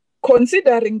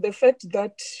 considering the fact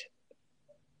that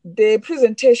the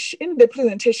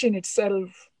presentation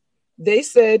itself, they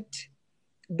said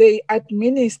they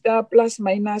administer plus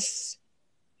minus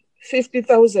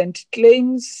 50,000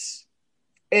 claims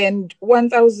and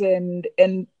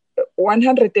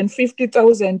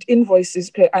 150,000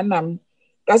 invoices per annum.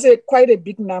 That's quite a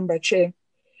big number, Chair.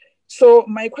 So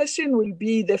my question will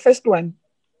be the first one.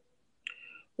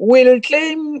 Will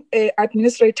claim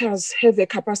administrators have a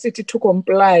capacity to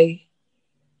comply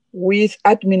with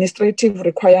administrative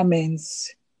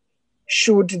requirements,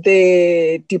 should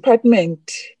the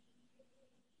department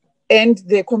and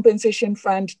the compensation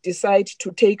fund decide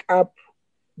to take up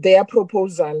their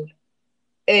proposal,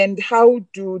 and how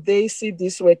do they see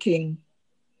this working?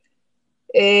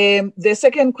 The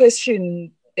second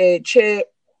question, Chair,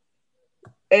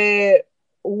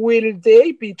 will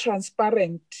they be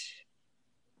transparent,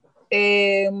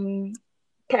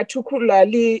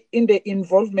 particularly in the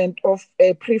involvement of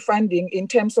pre-funding in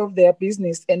terms of their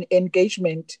business and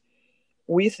engagement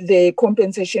with the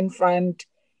compensation fund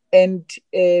and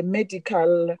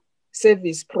medical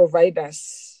service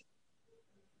providers?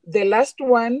 The last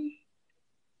one,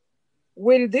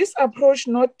 will this approach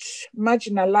not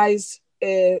marginalize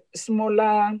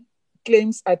smaller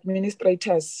claims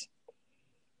administrators?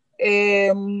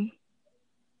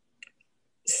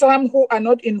 Some who are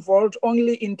not involved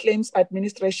only in claims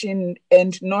administration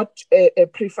and not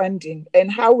pre-funding,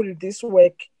 and how will this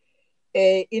work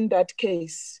in that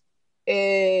case?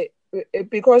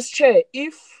 Because, Chair,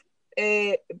 if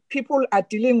people are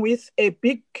dealing with a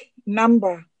big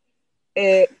number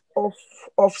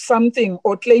of something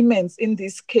or claimants in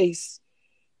this case,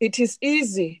 it is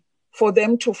easy for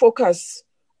them to focus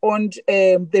on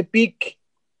the big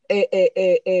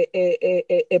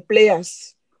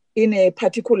players in a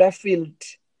particular field.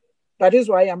 That is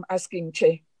why I'm asking,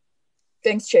 Chair.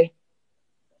 Thanks, Chair.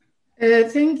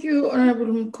 Thank you, Honorable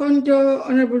Mkondo.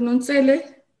 Honorable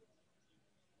Nonsele.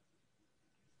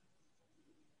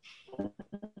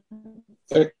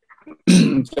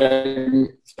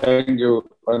 Thank you,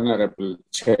 Honorable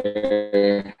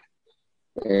Chair.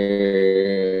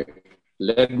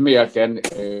 Let me again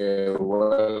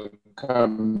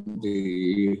welcome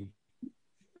the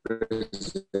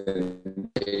presentation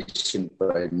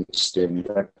by Mr.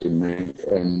 Ngatiman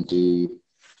and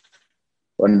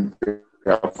on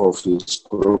behalf of this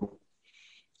group.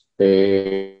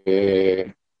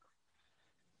 The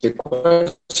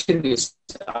question is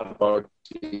about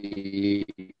the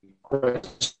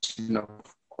question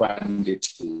of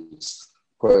quantities,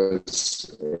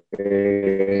 because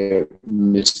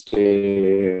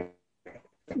Mr.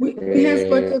 We have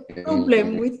got a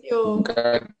problem with your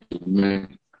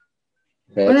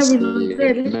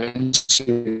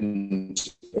mentioned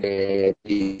the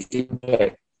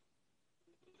impact.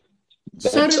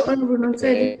 Sorry, Honorable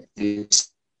Nonsele.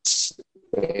 This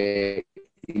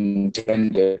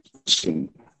intended to.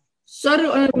 Sorry,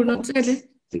 Honorable Nonsele.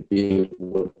 The bill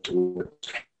would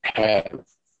have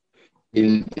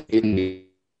in the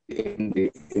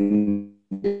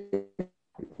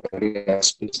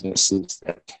various businesses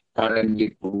that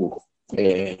currently do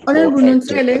Honorable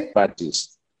Nonsele.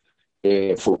 parties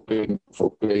for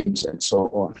claims and so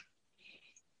on.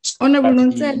 Honorable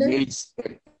Nonsele.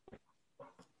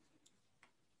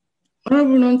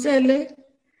 Honorable Nonsele,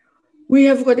 we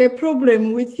have got a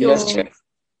problem with your. Yes, Chair.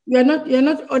 You're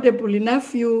not audible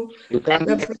enough. You can.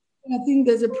 I think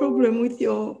there's a problem with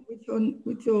your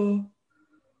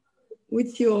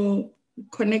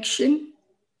connection.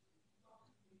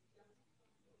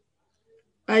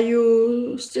 Are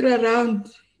you still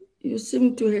around? You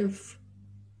seem to have.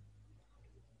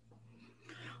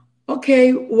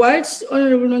 Okay, whilst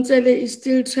Honorable Nonsele is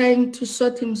still trying to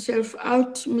sort himself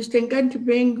out, Mr.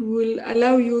 Nkantibeng will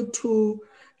allow you to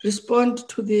respond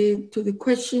to the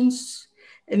questions,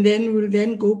 and then we'll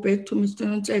then go back to Mr.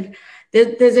 Nonsele.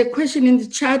 There's a question in the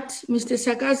chat. Mr.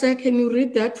 Sakaza, can you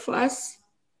read that for us?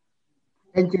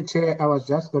 Thank you, Chair. I was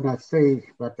just going to say,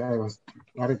 but I was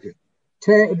worried.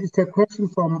 Chair, it is a question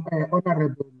from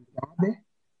Honorable Ndabe.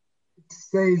 It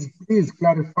says, please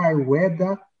clarify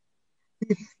whether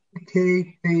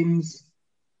 50K claims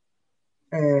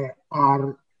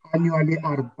are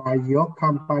by your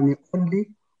company only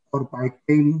or by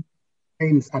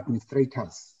claims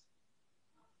administrators.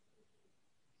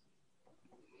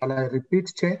 Shall I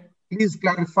repeat, Chair? Please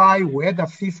clarify whether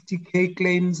 50K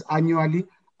claims annually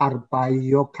are by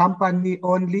your company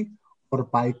only or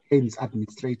by claims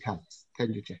administrators.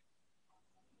 Thank you, Chair.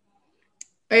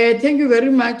 Thank you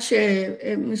very much,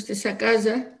 Mr.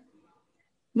 Sakaza.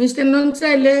 Mr.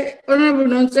 Nonsele, Honorable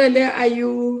Nonsele, are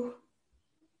you?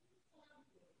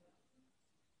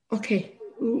 Okay,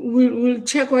 we'll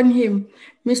check on him.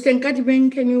 Mr. Nkatibeng,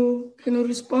 can you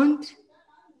respond?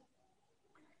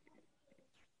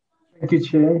 Thank you,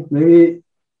 Chair. Maybe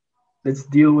let's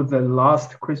deal with the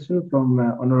last question from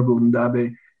Honorable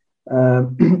Ndabe.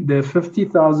 The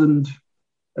 50,000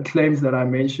 claims that I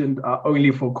mentioned are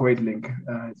only for COIDlink.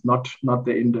 It's not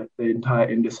the entire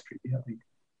industry. I think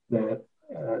the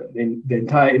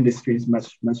entire industry is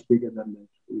much bigger than that.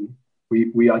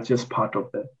 We are just part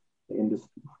of the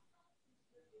industry.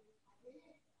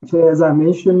 So as I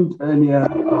mentioned earlier,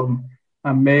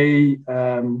 I may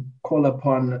call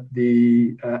upon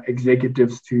the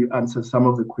executives to answer some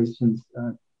of the questions,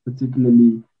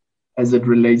 particularly as it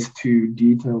relates to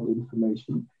detailed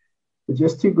information. But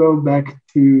just to go back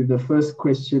to the first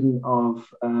question of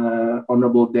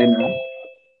Honorable Dena,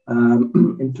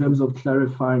 in terms of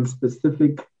clarifying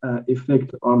specific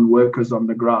effect on workers on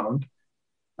the ground,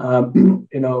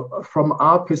 from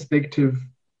our perspective,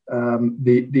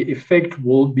 the effect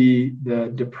will be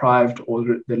the deprived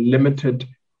or the limited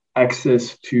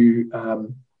access to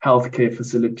healthcare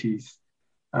facilities.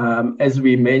 As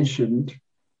we mentioned,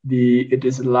 it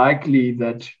is likely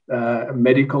that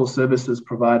medical services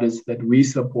providers that we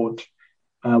support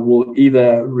will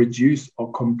either reduce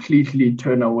or completely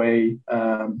turn away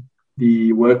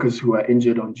the workers who are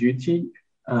injured on duty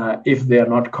if they are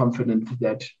not confident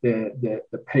that the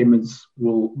payments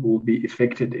will be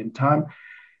effected in time,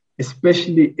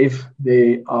 especially if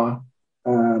they are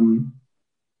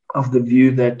of the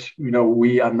view that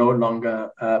we are no longer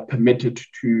permitted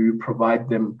to provide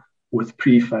them with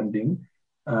pre-funding.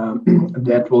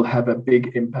 That will have a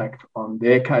big impact on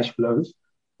their cash flows,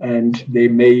 and they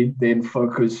may then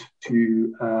focus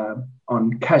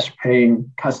on cash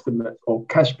paying customers or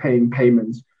cash paying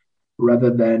payments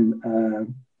rather than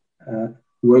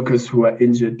workers who are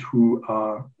injured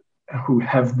who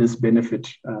have this benefit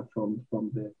from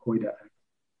the COIDA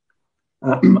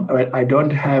Act. I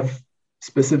don't have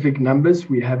specific numbers.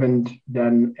 We haven't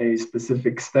done a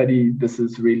specific study. This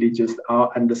is really just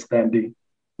our understanding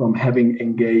from having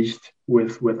engaged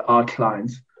with our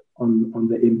clients on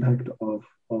the impact of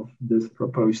this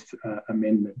proposed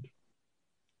amendment.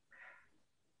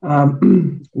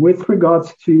 With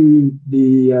regards to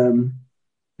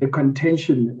the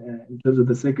contention, in terms of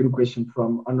the second question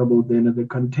from Honorable Dena, the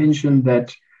contention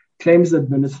that claims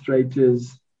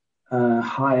administrators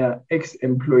hire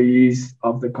ex-employees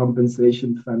of the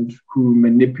compensation fund who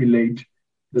manipulate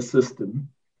the system.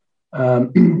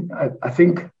 I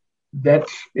think that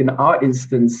in our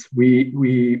instance, we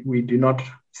do not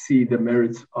see the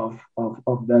merits of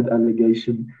that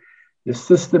allegation. The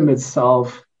system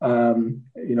itself,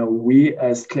 we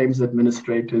as claims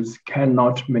administrators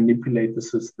cannot manipulate the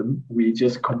system. We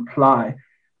just comply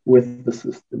with the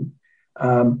system.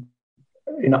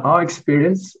 In our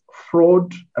experience,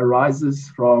 fraud arises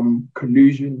from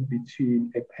collusion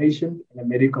between a patient and a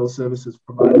medical services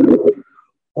provider,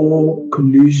 or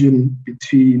collusion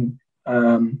between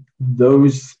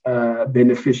those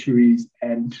beneficiaries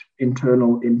and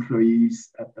internal employees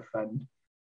at the fund.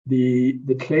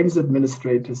 The claims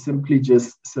administrator simply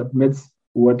just submits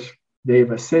what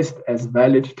they've assessed as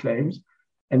valid claims,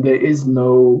 and there is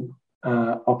no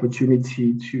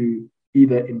opportunity to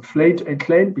either inflate a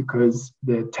claim because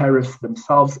the tariffs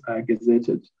themselves are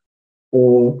gazetted,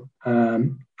 or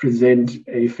present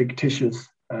a fictitious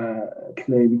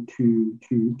claim to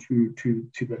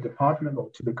the department or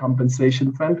to the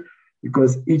compensation fund,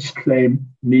 because each claim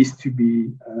needs to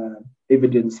be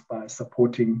evidenced by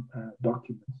supporting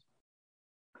documents.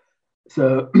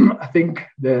 So I think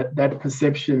that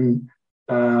perception,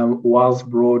 whilst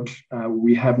broad,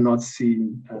 we have not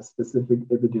seen specific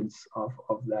evidence of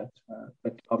that,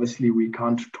 but obviously we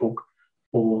can't talk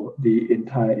for the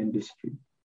entire industry.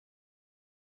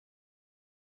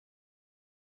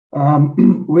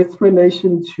 With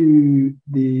relation to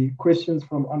the questions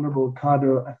from Honorable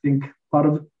Kado, I think part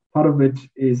of it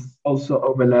is also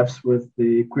overlaps with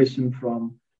the question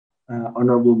from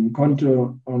Honorable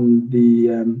Mkonto on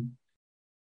the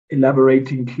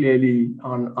elaborating clearly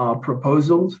on our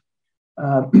proposals.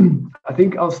 I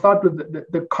think I'll start with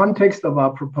the context of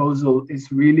our proposal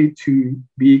is really to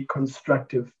be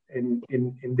constructive in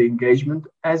the engagement,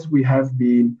 as we have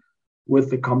been with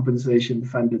the compensation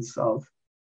fund itself.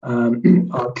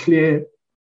 Our clear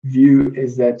view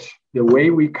is that the way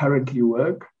we currently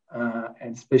work,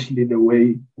 and especially the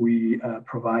way we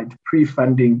provide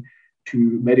pre-funding to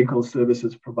medical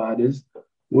services providers,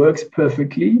 works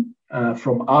perfectly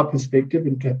from our perspective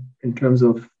in terms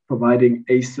of providing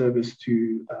a service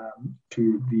to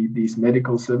these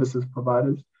medical services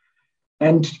providers.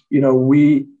 And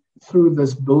we, through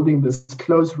building this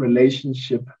close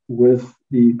relationship with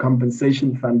the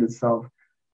compensation fund itself,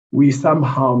 we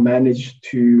somehow managed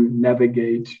to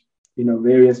navigate,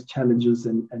 various challenges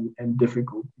and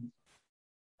difficulties.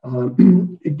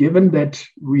 Given that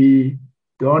we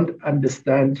don't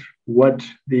understand what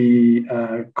the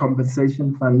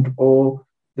compensation fund or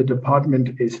the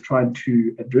department is trying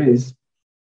to address,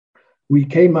 we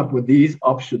came up with these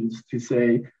options to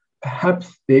say,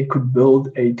 perhaps they could build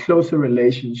a closer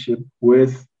relationship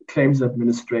with claims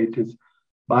administrators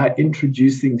by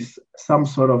introducing some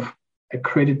sort of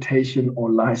accreditation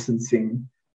or licensing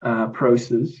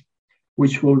process,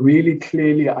 which will really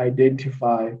clearly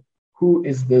identify who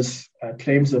is this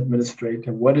claims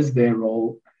administrator, what is their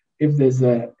role, if there's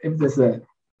a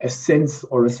sense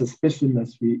or a suspicion,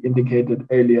 as we indicated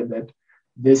earlier, that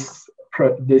this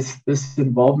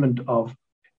involvement of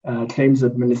claims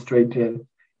administrator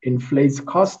inflates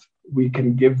cost, we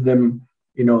can give them,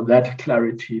 that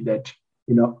clarity that,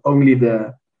 only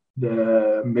the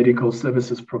medical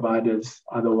services providers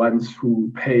are the ones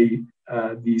who pay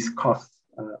these costs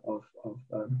or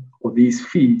these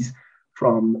fees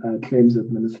from claims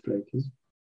administrators.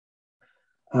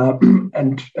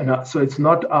 So it's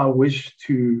not our wish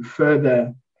to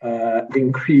further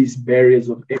increase barriers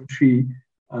of entry,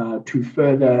 to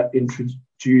further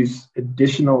introduce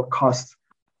additional costs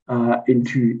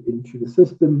into the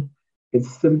system. It's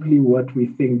simply what we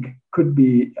think could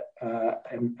be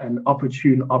an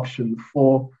opportune option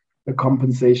for the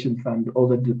compensation fund or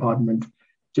the department,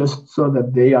 just so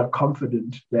that they are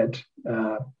confident that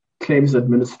claims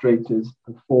administrators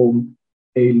perform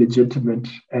a legitimate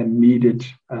and needed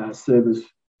service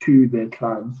to their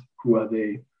clients, who are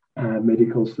the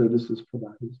medical services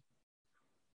providers.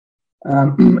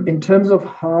 In terms of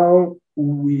how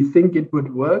we think it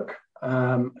would work,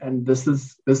 and this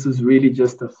is really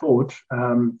just a thought,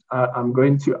 I'm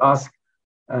going to ask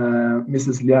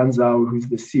Mrs. Lianzao, who's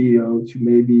the CEO, to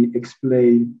maybe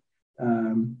explain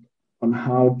on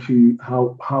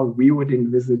how we would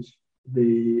envisage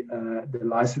the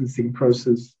licensing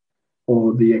process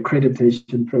or the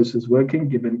accreditation process working,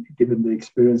 given the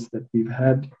experience that we've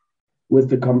had with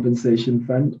the compensation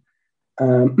fund.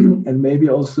 And maybe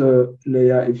also,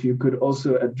 Leah, if you could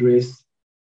also address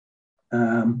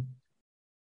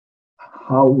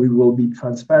how we will be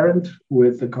transparent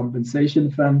with the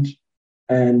compensation fund,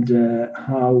 and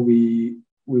how we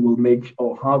will make,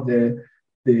 or how the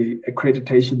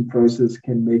accreditation process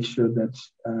can make sure that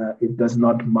it does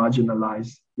not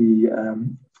marginalize the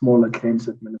smaller claims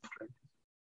administrators.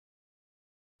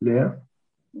 Leah?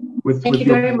 Thank you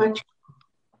very much.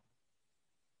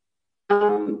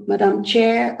 Madam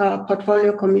Chair,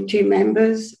 Portfolio Committee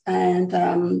members, and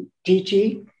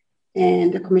DG,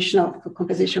 and the Commissioner of the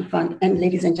Compensation Fund, and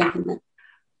ladies and gentlemen.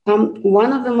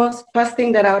 One of the first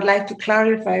thing that I would like to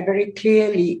clarify very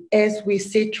clearly, as we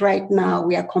sit right now,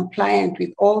 we are compliant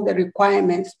with all the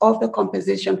requirements of the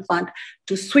Compensation Fund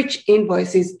to switch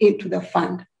invoices into the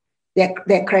fund.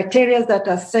 The criteria that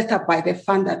are set up by the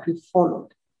fund that we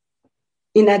followed.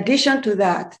 In addition to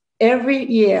that, every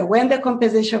year when the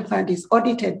Compensation Fund is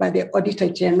audited by the Auditor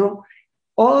General,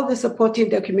 all the supporting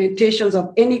documentations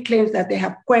of any claims that they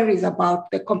have queries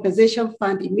about, the Compensation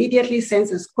Fund immediately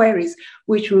sends us queries,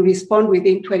 which will respond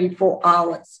within 24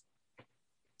 hours.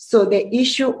 So the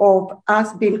issue of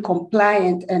us being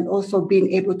compliant and also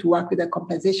being able to work with the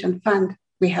Compensation Fund,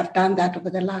 we have done that over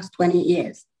the last 20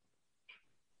 years.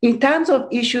 In terms of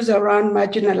issues around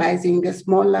marginalizing the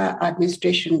smaller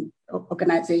administration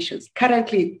organizations,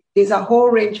 currently there's a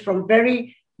whole range from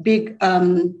very big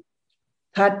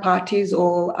third parties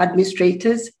or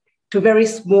administrators to very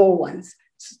small ones.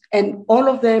 And all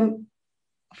of them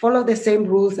follow the same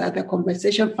rules that the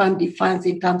Compensation Fund defines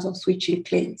in terms of switching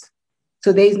claims.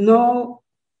 So there's no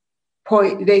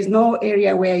point, there's no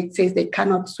area where it says they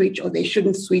cannot switch or they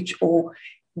shouldn't switch, or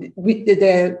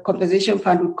the Compensation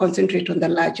Fund will concentrate on the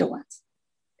larger ones.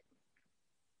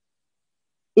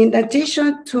 In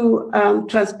addition to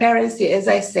transparency, as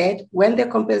I said, when the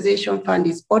Compensation Fund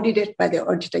is audited by the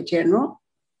Auditor General,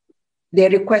 they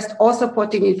request all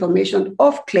supporting information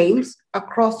of claims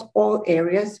across all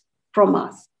areas from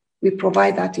us. We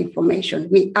provide that information.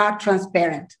 We are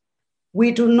transparent.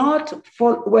 We do not,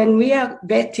 when we are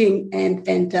vetting and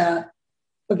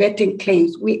vetting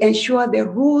claims, we ensure the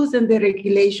rules and the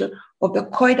regulation of the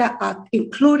COIDA Act,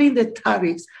 including the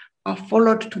tariffs, are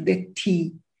followed to the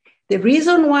T. The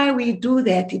reason why we do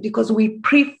that is because we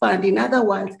pre-fund. In other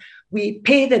words, we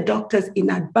pay the doctors in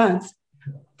advance.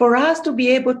 For us to be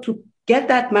able to get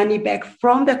that money back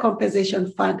from the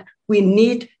Compensation Fund, we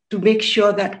need to make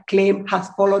sure that claim has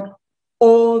followed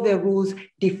all the rules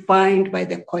defined by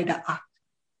the COIDA Act.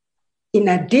 In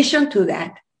addition to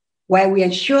that, why we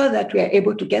ensure that we are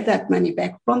able to get that money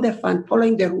back from the fund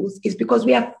following the rules is because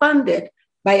we are funded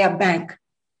by a bank.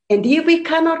 And if we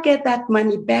cannot get that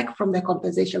money back from the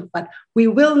Compensation Fund, we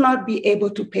will not be able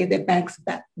to pay the banks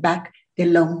back the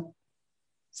loan.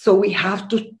 So we have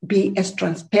to be as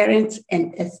transparent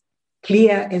and as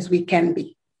clear as we can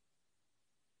be.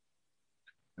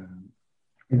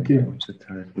 Thank you.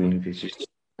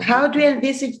 How do we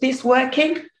envisage this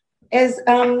working? As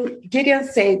Gideon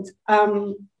said,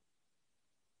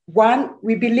 One,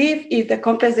 we believe if the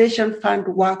compensation fund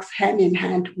works hand in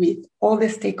hand with all the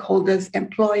stakeholders,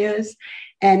 employers,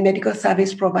 and medical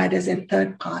service providers and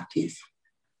third parties.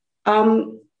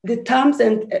 The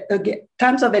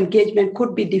terms of engagement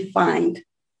could be defined,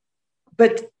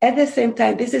 but at the same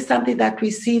time, this is something that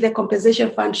we see the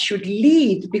compensation fund should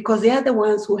lead because they are the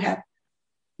ones who have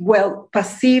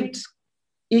perceived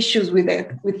issues with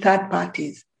third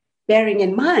parties. Bearing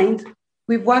in mind,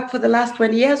 we've worked for the last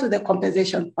 20 years with the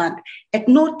compensation fund. At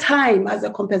no time has the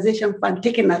compensation fund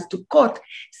taken us to court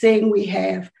saying we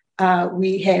have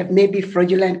maybe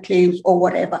fraudulent claims or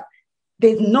whatever.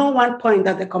 There's no one point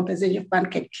that the compensation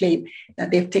fund can claim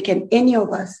that they've taken any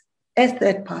of us as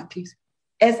third parties,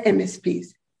 as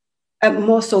MSPs, and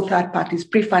more so third parties,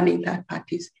 pre-funding third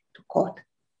parties to court.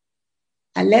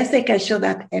 Unless they can show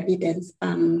that evidence,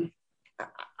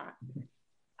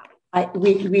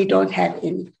 we don't have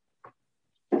any.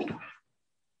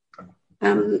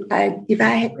 If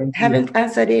I haven't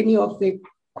answered any of the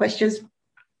questions,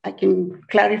 I can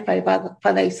clarify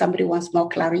further if somebody wants more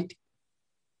clarity.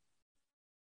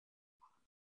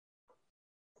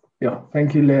 Yeah,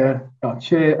 thank you, Leah.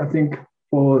 Chair, I think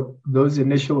for those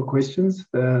initial questions,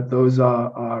 those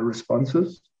are our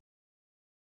responses.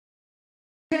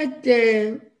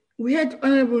 We had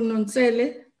Honorable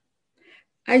Nonsele.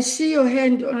 I see your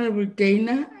hand, Honorable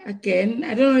Dana, again.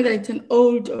 I don't know whether it's an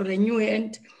old or a new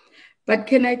hand, but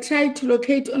can I try to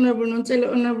locate Honorable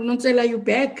Nonsele? Honorable Nonsele, are you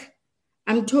back?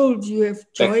 I'm told you have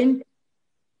joined.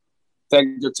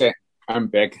 Thank you, Chair. I'm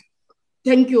back.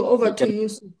 Thank you. Over to you,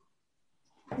 sir.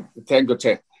 Thank you,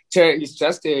 Chair. Chair, it's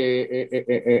just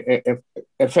a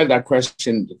further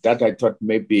question that I thought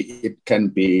maybe it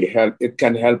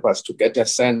can help us to get a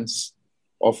sense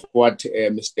of what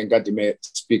Mr. Nkadime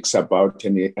speaks about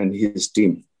and his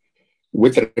team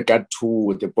with regard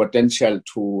to the potential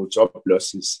to job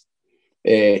losses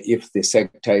if the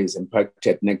sector is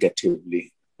impacted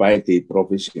negatively by the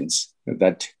provisions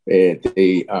that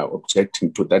they are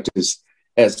objecting to. That is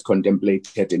as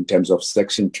contemplated in terms of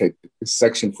Section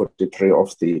 43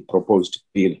 of the proposed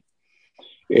bill.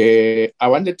 I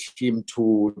wanted him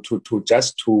to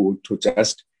just,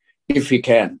 if he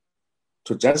can,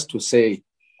 to say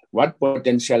what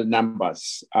potential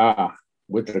numbers are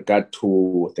with regard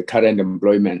to the current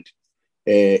employment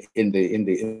in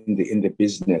the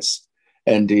business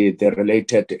and the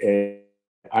related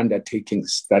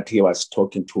undertakings that he was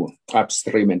talking to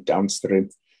upstream and downstream.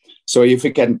 So if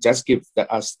you can just give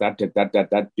us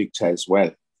that picture as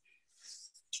well.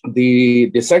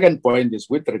 The second point is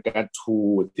with regard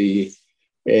to the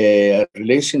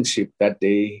relationship that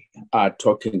they are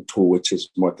talking to, which is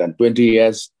more than 20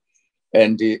 years.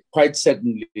 And quite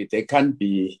certainly they can't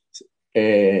be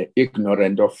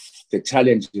ignorant of the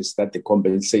challenges that the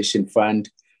compensation fund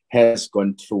has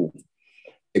gone through.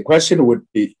 The question would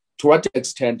be, to what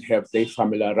extent have they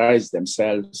familiarized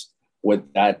themselves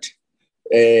with that?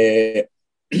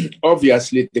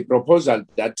 Obviously, the proposal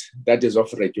that is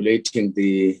of regulating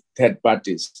the third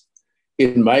parties,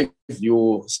 in my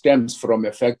view, stems from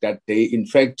the fact that they, in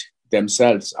fact,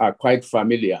 themselves are quite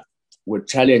familiar with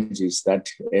challenges that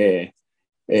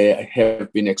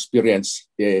have been experienced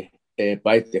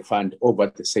by the fund over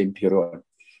the same period.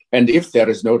 And if there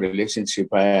is no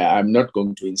relationship, I'm not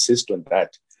going to insist on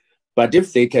that. But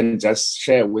if they can just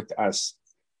share with us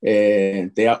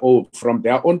from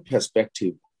their own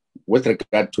perspective with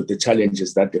regard to the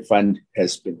challenges that the fund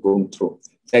has been going through.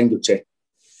 Thank you, Chair.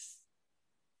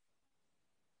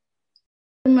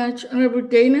 Very much, Honorable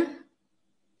Dana.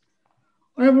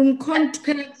 Honorable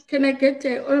Mkondo, can I get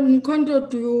Honorable Mkondo,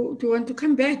 do you want to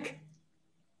come back?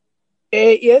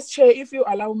 Yes, Chair, if you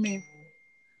allow me.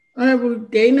 Honorable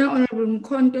Dana, Honorable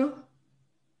Mkondo.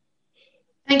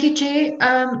 Thank you, Chair.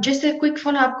 Just a quick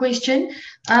follow-up question.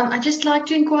 I'd just like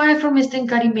to inquire from Mr.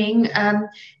 Nkadime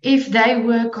if they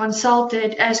were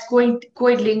consulted as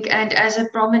COIDlink and as a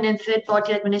prominent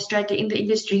third-party administrator in the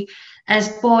industry as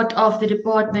part of the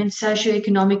department's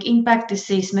socio-economic impact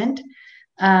assessment.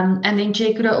 And then,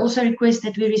 Chair, could I also request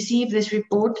that we receive this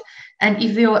report and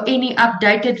if there are any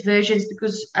updated versions,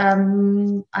 because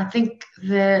I think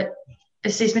the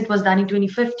assessment was done in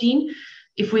 2015,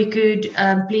 if we could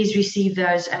please receive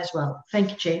those as well.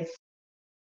 Thank you, Chair.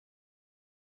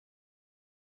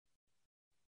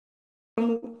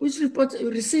 Which reports, you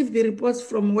received the reports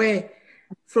from where?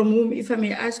 From whom, if I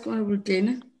may ask, Honorable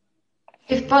Dana?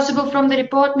 If possible, from the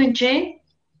department, Chair.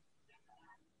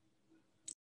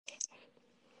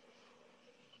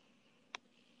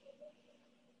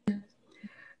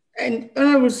 And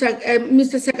Honorable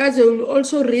Mr. Sakaza will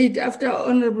also read, after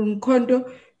Honorable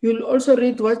Mkondo, you'll also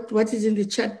read what is in the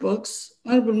chat box.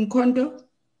 Honorable Mkondo.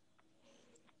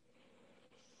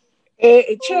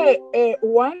 Chair,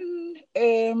 one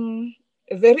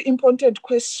very important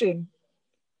question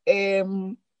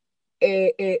that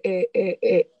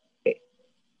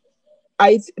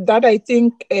I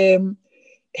think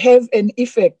have an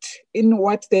effect in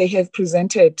what they have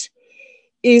presented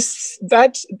is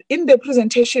that in the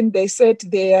presentation they said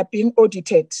they are being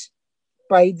audited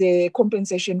by the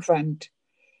compensation fund.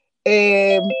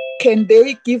 Can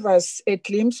they give us a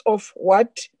glimpse of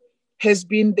what has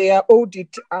been their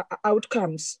audit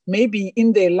outcomes, maybe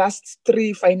in the last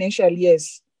 3 financial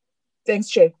years? Thanks,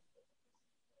 Chair.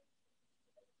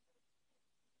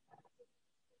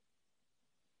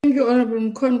 Thank you, Honorable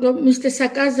Mkondo. Mr.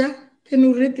 Sakaza, can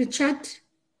you read the chat?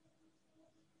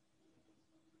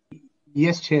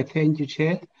 Yes, Chair. Thank you,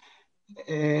 Chair.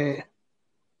 The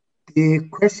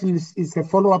question is a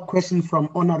follow-up question from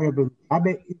Honorable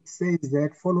Abe. It says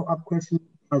that follow-up question,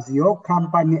 does your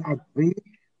company agree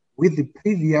with the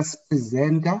previous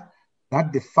presenter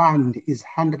that the fund is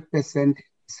 100%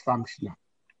 dysfunctional?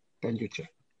 Thank you, Chair.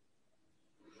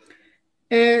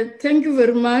 Thank you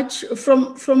very much.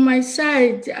 From my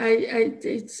side,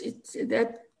 it's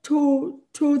that two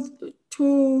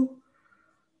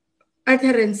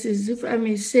utterances, if I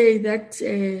may say, that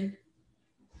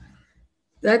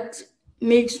that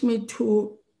makes me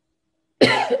to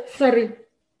sorry.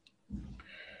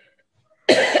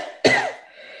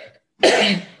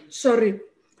 Sorry,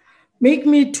 make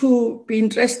me to be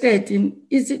interested in,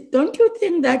 don't you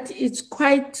think that it's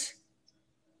quite,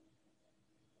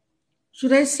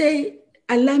 should I say,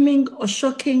 alarming or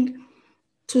shocking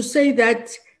to say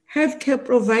that healthcare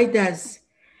providers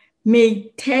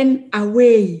may turn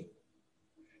away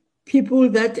people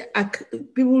that are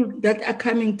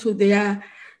coming to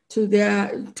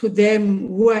them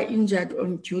who are injured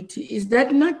on duty? Is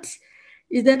that not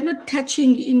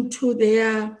touching into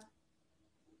their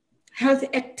health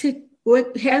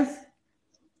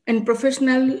and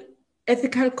professional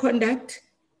ethical conduct?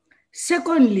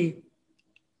 Secondly,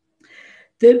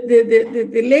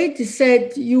 the lady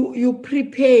said you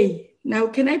prepay. Now,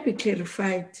 can I be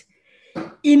clarified?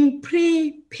 In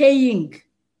prepaying,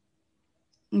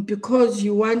 because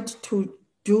you want to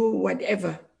do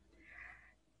whatever,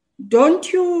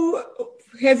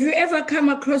 have you ever come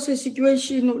across a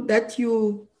situation that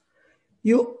you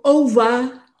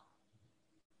over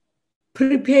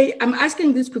prepay? I'm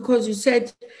asking this because you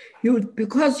said you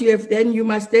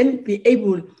must then be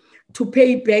able to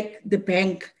pay back the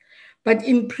bank. But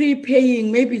in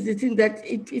prepaying, maybe the thing that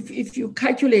if you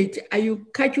calculate, are you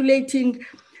calculating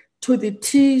to the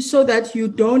T so that you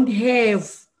don't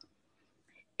have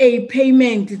a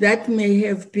payment that may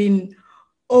have been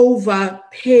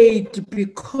overpaid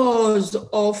because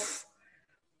of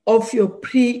your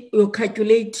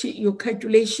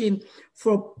calculation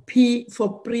for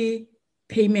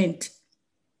prepayment?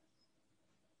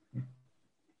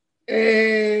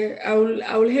 I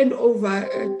will hand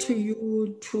over to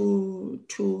you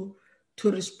to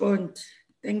respond.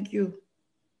 Thank you.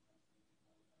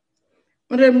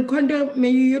 Honorable Mkondo, may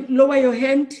you lower your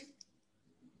hand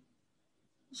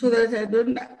so that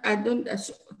I don't.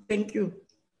 Thank you.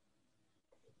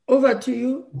 Over to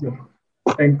you.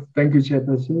 Thank you,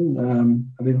 Chairperson.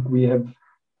 I think we have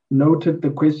noted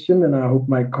the question, and I hope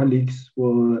my colleagues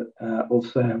will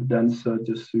also have done so,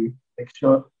 just to make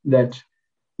sure that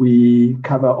we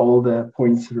cover all the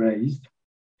points raised.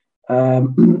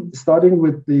 Starting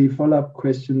with the follow-up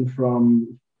question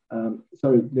from,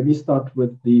 let me start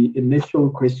with the initial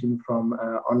question from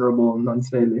Honorable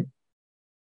Nonsele.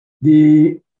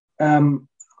 From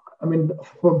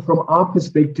our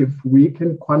perspective, we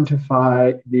can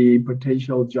quantify the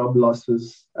potential job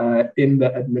losses in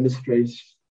the administrative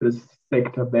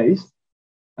sector base.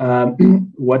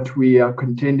 What we are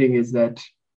contending is that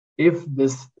if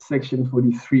this Section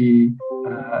 43,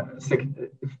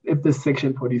 if this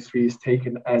Section 43 is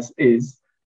taken as is,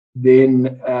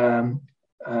 then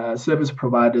service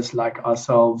providers like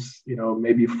ourselves,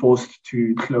 may be forced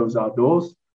to close our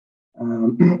doors.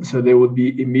 So there would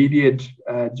be immediate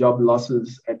job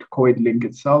losses at COIDlink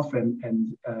itself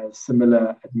and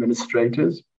similar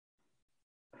administrators.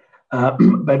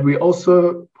 But we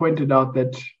also pointed out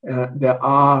that there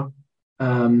are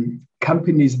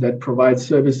companies that provide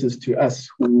services to us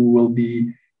who will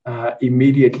be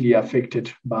immediately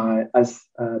affected by us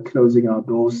closing our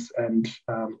doors. And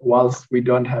whilst we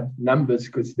don't have numbers,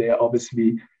 because they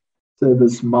obviously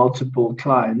service multiple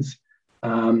clients,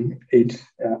 I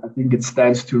think it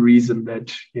stands to reason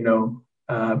that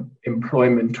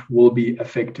employment will be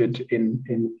affected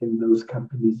in those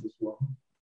companies as well.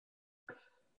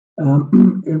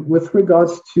 With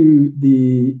regards to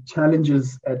the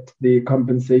challenges at the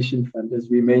compensation fund, as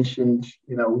we mentioned,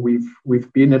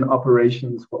 we've been in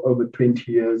operations for over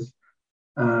 20 years.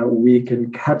 We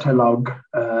can catalog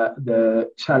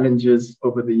the challenges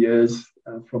over the years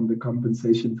from the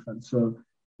compensation fund. So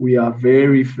we are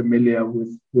very familiar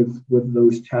with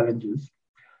those challenges.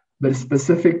 But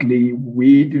specifically,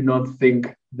 we do not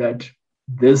think that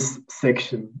this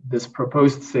section, this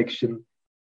proposed section,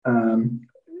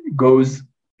 goes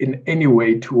in any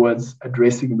way towards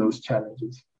addressing those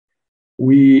challenges.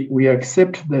 We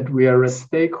accept that we are a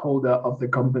stakeholder of the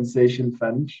compensation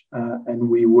fund and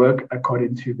we work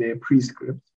according to their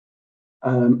prescripts.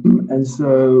 And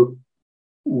so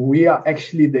we are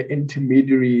actually the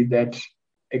intermediary that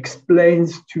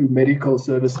explains to medical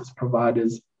services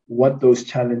providers what those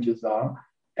challenges are.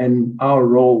 And our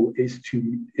role is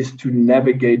to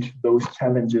navigate those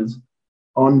challenges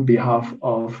on behalf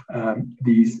of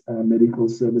these medical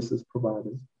services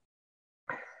providers.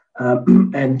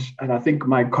 And I think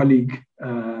my colleague,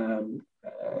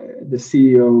 the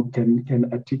CEO, can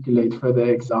articulate further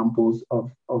examples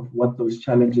of what those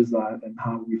challenges are and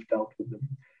how we've dealt with them.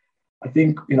 I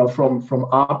think, from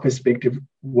our perspective,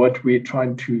 what we're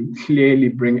trying to clearly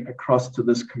bring across to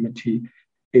this committee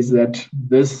is that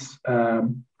this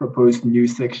proposed new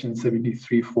section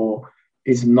 73.4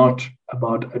 is not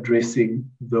about addressing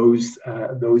those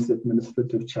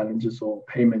administrative challenges or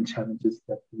payment challenges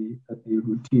that we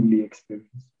routinely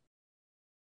experience.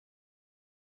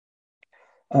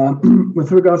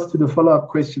 With regards to the follow-up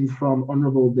question from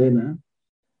Honourable Dena,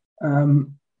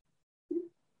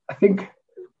 I think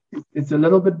it's a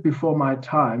little bit before my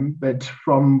time, but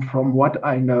from what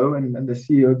I know, and the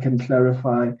CEO can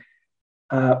clarify,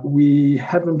 we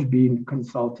haven't been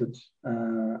consulted,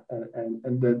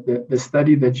 and the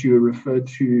study that you referred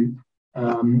to,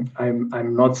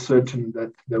 I'm not certain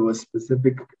that there was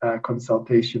specific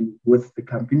consultation with the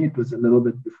company. It was a little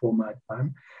bit before my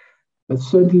time, but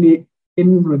certainly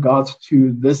in regards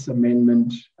to this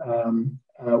amendment,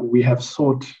 we have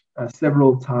sought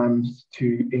several times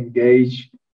to engage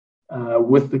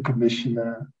with the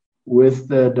Commissioner, with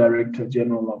the Director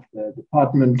General of the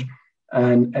department,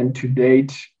 and to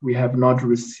date, we have not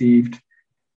received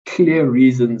clear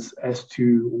reasons as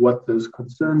to what those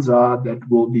concerns are that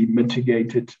will be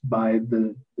mitigated by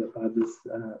the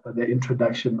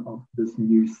introduction of this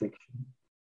new section.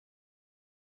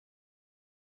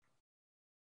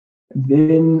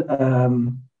 Then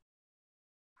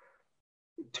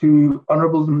to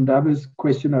Honourable Ndabe's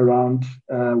question around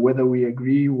whether we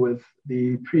agree with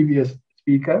the previous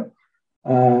speaker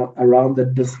around the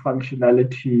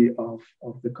dysfunctionality of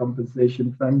the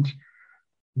compensation fund.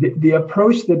 The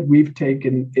approach that we've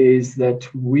taken is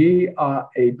that we are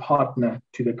a partner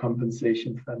to the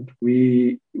compensation fund.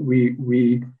 We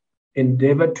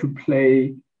endeavor to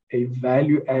play a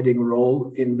value-adding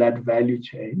role in that value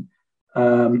chain.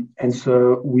 And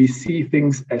so we see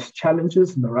things as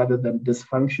challenges rather than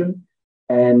dysfunction.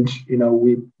 And,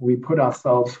 we put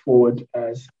ourselves forward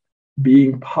as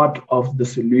being part of the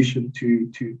solution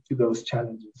to those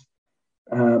challenges.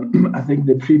 I think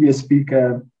the previous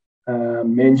speaker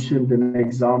mentioned an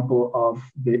example of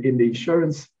in the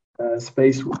insurance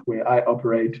space where I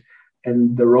operate,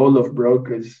 and the role of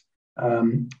brokers.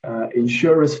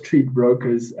 Insurers treat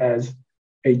brokers as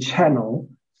a channel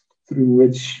through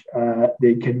which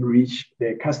they can reach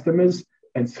their customers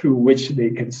and through which they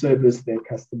can service their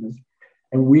customers.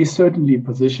 And we certainly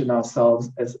position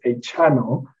ourselves as a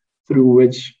channel through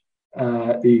which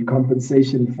the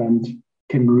compensation fund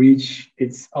can reach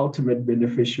its ultimate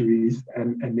beneficiaries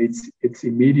and its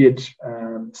immediate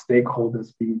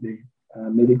stakeholders, being the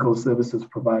medical services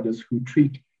providers who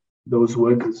treat those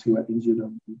workers who are injured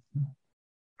on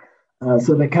duty.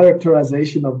 So the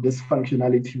characterization of this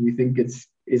functionality, we think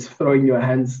is throwing your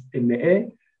hands in the air.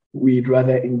 We'd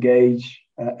rather engage,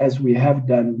 as we have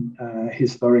done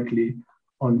historically,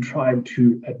 on trying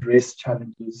to address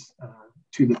challenges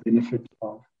to the benefit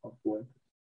of work.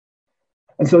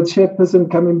 And so, Chairperson,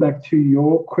 coming back to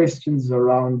your questions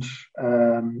around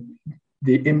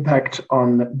the impact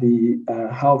on the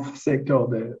health sector or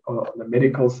the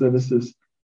medical services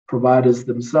providers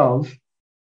themselves,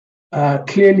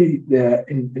 clearly,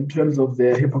 in terms of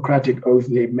their Hippocratic oath,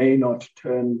 they may not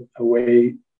turn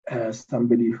away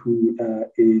somebody who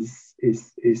is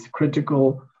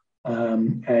critical,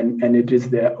 and it is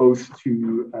their oath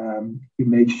to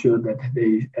make sure that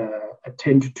they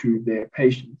attend to their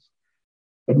patients.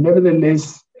 But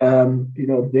nevertheless,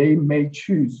 they may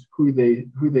choose who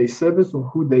they service or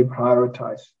who they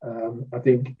prioritize. I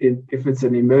think if it's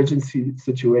an emergency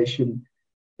situation,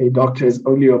 a doctor is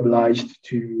only obliged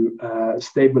to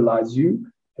stabilize you,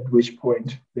 at which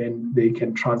point then they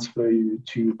can transfer you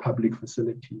to public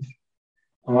facilities.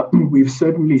 We've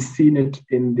certainly seen it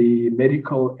in the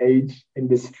medical aid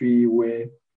industry where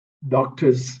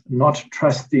doctors not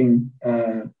trusting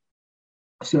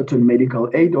certain medical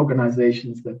aid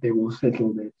organizations that they will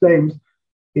settle their claims,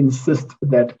 insist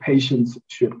that patients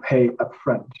should pay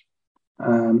upfront.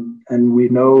 And we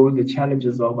know the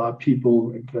challenges of our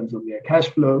people in terms of their cash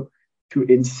flow. To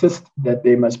insist that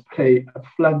they must pay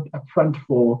upfront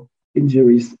for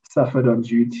injuries suffered on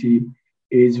duty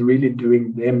is really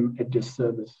doing them a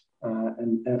disservice.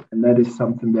 And that is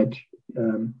something that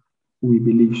we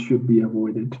believe should be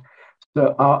avoided.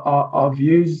 So our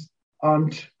views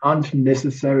aren't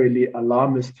necessarily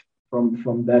alarmist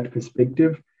from that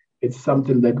perspective. It's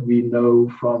something that we know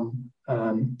from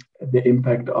the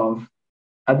impact of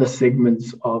other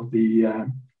segments of the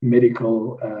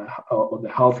medical or the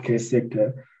healthcare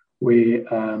sector, where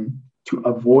to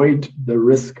avoid the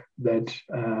risk that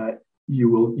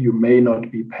you may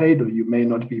not be paid or you may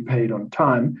not be paid on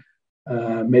time,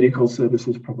 medical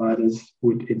services providers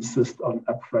would insist on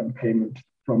upfront payment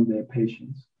from their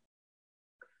patients.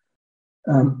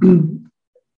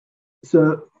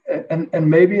 So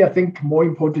maybe I think more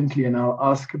importantly, and I'll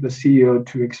ask the CEO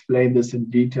to explain this in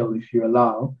detail if you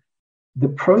allow, the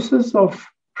process of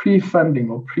pre-funding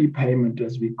or prepayment,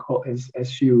 as we call, as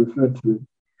she referred to,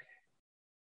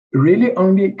 really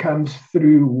only comes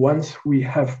through once we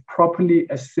have properly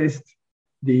assessed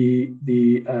the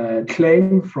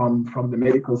claim from the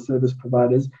medical service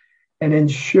providers and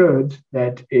ensured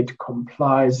that it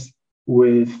complies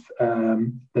with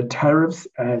the tariffs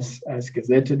as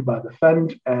gazetted by the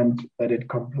fund, and that it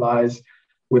complies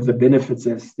with the benefits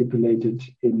as stipulated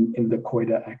in the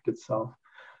COIDA Act itself.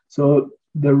 So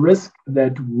the risk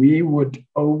that we would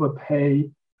overpay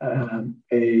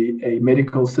a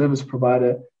medical service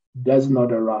provider does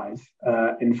not arise.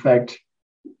 In fact,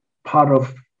 part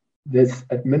of this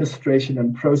administration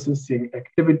and processing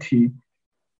activity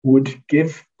would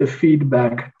give the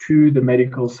feedback to the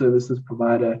medical services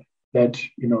provider that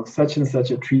such and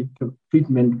such a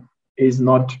treatment is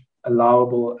not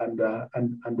allowable under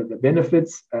the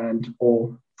benefits,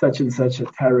 or such and such a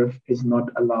tariff is not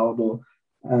allowable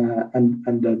and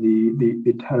under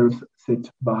the tariff set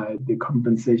by the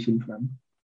compensation fund.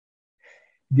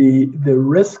 The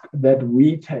risk that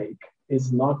we take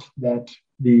is not that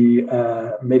the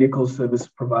medical service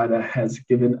provider has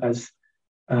given us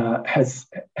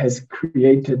has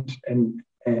created an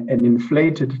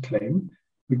inflated claim,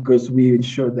 because we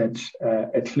ensure that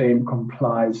a claim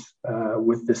complies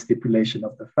with the stipulation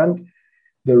of the fund.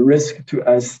 The risk to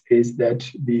us is that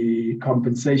the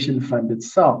compensation fund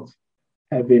itself,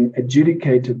 having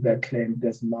adjudicated that claim,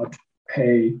 does not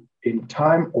pay in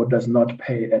time or does not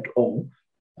pay at all.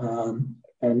 And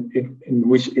in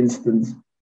which instance,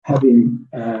 having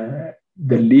the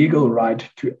legal right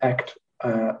to act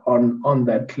on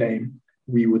that claim,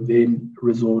 we would then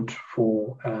resort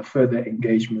for further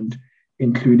engagement,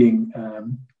 including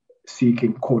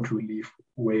seeking court relief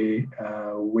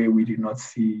where we do not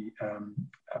see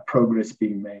progress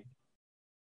being made.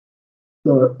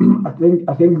 So I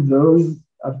think those,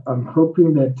 I'm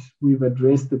hoping that we've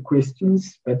addressed the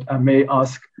questions, but I may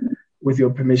ask, with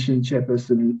your permission,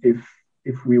 Chairperson,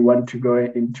 if we want to go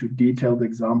into detailed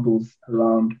examples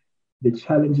around the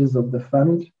challenges of the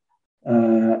fund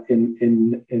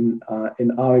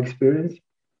in our experience.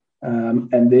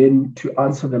 And then to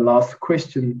answer the last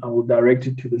question, I will direct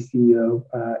it to the CEO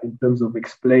in terms of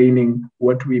explaining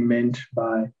what we meant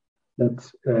by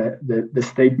that the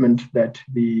statement that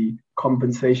the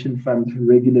compensation fund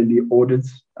regularly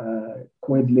audits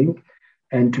COIDlink,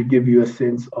 and to give you a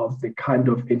sense of the kind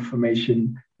of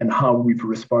information and how we've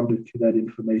responded to that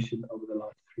information over the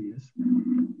last 3 years.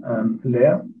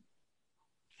 Leah?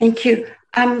 Thank you.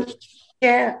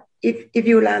 Chair, if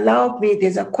you'll allow me,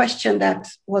 there's a question that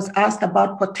was asked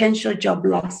about potential job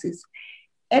losses.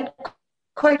 At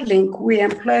COIDlink, we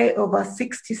employ over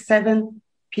 67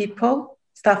 people,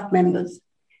 staff members.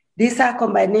 These are a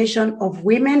combination of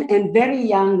women and very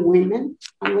young women.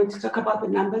 I'm going to talk about the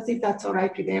numbers, if that's all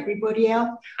right with everybody else.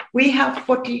 We have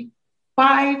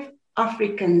 45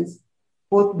 Africans,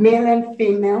 both male and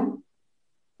female.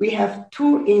 We have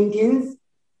 2 Indians.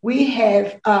 We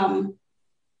have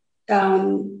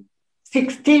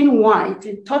 16 white.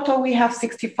 In total, we have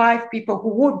 65 people who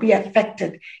would be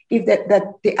affected if that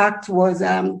the act was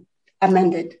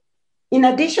amended. In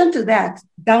addition to that,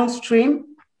 downstream,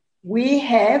 we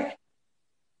have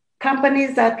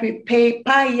companies that we pay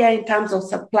per year in terms of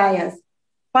suppliers,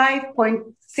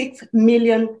 5.6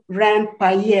 million rand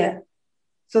per year.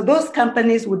 So those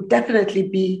companies would definitely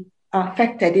be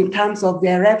affected in terms of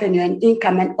their revenue and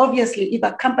income. And obviously, if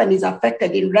a company is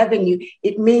affected in revenue,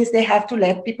 it means they have to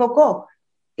let people go.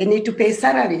 They need to pay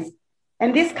salaries.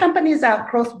 And these companies are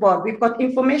across board. We've got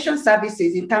information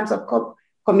services in terms of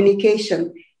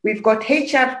communication. We've got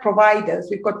HR providers,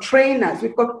 we've got trainers,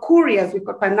 we've got couriers, we've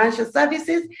got financial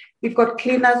services, we've got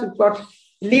cleaners, we've got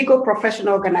legal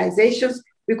professional organizations,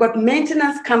 we've got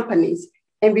maintenance companies,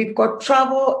 and we've got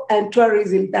travel and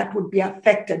tourism that would be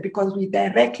affected because we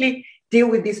directly deal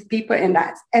with these people. And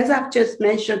as I've just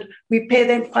mentioned, we pay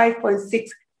them 5.6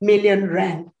 million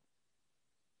rand.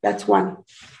 That's one.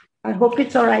 I hope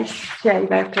it's all right, Chair,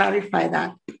 if I clarify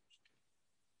that.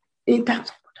 In terms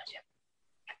of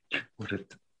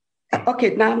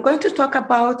okay, now I'm going to talk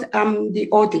about the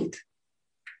audit.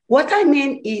 What I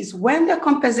mean is when the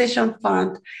compensation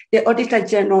fund, the Auditor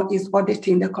General is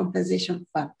auditing the compensation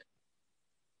fund,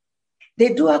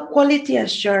 they do a quality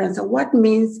assurance. And what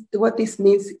this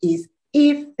means is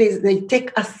if they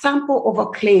take a sample of a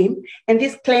claim, and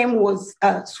this claim was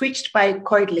switched by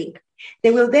COIDlink,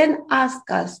 they will then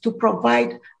ask us to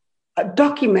provide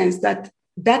documents that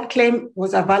that claim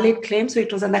was a valid claim, so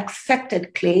it was an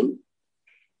accepted claim.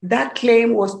 That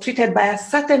claim was treated by a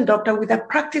certain doctor with a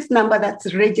practice number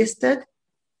that's registered.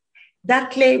 That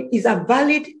claim is a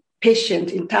valid patient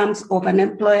in terms of an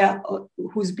employer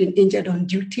who's been injured on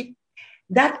duty.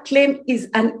 That claim is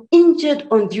an injured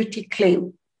on duty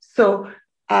claim. So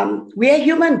we are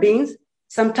human beings.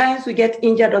 Sometimes we get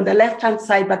injured on the left-hand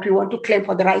side, but we want to claim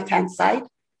for the right-hand side.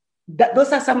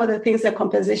 Those are some of the things the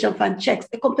compensation fund checks.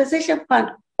 The compensation fund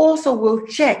also will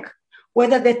check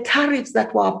whether the tariffs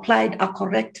that were applied are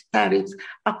correct tariffs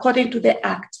according to the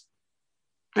Act.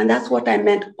 And that's what I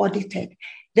meant audited.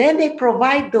 Then they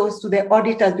provide those to the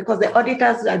auditors because the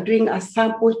auditors are doing a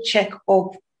sample check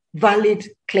of valid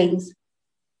claims.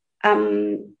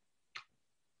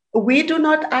 We do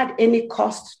not add any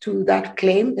cost to that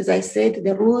claim. As I said,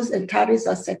 the rules and tariffs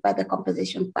are set by the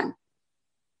compensation fund.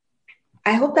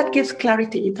 I hope that gives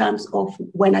clarity in terms of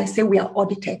when I say we are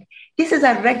audited. This is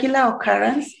a regular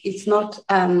occurrence. It's not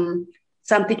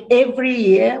something every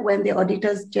year when the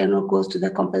Auditors General goes to the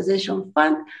compensation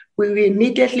fund, we will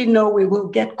immediately know we will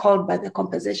get called by the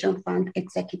compensation fund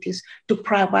executives to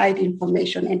provide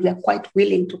information, and we are quite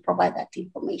willing to provide that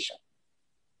information.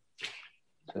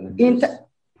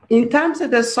 In terms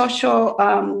of the social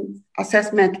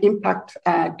assessment impact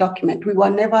document, we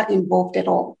were never involved at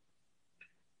all.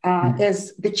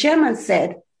 As the chairman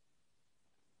said,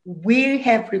 we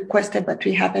have requested, but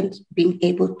we haven't been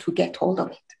able to get hold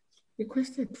of it.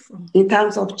 Requested from? In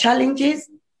terms of challenges,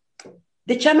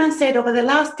 the chairman said over the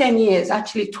last 10 years,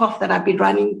 actually 12 that I've been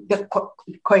running the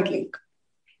COIDlink,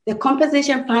 the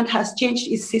compensation fund has changed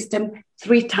its system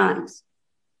 3 times.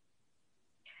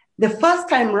 The first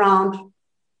time round,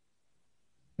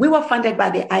 we were funded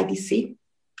by the IDC,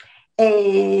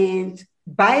 and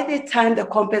by the time the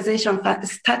compensation fund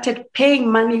started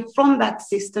paying money from that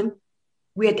system,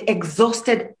 we had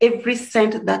exhausted every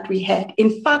cent that we had.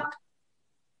 In fact,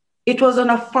 it was on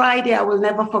a Friday, I will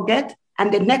never forget.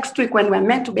 And the next week when we were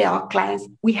meant to pay our clients,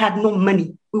 we had no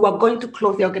money. We were going to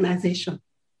close the organization.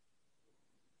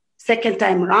 Second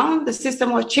time around, the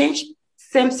system was changed,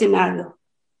 same scenario.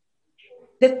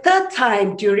 The third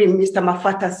time during Mr.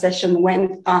 Mafata's session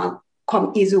when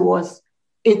COMEASY was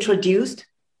introduced,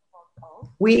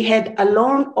 we had a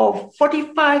loan of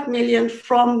 45 million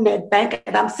from Nedbank.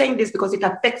 And I'm saying this because it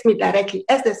affects me directly.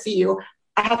 As the CEO,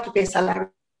 I have to pay salaries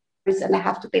and I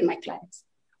have to pay my clients.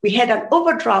 We had an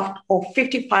overdraft of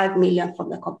 55 million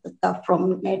from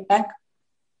Nedbank.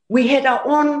 We had our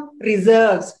own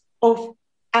reserves of,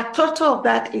 a total of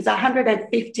that is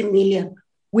 150 million.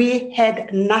 We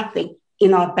had nothing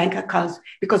in our bank accounts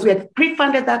because we had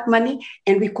pre-funded that money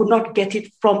and we could not get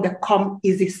it from the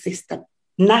COMEASY system.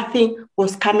 Nothing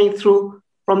was coming through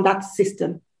from that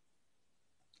system.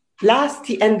 Last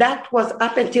year, and that was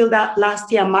up until that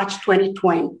last year, March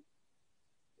 2020.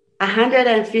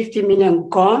 150 million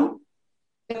gone.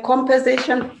 The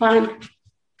compensation fund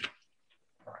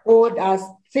owed us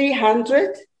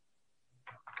 300.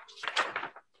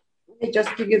 Let me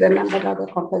just give you the number of the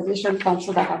compensation fund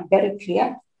so that I'm very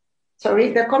clear.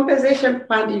 Sorry, the compensation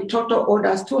fund in total owed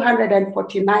us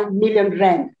 249 million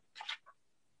rand.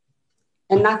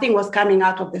 And nothing was coming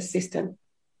out of the system.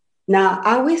 Now,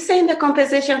 are we saying the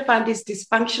compensation fund is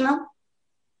dysfunctional?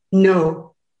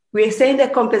 No. We're saying the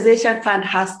compensation fund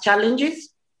has challenges.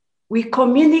 We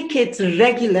communicate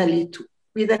regularly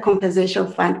with the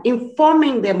compensation fund,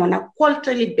 informing them on a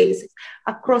quarterly basis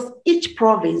across each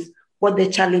province what the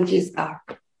challenges are.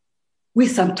 We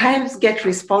sometimes get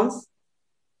response.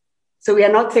 So we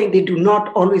are not saying they do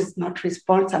not always not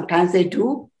respond. Sometimes they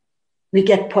do. We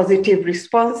get positive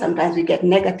response. Sometimes we get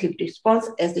negative response.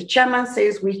 As the chairman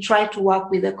says, we try to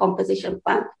work with the compensation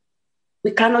fund.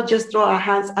 We cannot just throw our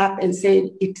hands up and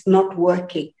say it's not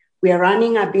working. We are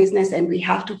running a business and we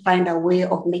have to find a way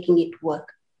of making it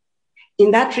work. In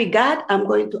that regard, I'm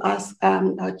going to ask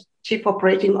our Chief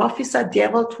Operating Officer,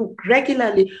 Diebold, who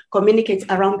regularly communicates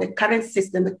around the current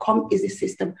system, the COIDA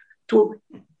system, to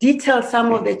detail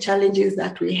some of the challenges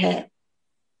that we have.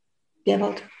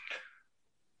 Diebold.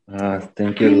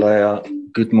 Thank you, Leah.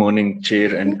 Good morning,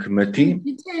 Chair and Committee.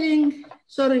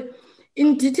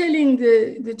 In detailing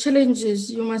the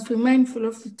challenges, you must be mindful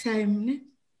of the time. Ne?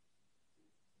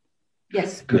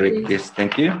 Yes. Correct, yes,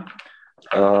 thank you.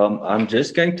 I'm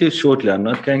just going to shortly, I'm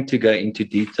not going to go into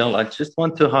detail. I just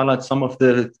want to highlight some of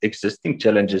the existing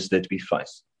challenges that we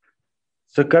face.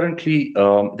 So currently,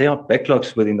 there are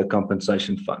backlogs within the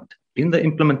compensation fund. In the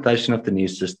implementation of the new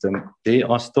system,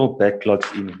 there are still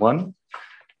backlogs in one,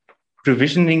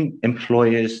 provisioning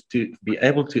employers to be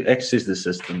able to access the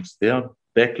systems. There are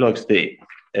backlogs there.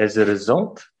 As a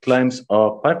result,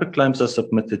 paper claims are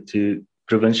submitted to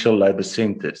provincial labour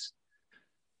centres.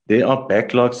 There are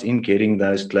backlogs in getting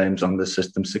those claims on the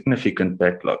system, significant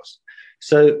backlogs.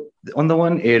 So on the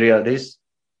one area, there's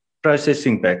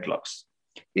processing backlogs.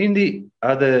 On the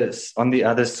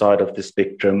other side of the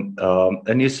spectrum,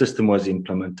 a new system was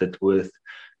implemented with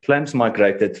claims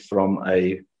migrated from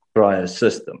a prior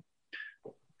system.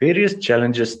 Various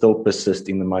challenges still persist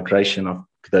in the migration of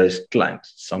those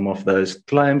claims. Some of those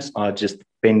claims are just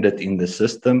pended in the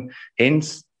system.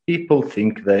 Hence, people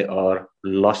think they are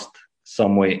lost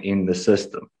somewhere in the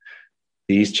system.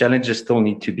 These challenges still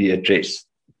need to be addressed.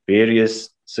 Various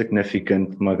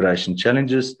significant migration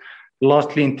challenges.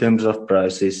 Lastly, in terms of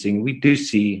processing, we do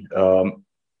see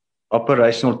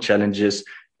operational challenges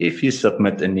if you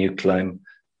submit a new claim.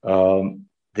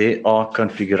 There are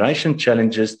configuration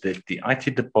challenges that the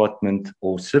IT department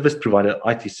or IT service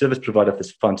provider of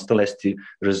this fund still has to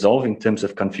resolve in terms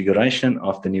of configuration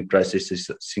of the new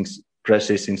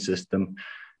processing system,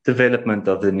 development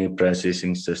of the new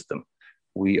processing system.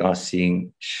 We are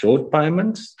seeing short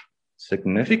payments,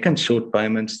 significant short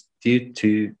payments due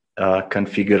to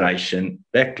configuration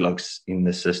backlogs in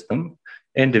the system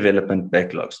and development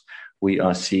backlogs. We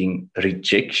are seeing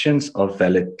rejections of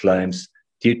valid claims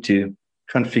due to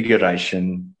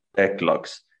configuration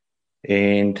backlogs.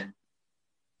 And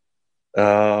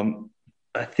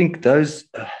I think those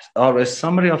are a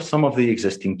summary of some of the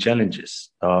existing challenges.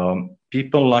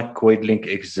 People like COIDlink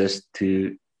exist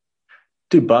to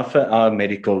buffer our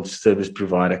medical service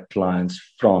provider clients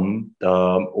from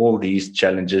all these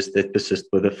challenges that persist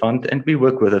with the fund, and we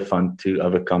work with the fund to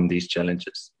overcome these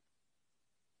challenges.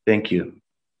 Thank you.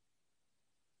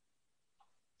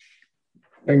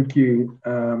 Thank you,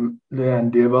 Leah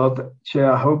and Diebold.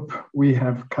 Chair, I hope we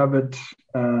have covered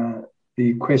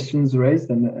the questions raised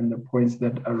and the points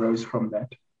that arose from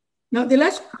that. Now, the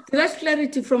last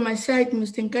clarity from my side,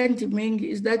 Mr. Nkanti Meng,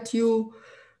 is that you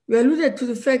alluded to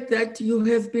the fact that you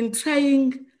have been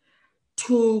trying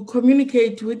to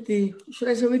communicate with the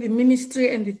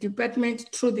ministry and the department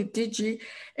through the DG,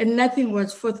 and nothing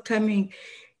was forthcoming.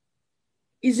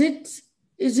 Is it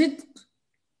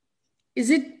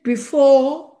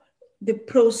before the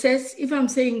process? If I'm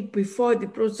saying before the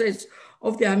process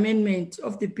of the amendment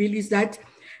of the bill, is that,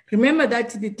 remember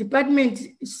that the department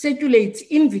circulates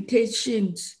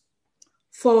invitations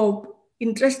for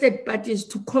interested parties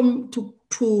to come to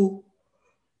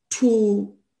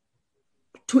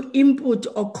input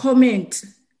or comment,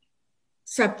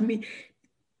 submit.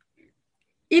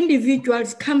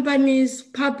 Individuals, companies,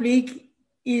 public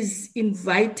is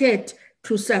invited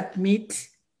to submit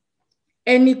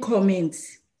any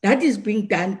comments. That is being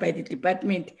done by the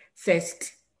department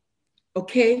first,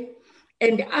 okay?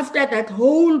 And after that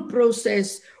whole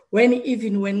process,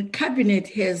 when cabinet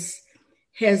has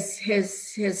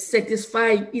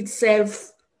satisfied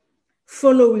itself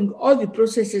following all the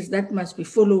processes that must be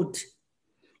followed,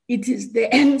 it is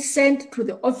then sent to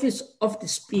the office of the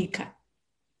speaker.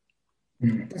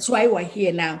 That's why we're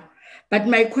here now. But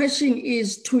my question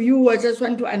is to you, I just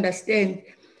want to understand,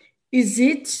 is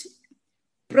it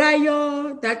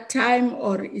prior that time,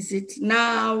 or is it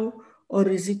now, or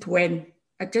is it when?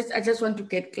 I just want to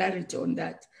get clarity on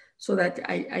that, so that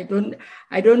I don't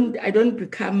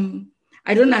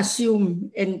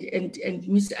assume and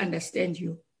misunderstand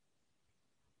you.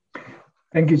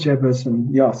 Thank you, Chairperson.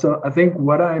 Yeah, so I think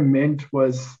what I meant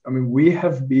was, we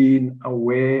have been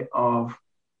aware of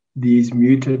these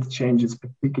muted changes,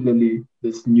 particularly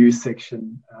this new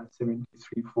section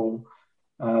 73.4,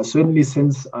 Certainly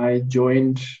since I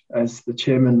joined as the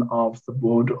chairman of the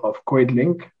board of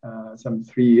COIDlink some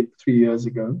three years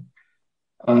ago.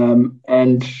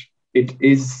 And it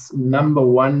is number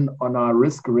one on our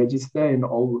risk register in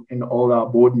all our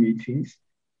board meetings.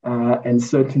 And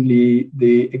certainly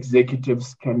the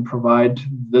executives can provide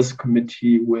this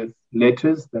committee with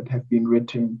letters that have been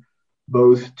written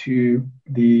both to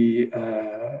the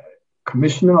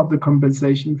Commissioner of the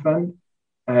Compensation Fund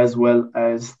as well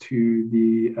as to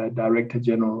the Director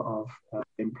General of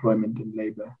Employment and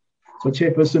Labour. So,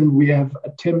 Chairperson, we have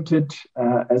attempted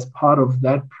as part of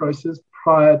that process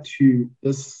prior to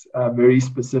this very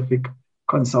specific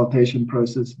consultation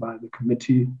process by the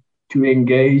committee to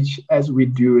engage, as we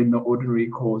do in the ordinary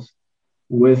course,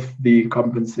 with the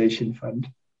Compensation Fund.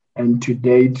 And to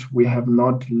date, we have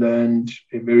not learned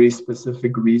a very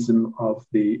specific reason of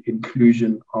the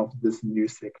inclusion of this new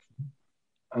section.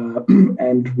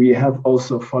 And we have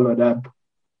also followed up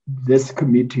this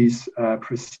committee's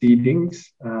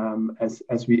proceedings,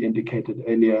 as we indicated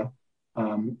earlier.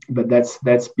 But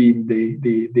that's been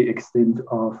the extent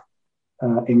of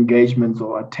engagements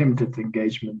or attempted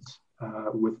engagements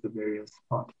with the various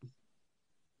parties.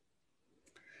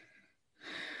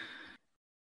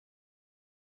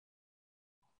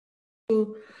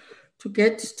 To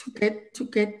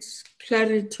get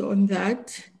clarity on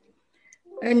that,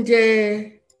 and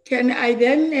can I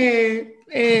then?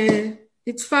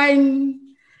 It's fine.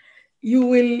 You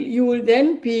will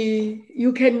then be.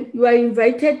 You are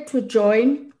invited to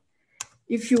join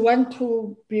if you want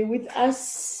to be with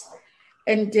us,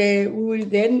 and we will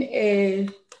then.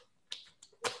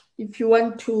 If you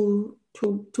want to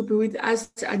be with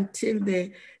us until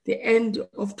the end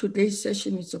of today's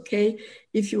session, it's okay.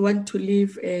 If you want to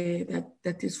leave,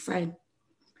 that is fine.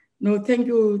 No, thank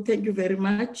you very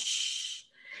much.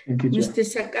 Thank you, Mr.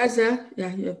 Sakaza.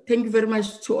 Yeah, thank you very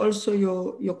much to also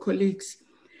your colleagues.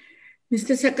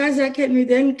 Mr. Sakaza, can we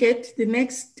then get the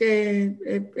next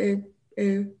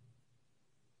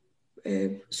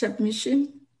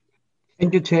submission?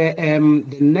 Thank you, Chair.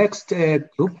 The next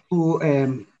group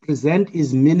to present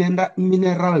is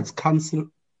Minerals Council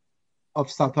of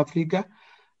South Africa.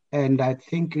 And I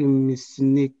think Ms.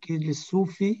 Nikili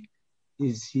Sufi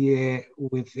is here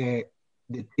with the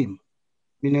team.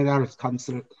 Minerals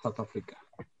Council South Africa.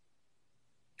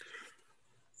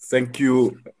 Thank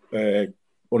you,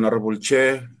 Honorable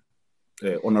Chair,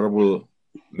 Honorable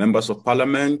Members of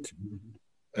Parliament,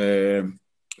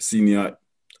 senior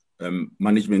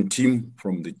management team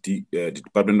from the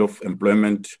Department of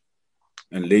Employment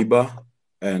and Labour,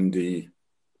 and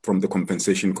from the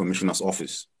Compensation Commissioner's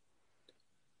Office.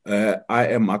 I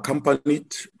am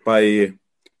accompanied by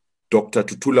Dr.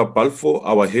 Tutula Balfo,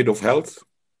 our Head of Health,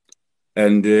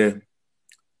 and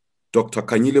Dr.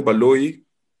 Kanyile Baloyi,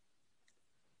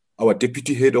 our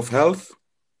Deputy Head of Health,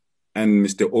 and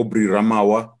Mr. Aubrey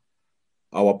Ramawa,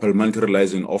 our Parliamentary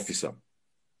Liaison Officer.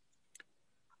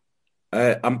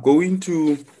 I'm going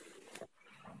to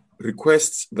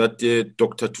request that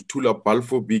Dr. Tutula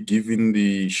Balfo be given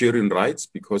the sharing rights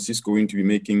because he's going to be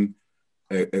making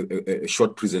a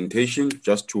short presentation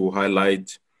just to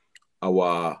highlight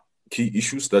our key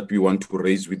issues that we want to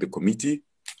raise with the committee.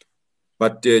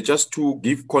 But just to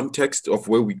give context of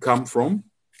where we come from,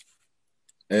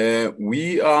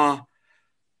 we are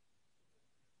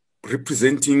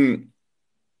representing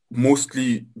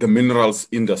mostly the minerals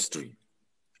industry.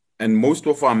 And most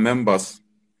of our members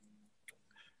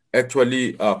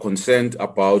actually are concerned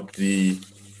about the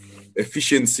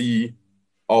efficiency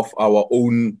of our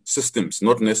own systems,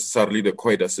 not necessarily the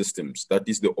COIDA systems. That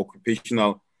is the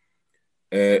Occupational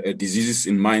Diseases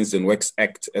in Mines and Works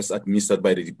Act as administered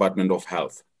by the Department of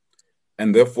Health.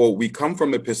 And therefore, we come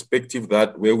from a perspective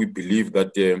that where we believe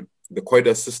that the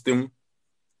COIDA system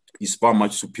is far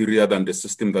much superior than the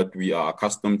system that we are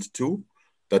accustomed to,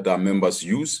 that our members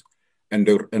use. And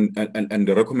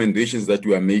the recommendations that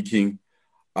we are making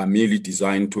are merely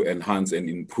designed to enhance and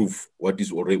improve what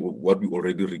we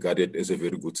already regarded as a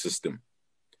very good system.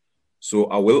 So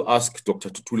I will ask Dr.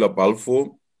 Tutula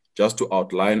Balfo just to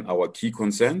outline our key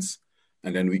concerns,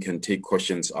 and then we can take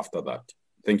questions after that.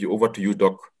 Thank you. Over to you,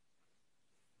 Doc.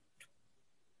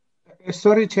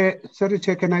 Sorry, Chair,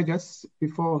 can I just,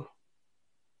 before?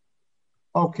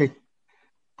 Okay.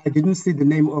 I didn't see the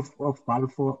name of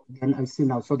Balfour, then I see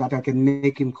now, so that I can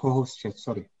make him co-host, Chair.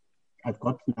 Sorry, I've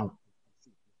got now.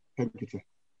 Thank you, Chair.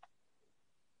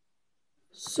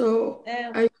 So,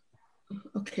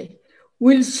 okay.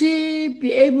 Will she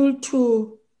be able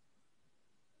to?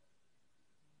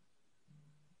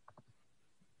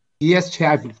 Yes,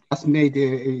 Chair, I've just made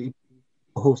a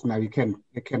host now. You can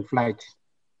fly it.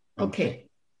 Okay,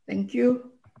 thank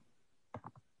you.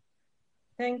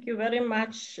 Thank you very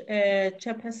much,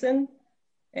 Chairperson,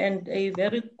 and a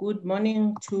very good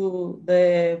morning to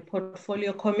the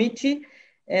Portfolio Committee,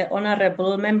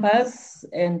 honorable members,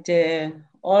 and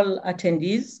all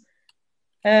attendees.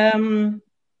 I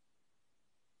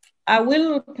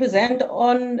will present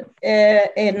on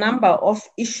a number of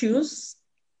issues,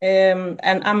 and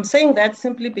I'm saying that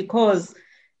simply because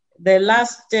the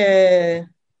last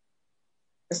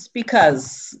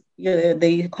speakers,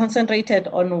 they concentrated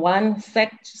on one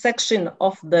section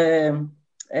of the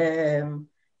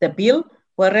bill,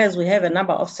 whereas we have a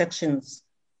number of sections.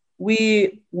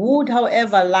 We would,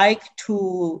 however, like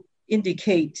to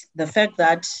indicate the fact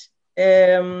that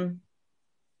I'm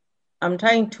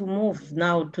trying to move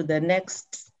now to the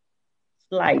next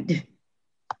slide.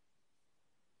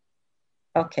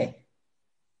 Okay.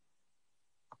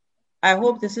 I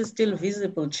hope this is still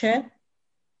visible, Chair.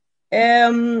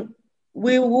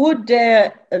 We would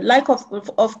like,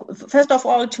 first of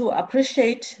all, to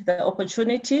appreciate the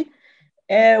opportunity.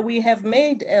 We have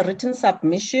made a written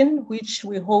submission, which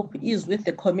we hope is with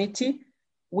the committee.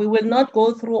 We will not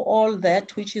go through all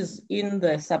that which is in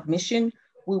the submission.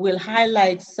 We will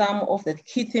highlight some of the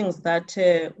key things that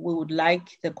we would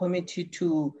like the committee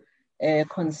to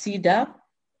consider.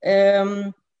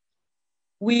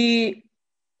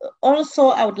 Also,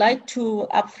 I would like to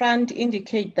upfront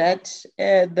indicate that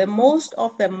the most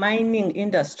of the mining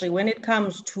industry, when it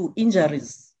comes to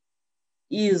injuries,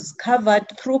 is covered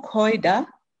through COIDA,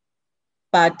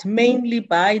 but mainly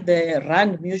by the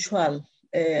RAND Mutual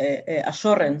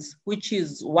Assurance, which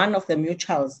is one of the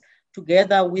mutuals,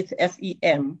 together with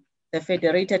FEM, the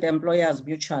Federated Employers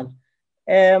Mutual.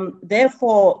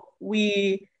 Therefore,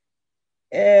 we,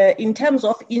 in terms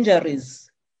of injuries,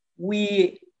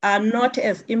 we are not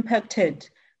as impacted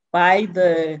by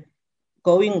the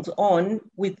goings on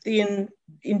within,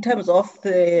 in terms of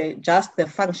just the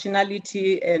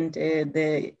functionality and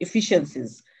the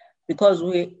efficiencies, because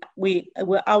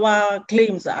our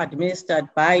claims are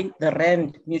administered by the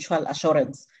RAND Mutual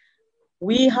Assurance.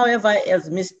 We, however,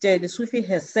 as Mr. Lesufi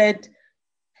has said,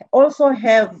 also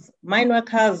have mine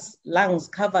workers' lungs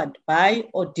covered by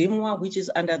ODIMWA, which is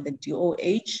under the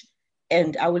DOH,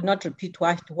 and I will not repeat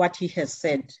what he has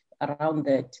said around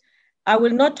that. I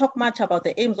will not talk much about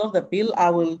the aims of the bill.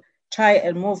 I will try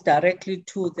and move directly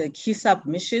to the key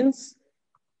submissions.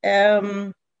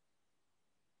 I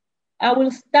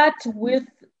will start with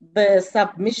the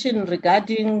submission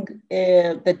regarding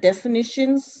the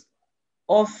definitions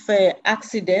of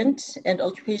accident and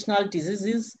occupational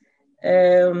diseases.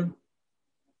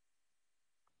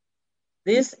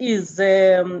 This is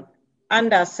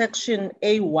under section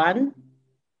A1,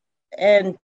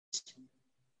 and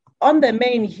on the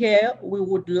main here, we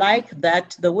would like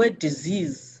that the word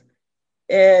disease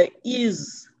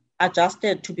is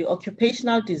adjusted to be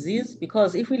occupational disease,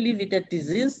 because if we leave it at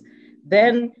disease,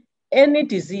 then any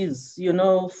disease, you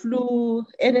know, flu,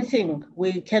 anything,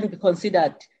 we can be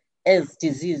considered as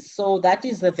disease. So that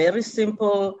is a very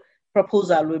simple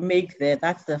proposal we make there.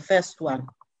 That's the first one.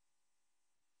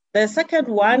 The second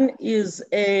one is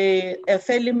a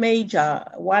fairly major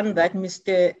one that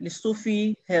Mr.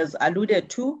 Lesufi has alluded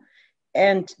to,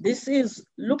 and this is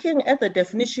looking at the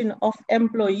definition of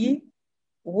employee,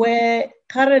 where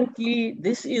currently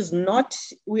this is not,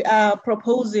 we are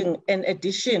proposing an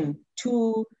addition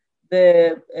to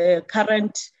the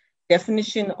current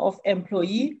definition of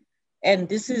employee, and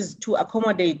this is to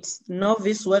accommodate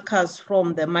novice workers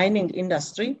from the mining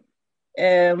industry.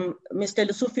 Mr.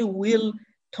 Lesufi will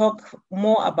talk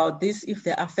more about this if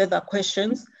there are further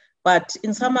questions, but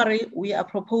in summary, we are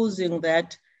proposing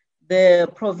that the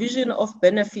provision of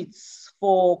benefits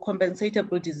for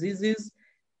compensatable diseases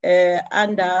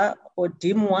under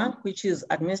ODIMWA, which is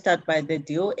administered by the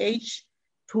DOH,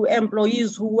 to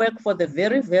employees who work for the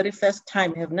very, very first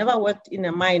time, have never worked in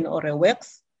a mine or a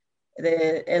works,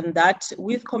 and that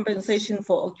with compensation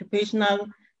for occupational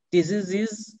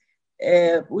diseases,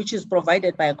 which is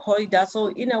provided by COIDA.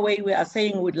 So in a way, we are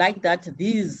saying we'd like that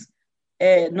these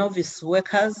novice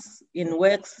workers in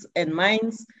works and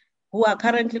mines who are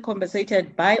currently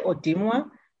compensated by ODIMWA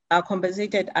are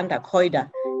compensated under COIDA.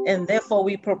 And therefore,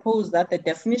 we propose that the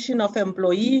definition of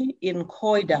employee in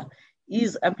COIDA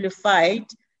is amplified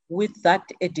with that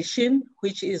addition,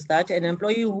 which is that an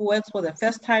employee who works for the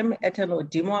first time at an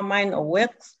ODIMWA mine or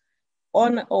works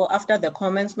on or after the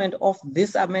commencement of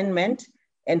this amendment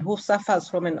and who suffers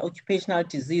from an occupational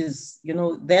disease, you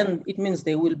know, then it means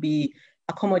they will be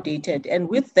accommodated. And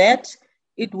with that,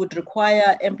 it would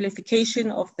require amplification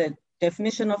of the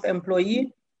definition of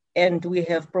employee. And we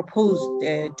have proposed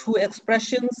two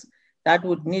expressions that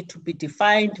would need to be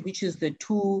defined, which is the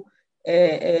two,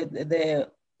 the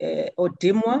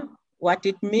ODIMWA, what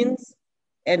it means,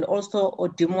 and also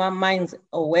ODIMWA mines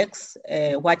or works,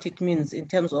 what it means in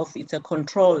terms of it's a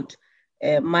controlled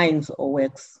mines or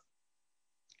works.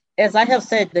 As I have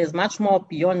said, there's much more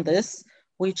beyond this,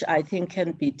 which I think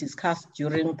can be discussed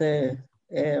during the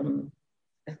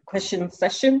question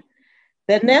session.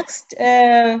 The next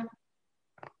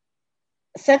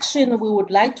section we would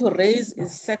like to raise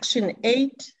is section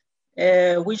 8,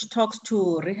 which talks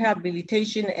to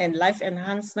rehabilitation and life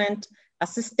enhancement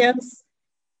assistance.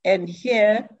 And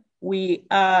here we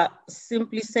are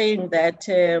simply saying that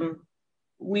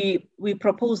we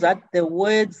propose that the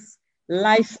words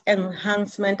life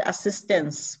enhancement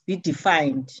assistance be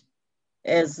defined,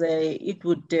 as it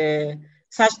would,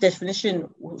 such definition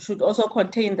should also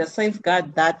contain the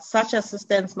safeguard that such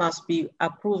assistance must be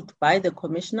approved by the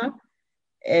commissioner.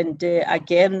 And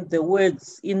again, the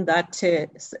words in that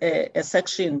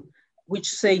section which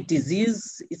say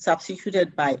disease is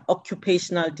substituted by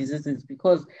occupational diseases,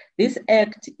 because this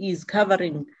act is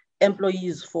covering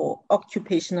employees for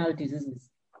occupational diseases.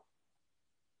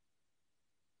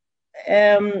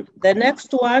 The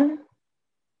next one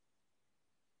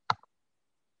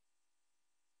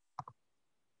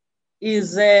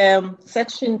is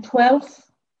section 12.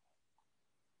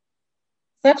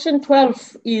 Section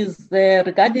 12 is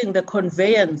regarding the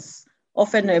conveyance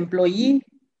of an employee.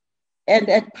 And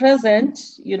at present,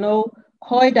 you know,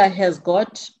 COIDA has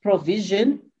got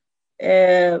provision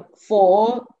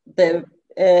for the,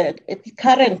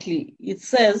 currently it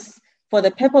says, for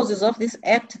the purposes of this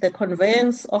act, the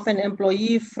conveyance of an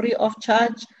employee free of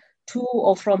charge to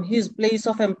or from his place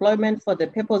of employment for the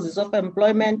purposes of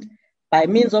employment by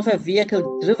means of a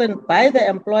vehicle driven by the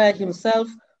employer himself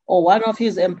or one of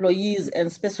his employees,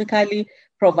 and specifically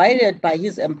provided by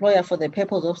his employer for the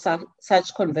purpose of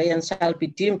such conveyance shall be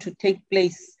deemed to take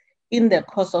place in the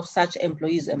course of such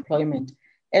employee's employment.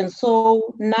 And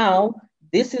so now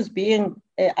this is being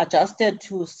adjusted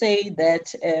to say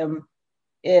that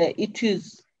it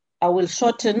is, I will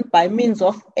shorten, by means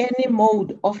of any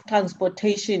mode of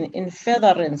transportation in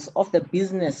furtherance of the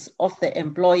business of the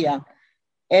employer.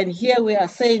 And here we are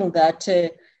saying that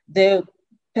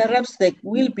perhaps there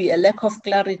will be a lack of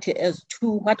clarity as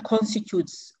to what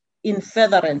constitutes in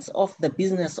furtherance of the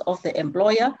business of the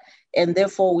employer, and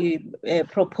therefore we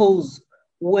propose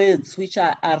words which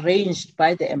are arranged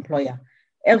by the employer.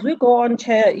 As we go on,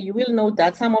 Chair, you will note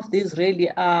that some of these really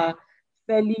are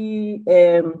fairly,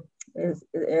 let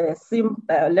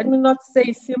me not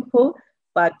say simple,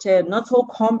 but not so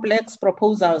complex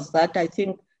proposals that I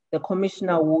think the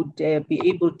Commissioner would be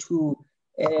able to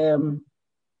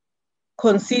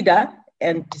consider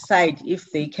and decide if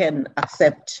they can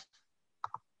accept.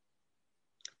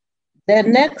 The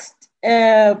next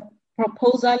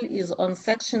proposal is on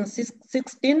section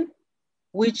 16,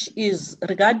 which is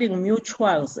regarding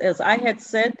mutuals. As I had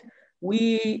said,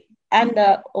 we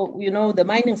under, you know, the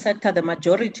mining sector, the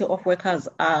majority of workers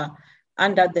are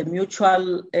under the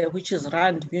mutual, which is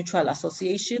RAND Mutual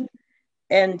Association.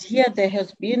 And here there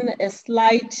has been a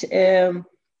slight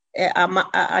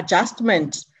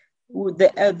adjustment.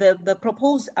 The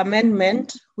proposed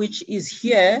amendment, which is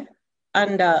here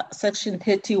under section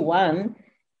 31,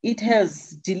 it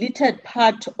has deleted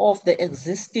part of the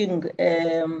existing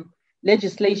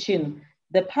legislation.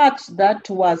 The part that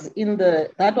was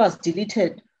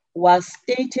deleted was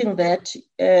stating that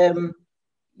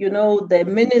you know, the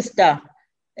minister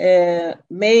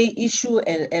may issue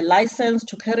a license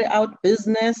to carry out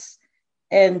business,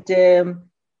 and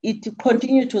it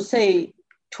continued to say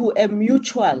to a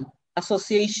mutual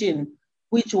association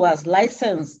which was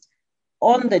licensed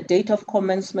on the date of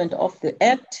commencement of the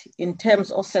Act in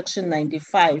terms of Section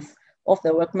 95 of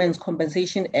the Workmen's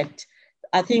Compensation Act.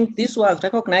 I think this was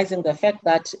recognizing the fact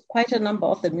that quite a number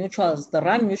of the mutuals, the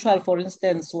RAN Mutual, for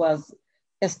instance, was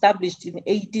established in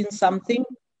 18-something,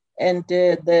 and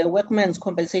the Workmen's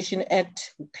Compensation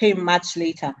Act came much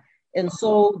later. And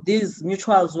so these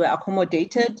mutuals were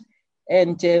accommodated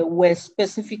and were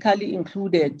specifically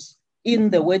included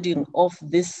in the wording of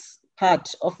this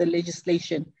part of the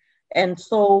legislation. And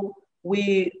so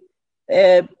we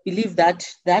believe that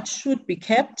that should be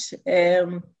kept.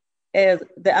 The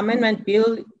amendment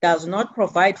bill does not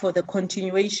provide for the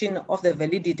continuation of the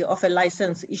validity of a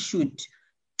license issued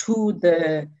to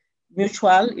the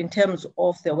mutual in terms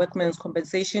of the Workmen's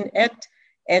Compensation Act.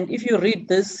 And if you read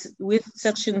this with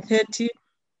Section 30,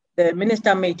 the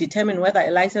minister may determine whether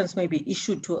a license may be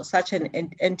issued to such an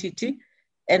entity,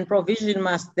 and provision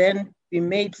must then be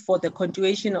made for the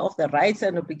continuation of the rights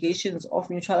and obligations of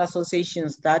mutual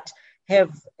associations that have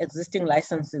existing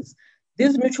licenses.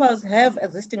 These mutuals have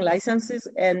existing licenses,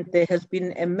 and there has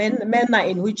been a manner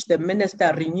in which the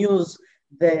minister renews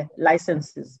the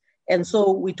licenses. And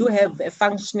so we do have a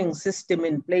functioning system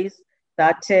in place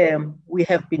that we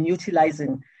have been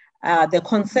utilizing. The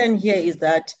concern here is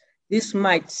that this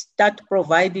might start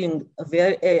providing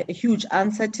a huge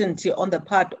uncertainty on the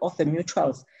part of the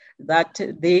mutuals, that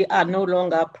they are no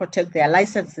longer protected, their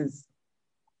licenses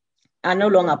are no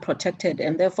longer protected.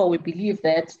 And therefore we believe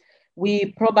that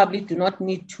we probably do not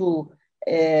need to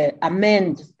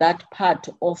amend that part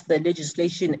of the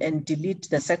legislation and delete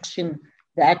the section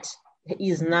that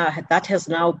has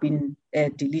now been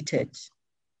deleted.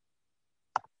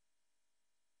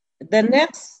 The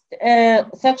next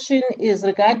section is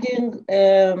regarding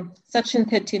section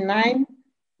 39,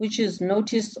 which is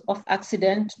notice of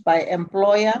accident by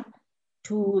employer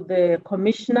to the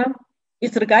commissioner.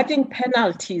 It's regarding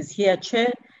penalties here,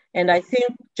 Chair, and I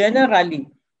think generally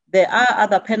there are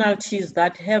other penalties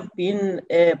that have been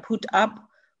put up,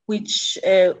 which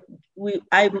we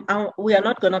are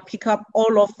not going to pick up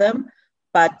all of them,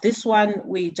 but this one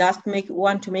we just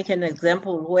want to make an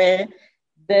example where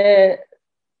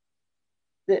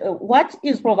what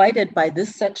is provided by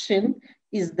this section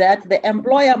is that the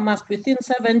employer must, within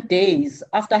 7 days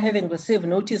after having received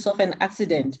notice of an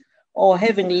accident or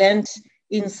having learned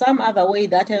in some other way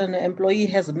that an employee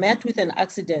has met with an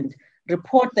accident,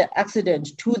 report the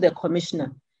accident to the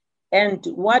commissioner. And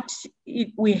what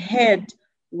we had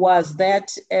was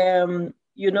that,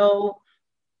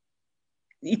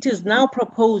 it is now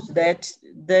proposed that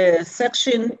the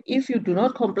section, if you do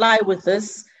not comply with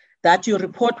this, that you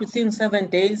report within 7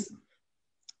 days.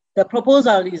 The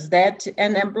proposal is that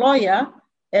an employer,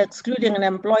 excluding an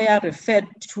employer referred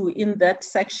to in that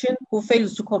section, who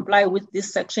fails to comply with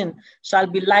this section shall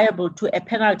be liable to a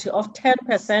penalty of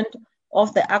 10%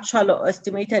 of the actual or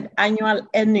estimated annual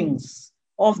earnings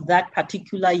of that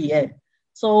particular year.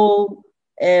 So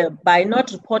by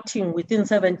not reporting within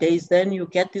 7 days, then you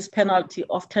get this penalty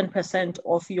of 10%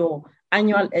 of your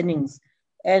annual earnings.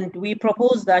 And we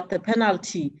propose that the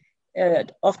penalty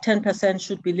of 10%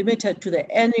 should be limited to the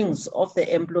earnings of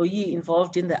the employee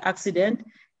involved in the accident,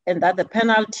 and that the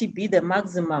penalty be the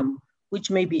maximum which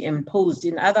may be imposed.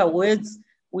 In other words,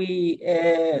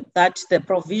 that the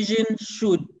provision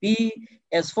should be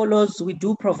as follows. We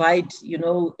do provide,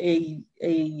 an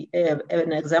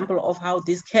example of how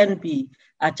this can be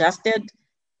adjusted,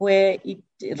 where it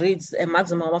reads a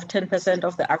maximum of 10%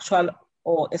 of the actual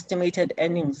or estimated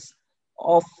earnings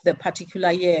of the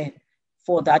particular year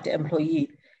for that employee.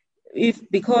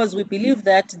 Because we believe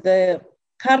that the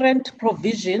current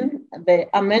provision, the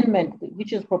amendment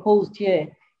which is proposed here,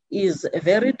 is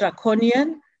very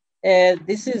draconian.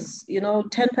 This is,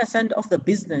 10% of the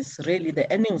business, really,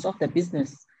 the earnings of the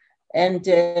business. And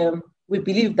we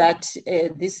believe that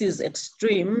this is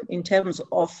extreme in terms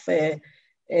of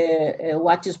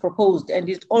what is proposed. And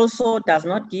it also does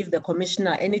not give the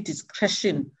commissioner any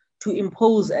discretion to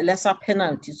impose a lesser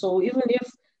penalty. So even if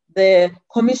the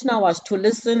commissioner was to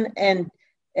listen and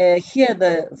hear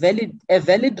a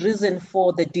valid reason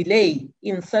for the delay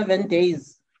in 7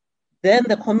 days, then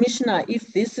the commissioner,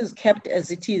 if this is kept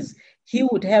as it is, he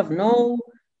would have no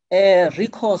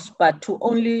recourse but to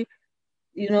only,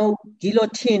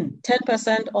 guillotine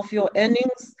 10% of your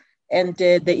earnings, and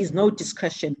there is no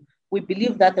discretion. We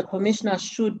believe that the commissioner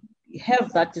should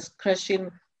have that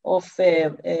discretion of,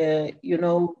 in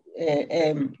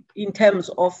terms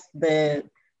of the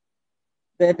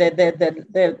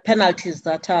penalties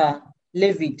that are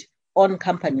levied on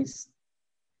companies.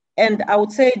 And I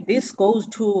would say this goes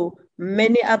to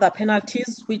many other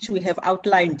penalties which we have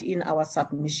outlined in our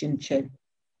submission, Chair.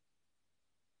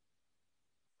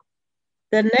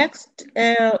 The next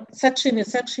section is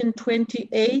section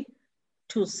 20A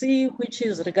to C, which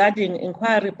is regarding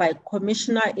inquiry by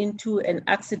commissioner into an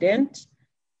accident.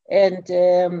 And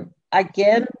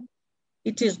again,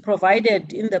 it is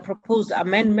provided in the proposed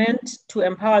amendment to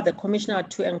empower the commissioner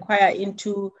to inquire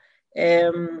into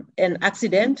an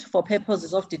accident for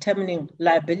purposes of determining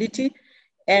liability.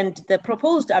 And the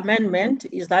proposed amendment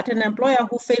is that an employer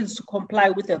who fails to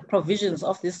comply with the provisions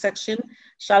of this section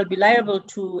shall be liable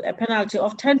to a penalty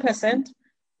of 10%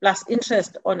 plus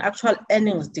interest on actual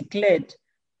earnings declared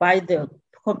by the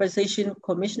compensation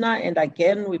commissioner. And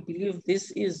again, we believe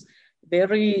this is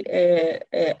very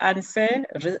unfair,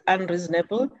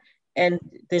 unreasonable, and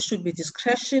there should be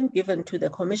discretion given to the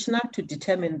commissioner to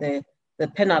determine the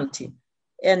penalty.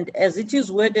 And as it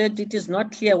is worded, it is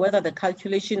not clear whether the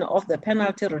calculation of the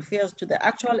penalty refers to the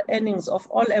actual earnings of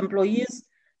all employees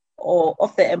or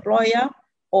of the employer,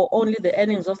 or only the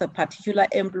earnings of the particular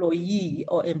employee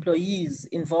or employees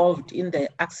involved in the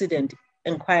accident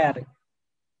inquiry.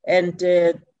 And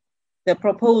the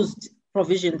proposed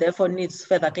provision therefore needs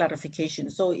further clarification.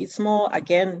 So it's more,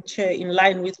 again, Chair, in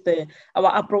line with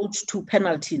our approach to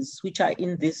penalties, which are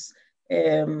in this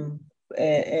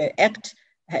Act,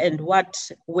 and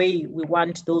what way we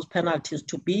want those penalties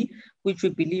to be, which we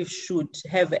believe should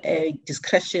have a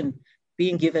discretion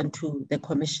being given to the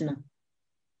Commissioner.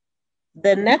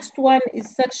 The next one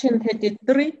is Section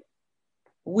 33,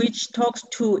 which talks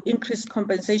to increased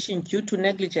compensation due to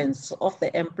negligence of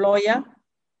the employer.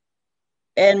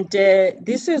 And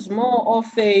this is more of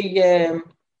a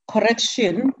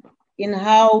correction in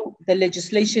how the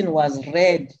legislation was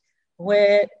read,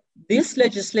 where this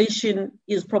legislation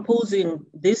is proposing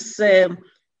this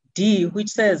D, which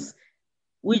says,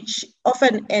 which of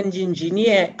an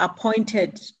engineer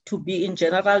appointed to be in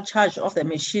general charge of the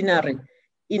machinery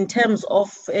in terms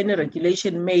of any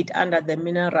regulation made under the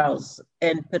Minerals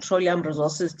and Petroleum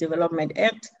Resources Development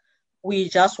Act. We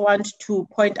just want to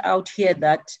point out here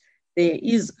that there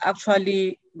is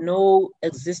actually no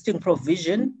existing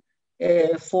provision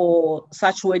for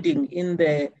such wording in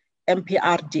the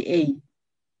MPRDA.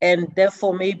 And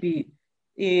therefore, maybe,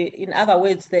 in other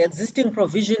words, the existing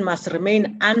provision must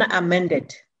remain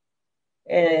unamended,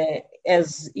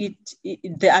 as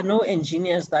there are no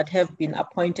engineers that have been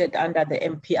appointed under the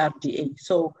MPRDA.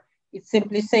 So it's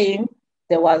simply saying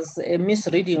there was a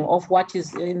misreading of what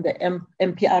is in the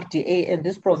MPRDA, and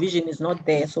this provision is not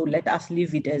there. So let us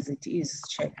leave it as it is,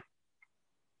 Chair.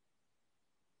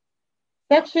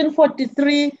 Section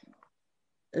 43.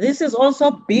 This is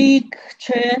also big,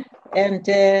 Chair, and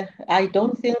I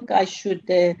don't think I should,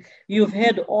 you've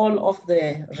heard all of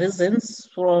the reasons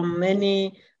from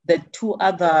the two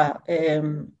other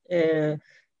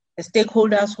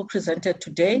stakeholders who presented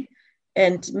today.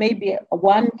 And maybe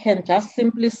one can just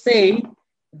simply say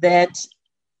that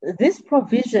this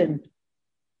provision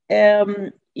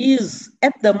is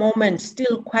at the moment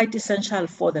still quite essential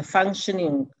for the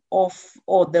functioning of,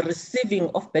 or the receiving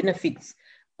of benefits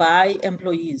by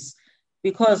employees.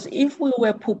 Because if we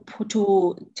were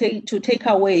to take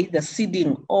away the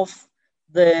seeding of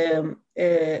the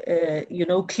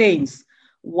claims,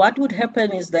 what would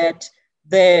happen is that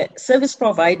the service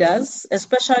providers,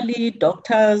 especially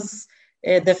doctors,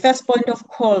 the first point of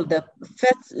call,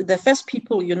 the first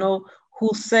people who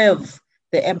serve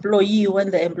the employee when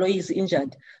the employee is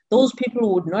injured, those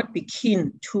people would not be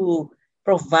keen to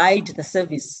provide the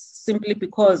service, simply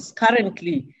because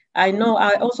currently, I know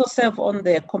I also serve on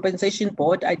the compensation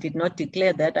board. I did not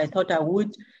declare that. I thought I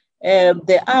would.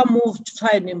 There are moves to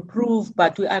try and improve,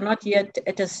 but we are not yet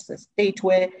at a state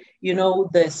where,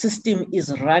 the system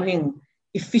is running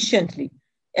efficiently.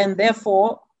 And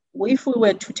therefore, if we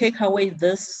were to take away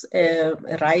this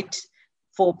right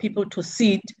for people to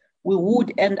seed, we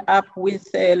would end up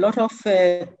with a lot of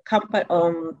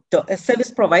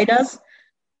service providers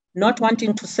not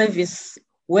wanting to service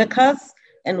workers,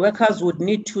 and workers would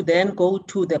need to then go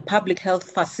to the public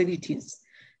health facilities,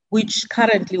 which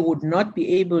currently would not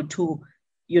be able to,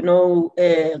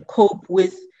 cope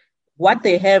with what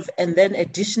they have. And then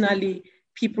additionally,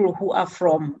 people who are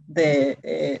from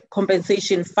the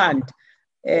compensation fund,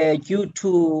 due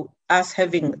to us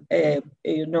having,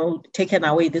 taken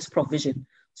away this provision.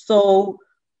 So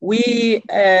we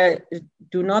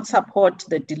do not support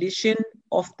the deletion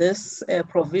of this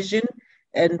provision.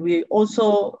 And we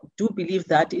also do believe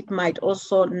that it might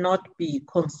also not be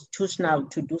constitutional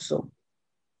to do so.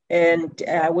 And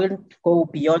I won't go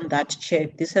beyond that, Chair.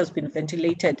 This has been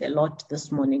ventilated a lot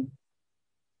this morning.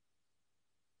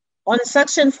 On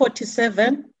Section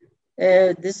 47,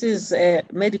 this is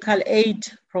medical aid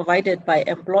provided by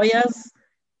employers.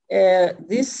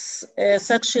 This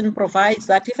section provides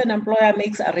that if an employer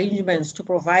makes arrangements to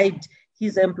provide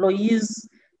his employees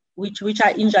which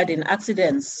are injured in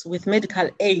accidents with medical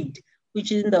aid,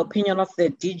 which in the opinion of the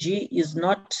DG is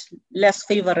not less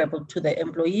favorable to the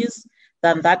employees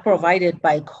than that provided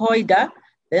by COIDA,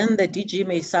 then the DG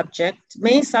may subject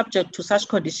to such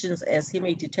conditions as he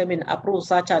may determine approve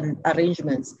such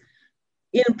arrangements.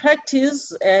 In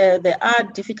practice, there are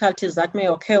difficulties that may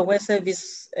occur where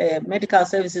medical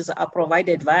services are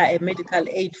provided via a medical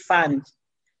aid fund.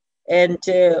 And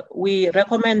we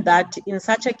recommend that in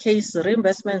such a case,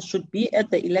 reimbursement should be at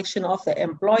the election of the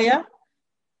employer.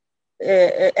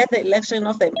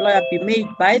 Be made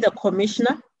by the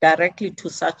commissioner directly to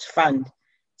such fund.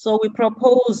 So we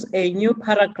propose a new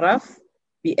paragraph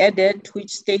be added which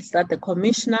states that the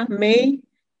commissioner may,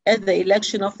 at the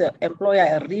election of the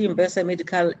employer, reimburse a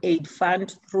medical aid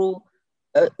fund through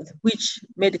which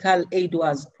medical aid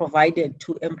was provided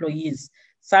to employees.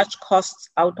 Such costs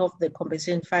out of the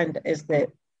compensation fund as the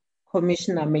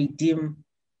commissioner may deem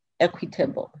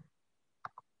equitable.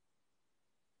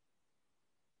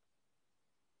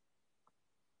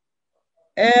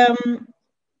 The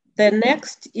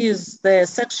next is the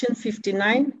section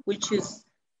 59, which is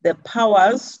the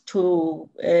powers to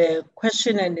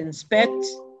question and inspect.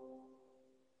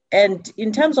 And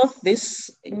in terms of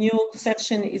this new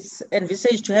section, it's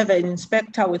envisaged to have an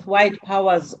inspector with wide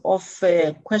powers of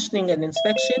questioning and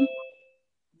inspection.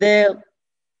 The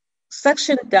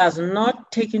section does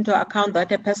not take into account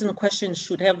that a person questioned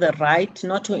should have the right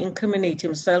not to incriminate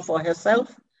himself or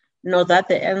herself, nor that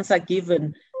the answer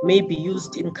given may be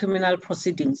used in criminal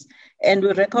proceedings. And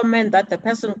we recommend that the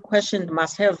person questioned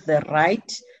must have the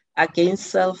right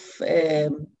against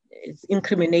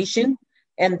self-incrimination,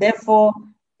 and therefore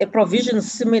a provision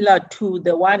similar to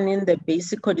the one in the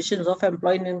basic conditions of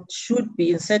employment should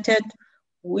be inserted,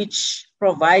 which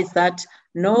provides that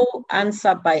no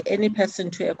answer by any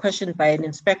person to a question by an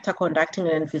inspector conducting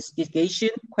an investigation,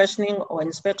 questioning, or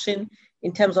inspection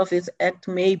in terms of this act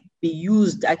may be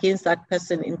used against that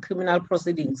person in criminal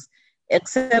proceedings,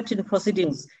 except in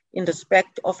proceedings in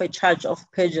respect of a charge of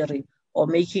perjury or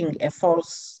making a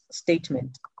false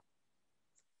statement.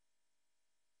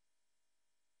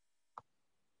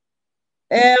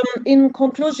 In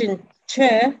conclusion,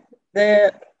 Chair,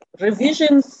 the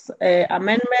revisions,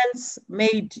 amendments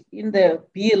made in the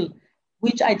bill,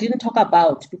 which I didn't talk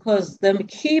about because the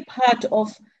key part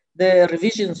of the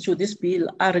revisions to this bill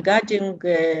are regarding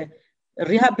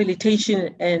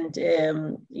rehabilitation and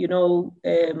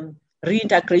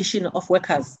reintegration of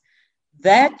workers.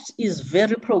 That is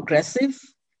very progressive,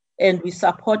 and we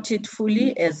support it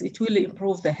fully as it will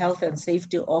improve the health and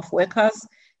safety of workers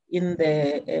in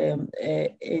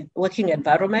the working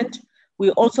environment.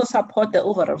 We also support the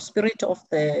overall spirit of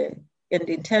and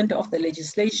intent of the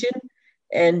legislation,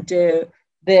 and the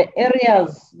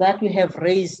areas that we have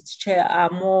raised, Chair, are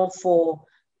more for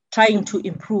trying to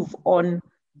improve on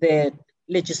the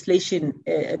legislation,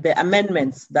 the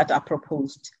amendments that are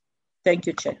proposed. Thank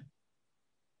you, Chair.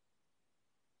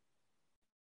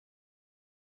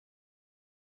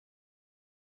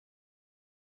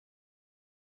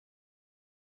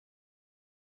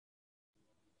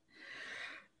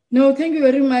 No, thank you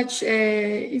very much.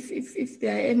 If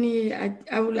there are any,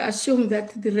 I will assume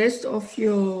that the rest of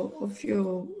your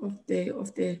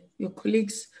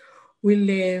colleagues will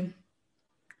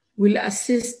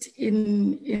assist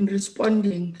in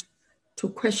responding to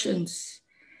questions.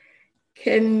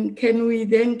 Can I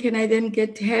then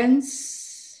get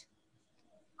hands?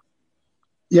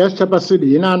 Yes, Chairperson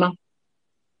Inana.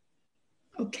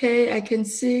 Okay, I can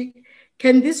see.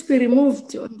 Can this be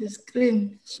removed on the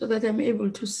screen so that I'm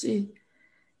able to see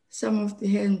some of the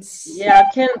hands? Yeah,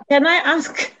 can I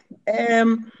ask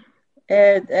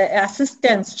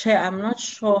assistance, Chair? I'm not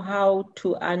sure how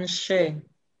to unshare.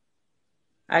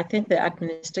 I think the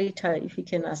administrator, if he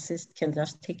can assist, can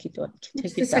just take it or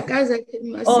take it down. Sakaza, can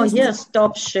you assist? Oh, yes,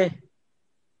 stop share.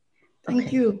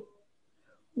 Thank you.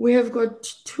 We have got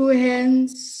two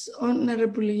hands,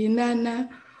 Honorable Inana,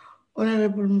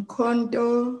 Honorable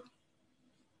Mkondo.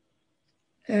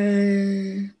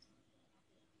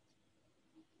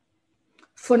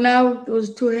 For now,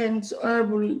 those two hands,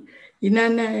 Honorable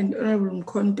Inana and Honorable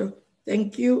Mkondo.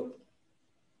 Thank you.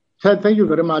 Thank you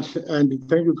very much, and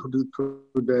thank you to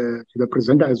the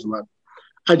presenter as well.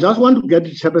 I just want to get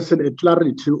Chairperson a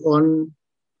clarity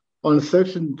on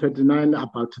Section 39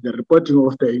 about the reporting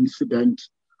of the incident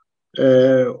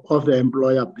of the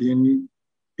employer being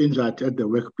injured at the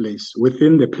workplace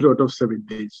within the period of 7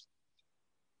 days.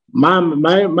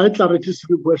 My clarity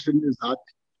question is that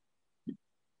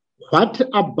what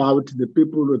about the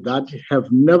people that have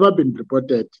never been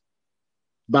reported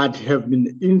but have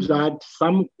been injured,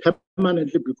 some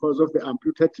permanently because of the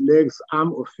amputated legs,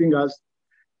 arm or fingers,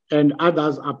 and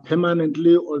others are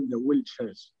permanently on the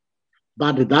wheelchairs,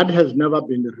 but that has never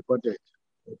been reported?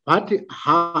 But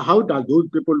how are those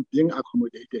people being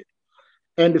accommodated?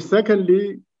 And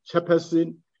secondly,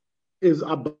 Chairperson, is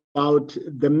about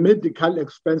the medical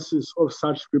expenses of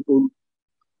such people.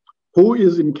 Who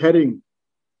is incurring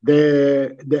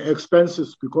the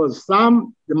expenses? Because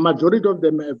the majority of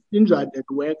them have injured at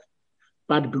work,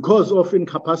 but because of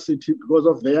incapacity, because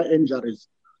of their injuries,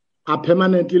 are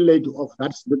permanently laid off.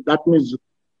 That means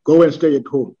go and stay at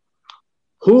home.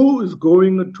 Who is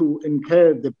going to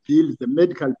incur the bills, the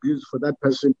medical bills for that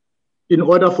person, in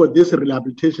order for this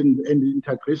rehabilitation and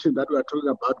integration that we are talking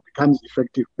about becomes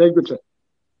effective? Thank you, Chair.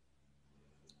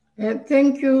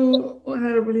 Thank you,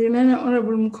 Honorable Inana.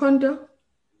 Honorable Mkondo.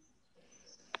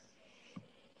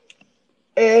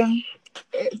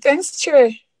 Thanks,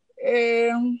 Chair.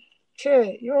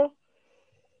 Chair,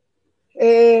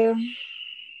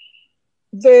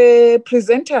 the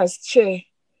presenters, Chair,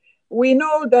 we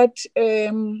know that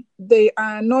they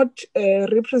are not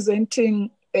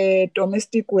representing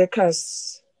domestic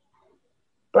workers,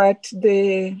 but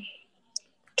the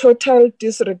total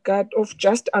disregard of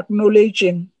just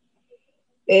acknowledging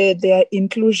their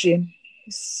inclusion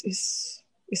is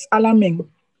alarming.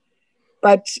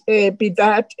 But be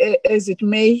that as it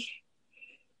may,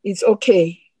 it's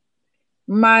okay.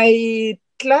 My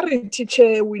clarity,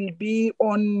 Chair, will be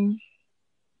on,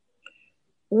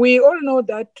 we all know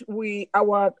that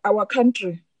our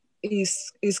country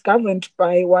is governed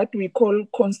by what we call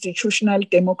constitutional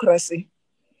democracy.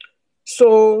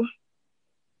 So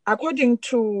according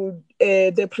to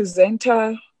the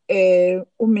presenter,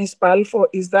 Ms. Balfour,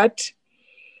 is that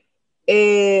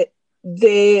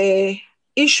the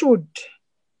issued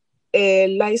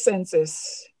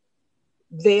licenses,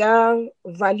 their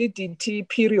validity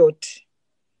period,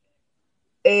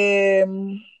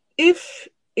 if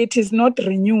it is not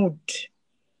renewed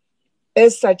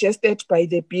as suggested by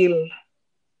the bill,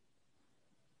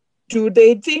 don't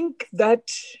they think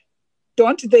that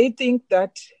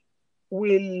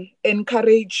will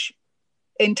encourage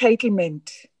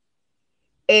entitlement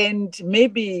and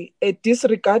maybe a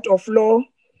disregard of law,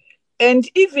 and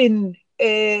even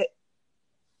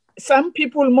some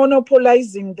people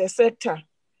monopolizing the sector,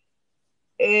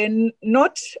 and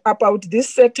not about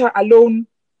this sector alone,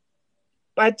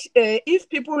 but if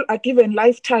people are given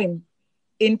lifetime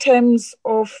in terms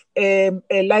of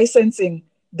licensing,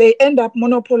 they end up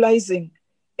monopolizing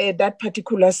that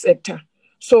particular sector.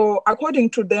 So according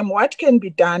to them, what can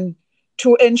be done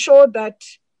to ensure that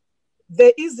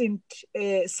there isn't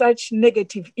such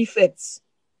negative effects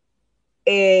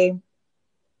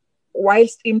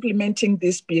whilst implementing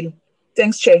this bill?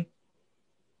 Thanks, Chair.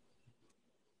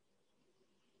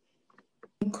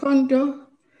 Kondo,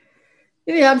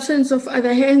 in the absence of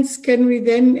other hands, can we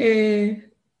then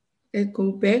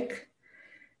go back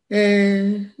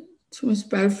to Ms.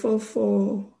 Balfour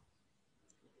for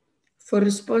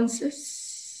responses?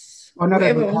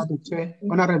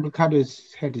 Honorable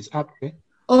Kado's head is up.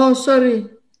 Oh, sorry.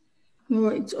 No,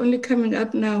 it's only coming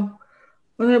up now.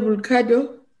 Honorable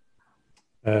Kado.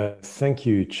 Thank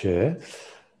you, Chair.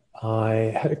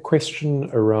 I had a question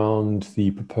around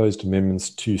the proposed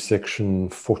amendments to Section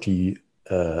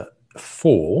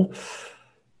 44,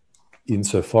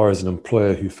 insofar as an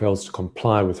employer who fails to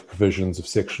comply with provisions of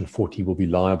Section 40 will be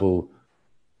liable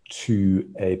to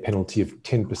a penalty of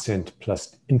 10%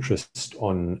 plus interest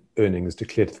on earnings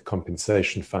declared to the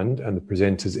compensation fund, and the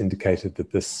presenters indicated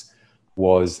that this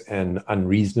was an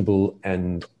unreasonable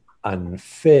and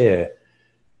unfair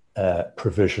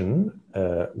provision,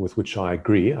 with which I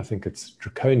agree. I think it's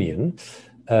draconian.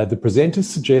 The presenters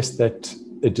suggest that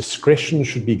a discretion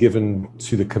should be given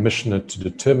to the commissioner to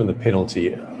determine the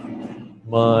penalty.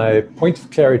 My point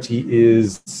of clarity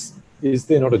is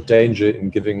there not a danger in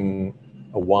giving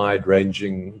a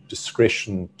wide-ranging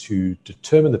discretion to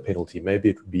determine the penalty? Maybe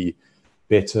it would be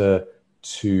better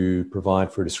to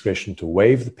provide for a discretion to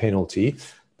waive the penalty.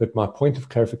 But my point of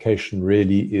clarification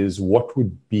really is, what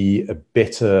would be a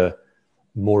better,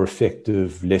 more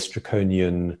effective, less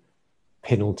draconian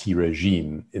penalty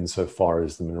regime insofar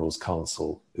as the Minerals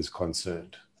Council is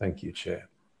concerned? Thank you, Chair.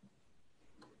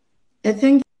 Thank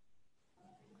you.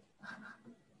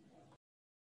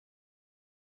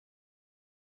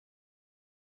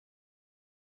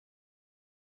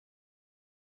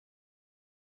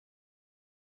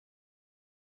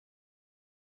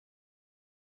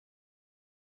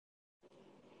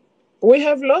 We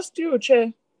have lost you,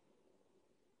 Chair.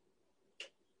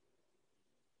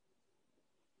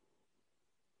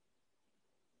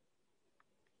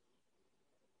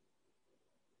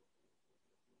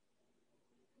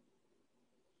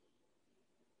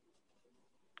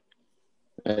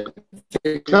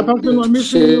 Chairperson, we're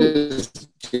missing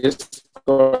you.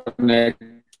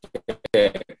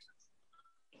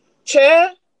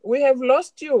 Chair, we have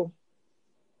lost you.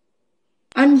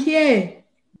 I'm here.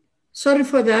 Sorry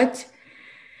for that.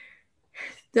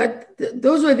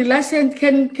 Those were the last hand.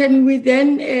 Can we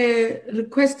then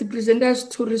request the presenters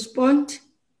to respond?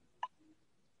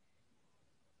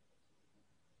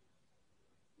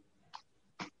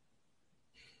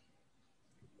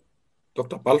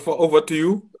 Dr. Balfour, over to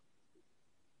you.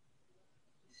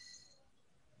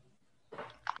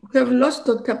 We have lost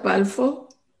Dr. Balfour.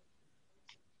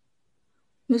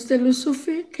 Mr.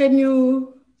 Lusufi, can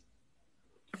you?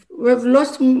 We have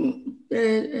lost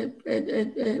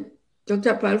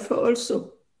Dr. Balfour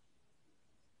also.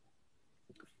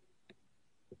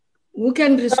 Who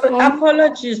can respond? Sorry,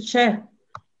 apologies, Chair.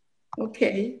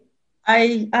 Okay.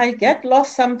 I get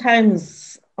lost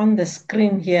sometimes on the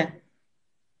screen here.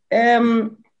 I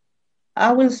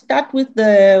I will start with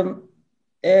the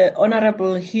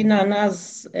Honorable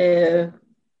Hinana's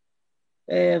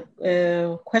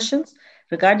questions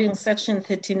regarding Section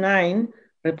 39,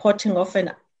 reporting of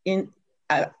an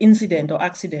incident or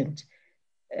accident.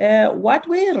 What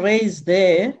we raise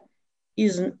there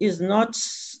is not,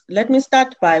 let me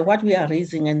start by what we are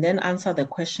raising and then answer the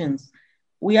questions.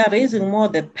 We are raising more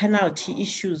the penalty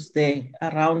issues there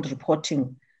around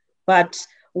reporting. But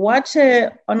what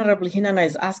Honorable Hinana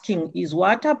is asking is,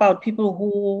 what about people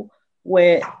who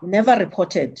were never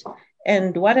reported?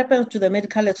 And what happens to the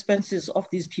medical expenses of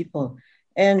these people?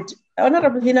 And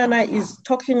Honorable Hinana is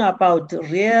talking about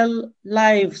real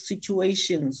life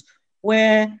situations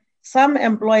where some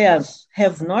employers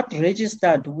have not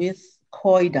registered with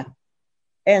COIDA.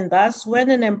 And thus, when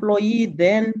an employee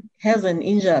then has an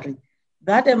injury,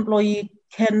 that employee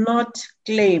cannot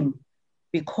claim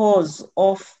because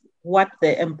of what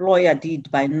the employer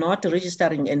did by not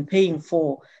registering and paying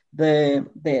for the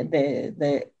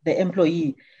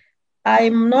employee.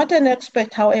 I'm not an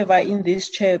expert, however, in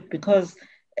this, Chair, because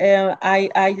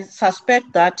I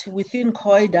suspect that within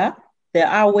COIDA, there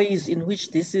are ways in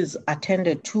which this is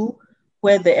attended to,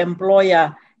 where the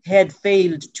employer had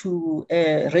failed to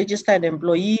register an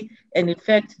employee. And in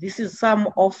fact, this is some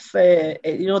of, there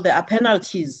are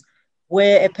penalties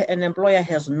where an employer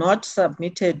has not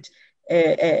submitted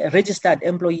registered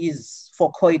employees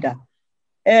for COIDA.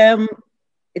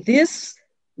 This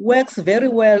works very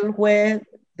well where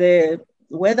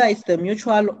whether it's the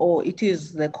mutual or it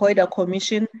is the COIDA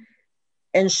Commission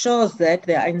ensures that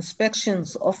there are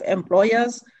inspections of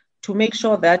employers to make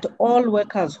sure that all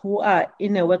workers who are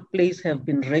in a workplace have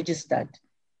been registered.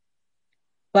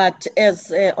 But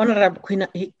as Honorable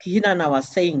Hinana was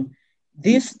saying,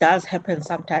 this does happen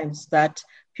sometimes, that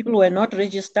people were not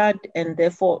registered and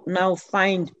therefore now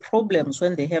find problems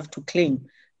when they have to claim.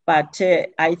 But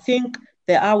I think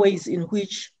there are ways in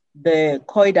which the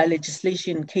COIDA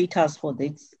legislation caters for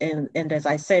this. And as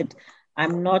I said,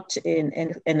 I'm not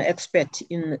an expert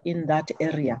in that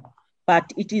area,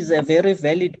 but it is a very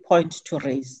valid point to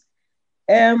raise.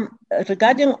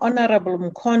 Regarding Honorable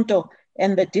Mkhonto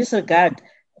and the disregard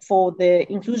for the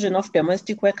inclusion of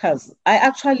domestic workers, I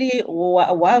actually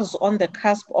was on the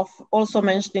cusp of also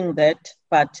mentioning that,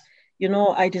 but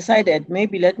I decided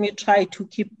maybe let me try to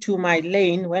keep to my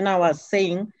lane when I was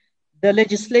saying the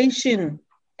legislation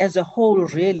as a whole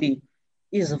really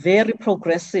is very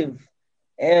progressive.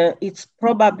 It's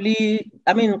probably,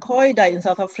 COIDA in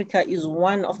South Africa is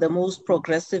one of the most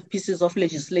progressive pieces of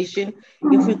legislation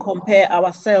if we compare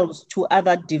ourselves to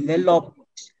other developing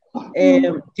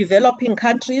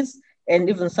countries and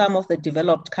even some of the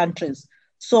developed countries.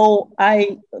 So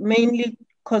I mainly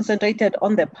concentrated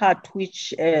on the part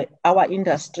which our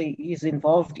industry is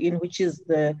involved in, which is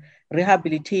the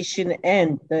rehabilitation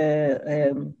and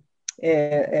the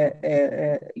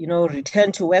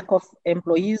return to work of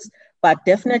employees. But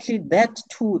definitely that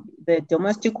too, the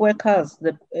domestic workers,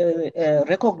 the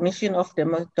recognition of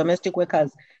domestic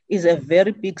workers is a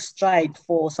very big stride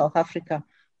for South Africa,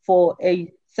 for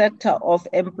a sector of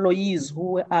employees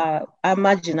who are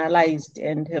marginalized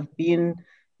and have been,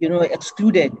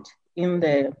 excluded in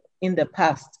the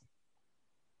past.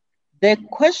 The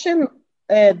question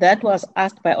that was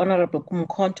asked by Honorable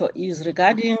Mkhonto is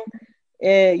regarding,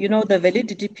 the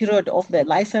validity period of the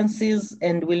licenses,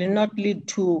 and will it not lead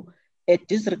to a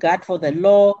disregard for the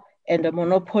law and a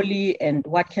monopoly, and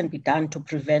what can be done to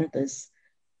prevent this?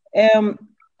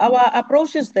 Our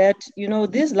approach is that,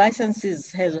 these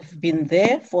licenses have been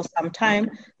there for some time.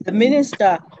 The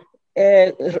minister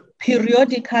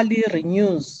periodically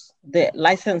renews the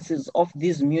licenses of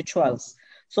these mutuals.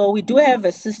 So we do have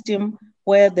a system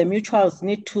where the mutuals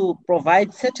need to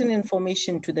provide certain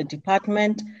information to the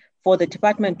department for the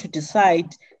department to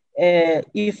decide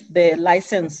if the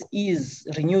license is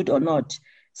renewed or not.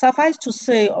 Suffice to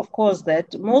say, of course,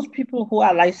 that most people who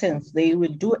are licensed, they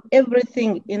will do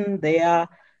everything in their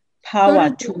power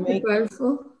to make...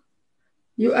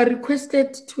 You are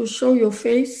requested to show your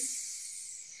face.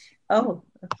 Oh,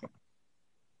 okay.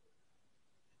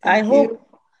 I hope,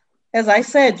 as I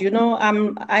said,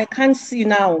 I can't see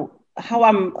now how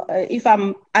if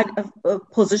I'm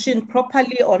positioned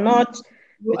properly or not.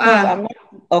 Because I'm not.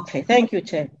 Okay, thank you,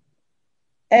 Chair.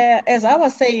 As I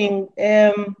was saying,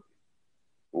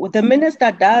 the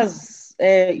minister does,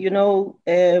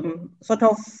 sort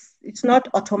of, it's not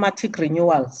automatic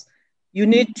renewals. You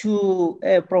need to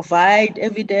provide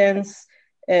evidence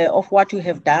of what you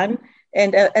have done.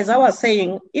 And as I was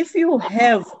saying, if you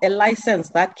have a license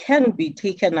that can be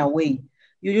taken away,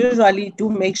 you usually do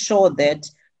make sure that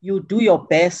you do your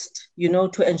best,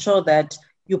 to ensure that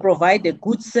you provide a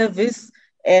good service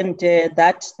and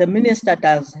that the minister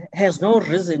has no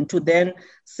reason to then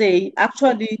say,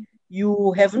 actually,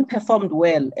 you haven't performed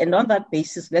well, and on that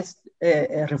basis, let's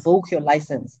revoke your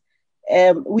license.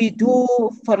 We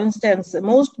do, for instance,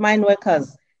 most mine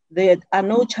workers, there are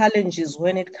no challenges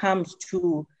when it comes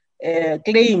to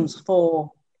claims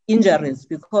for injuries,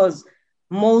 because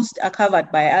most are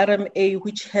covered by RMA,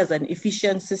 which has an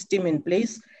efficient system in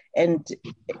place, and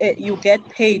you get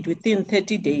paid within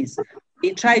 30 days.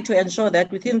 They try to ensure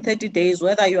that within 30 days,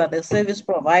 whether you are the service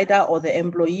provider or the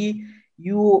employee,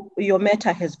 your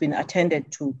matter has been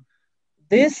attended to.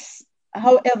 This,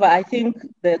 however, I think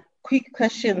the quick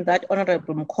question that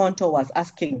Honorable Mkhonto was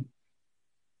asking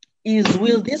is,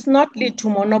 will this not lead to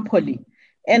monopoly?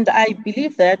 And I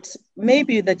believe that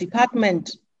maybe the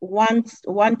department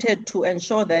wanted to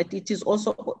ensure that it is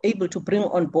also able to bring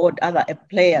on board other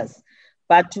players.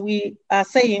 But we are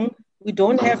saying we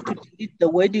don't have to delete the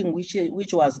wording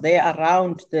which was there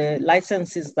around the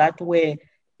licenses that were,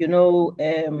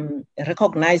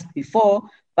 recognized before,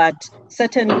 but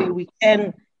certainly we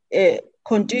can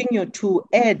continue to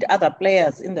add other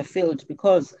players in the field,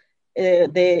 because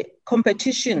the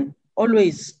competition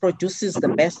always produces the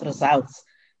best results.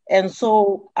 And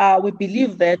so we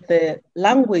believe that the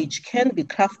language can be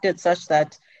crafted such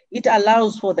that it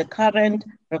allows for the current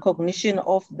recognition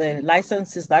of the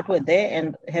licenses that were there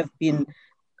and have been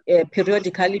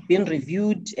periodically been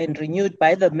reviewed and renewed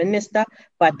by the minister,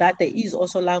 but that there is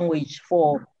also language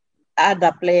for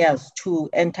other players to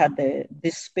enter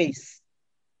this space.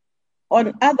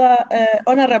 On other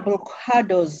Honorable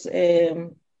Kado's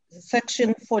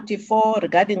Section 44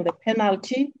 regarding the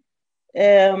penalty,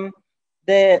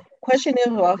 the question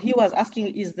he was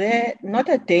asking, is there not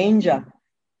a danger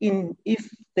if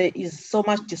there is so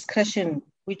much discretion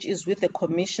which is with the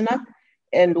commissioner,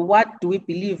 and what do we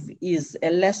believe is a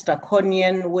less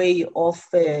draconian way of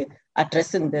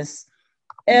addressing this?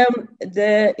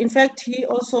 In fact, he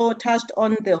also touched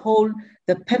on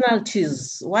the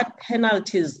penalties. What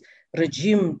penalties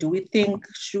regime do we think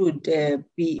should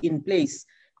be in place?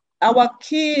 Our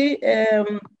key,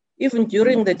 even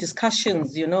during the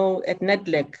discussions, at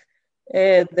NEDLEC,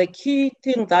 the key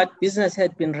thing that business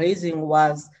had been raising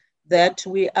was that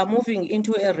we are moving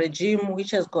into a regime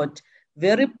which has got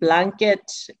very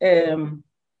blanket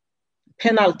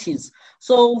penalties.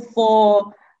 So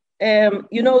for,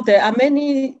 there are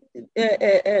many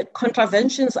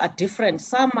contraventions are different.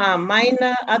 Some are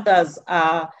minor, others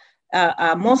are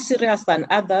more serious than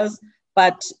others,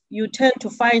 but you tend to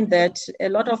find that a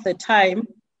lot of the time,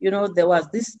 there was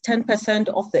this 10%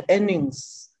 of the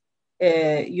earnings,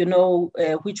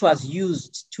 which was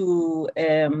used to,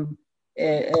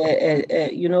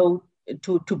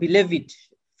 to be levied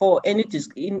for any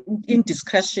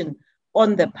indiscretion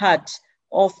on the part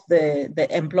of the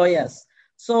employers.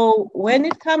 So when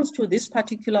it comes to this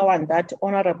particular one that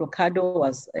Honorable Kado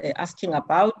was asking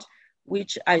about,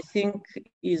 which I think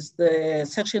is the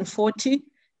Section 40,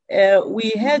 we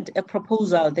had a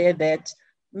proposal there that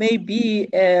maybe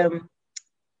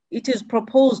it is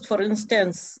proposed, for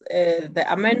instance, the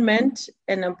amendment,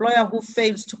 an employer who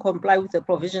fails to comply with the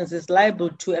provisions is liable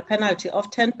to a penalty of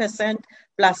 10%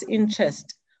 plus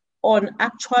interest on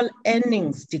actual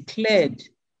earnings declared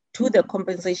to the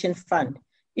compensation fund.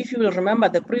 If you will remember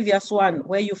the previous one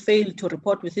where you failed to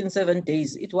report within 7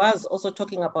 days, it was also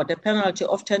talking about a penalty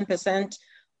of 10%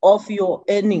 of your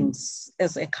earnings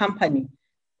as a company.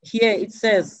 Here it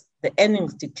says the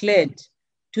earnings declared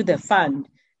to the fund.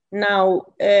 Now,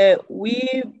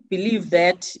 we believe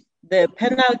that the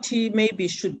penalty maybe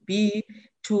should be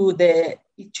the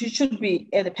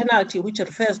penalty which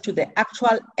refers to the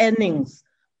actual earnings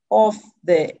of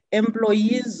the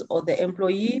employees or the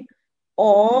employee,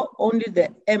 or only the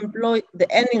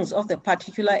earnings of the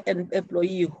particular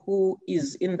employee who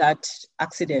is in that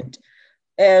accident.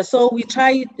 So we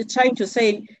trying to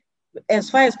say, as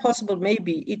far as possible,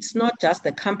 maybe it's not just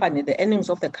the company, the earnings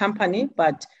of the company,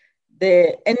 but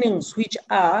the earnings which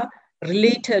are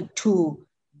related to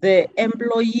the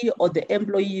employee or the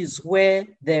employees where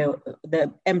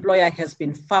the employer has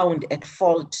been found at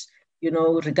fault,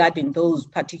 regarding those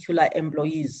particular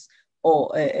employees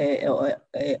or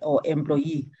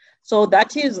employee. So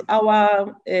that is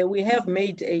we have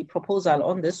made a proposal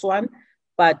on this one,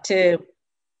 but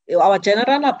our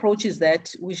general approach is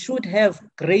that we should have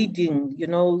grading,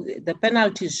 the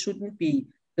penalties shouldn't be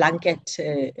blanket,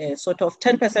 sort of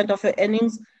 10% of your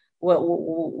earnings,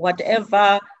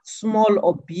 whatever small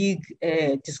or big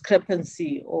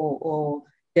discrepancy or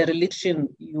dereliction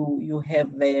you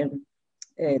have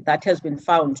that has been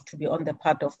found to be on the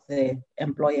part of the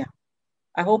employer.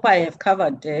 I hope I have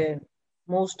covered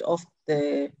most of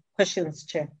the questions,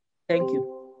 Chair. Thank you.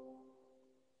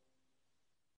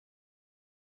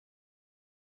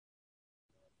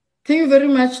 Thank you very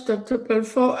much, Dr.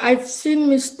 Pelfo. I've seen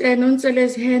Mr.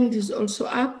 Nontsele's hand is also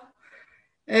up.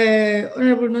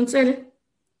 Honorable Nontsele.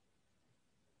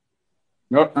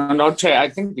 No, Chair. I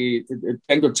think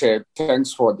thank you, Chair.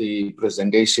 Thanks for the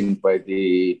presentation by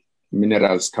the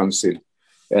Minerals Council.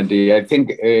 And I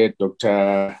think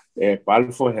Dr.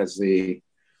 Balfour has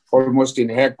almost in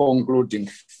her concluding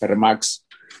remarks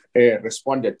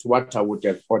responded to what I would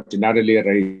have ordinarily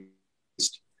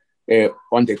raised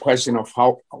on the question of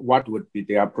what would be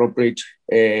the appropriate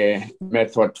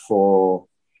method for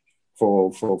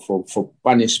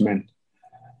punishment.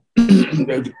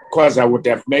 Because I would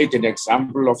have made an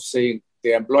example of saying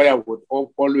the employer would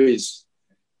always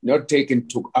not take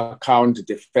into account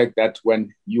the fact that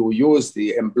when you use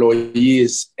the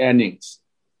employee's earnings,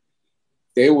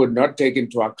 they would not take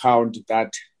into account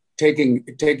that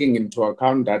taking into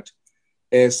account that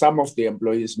some of the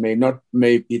employees may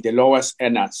be the lowest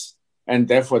earners, and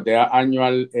therefore their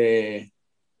annual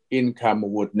income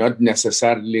would not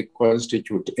necessarily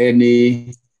constitute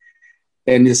any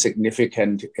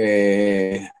significant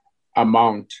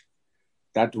amount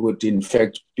that would in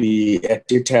fact be a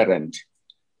deterrent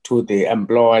to the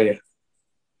employer.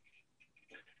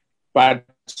 But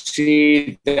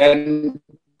she then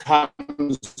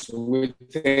comes with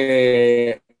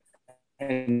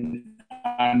an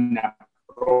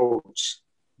approach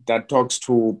that talks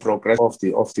to progress of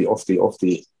the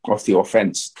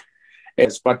offense.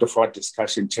 As part of our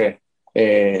discussion, Chair,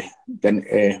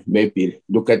 then maybe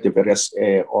look at the various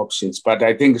options. But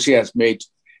I think she has made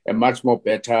a much more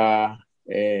better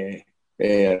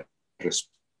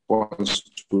response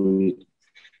to it.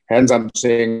 Hence, I'm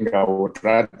saying I would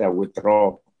rather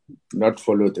withdraw, not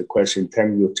follow the question.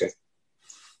 Thank you, Chair.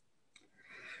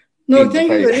 No,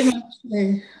 thank you very much.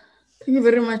 Thank you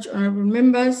very much, honorable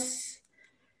members.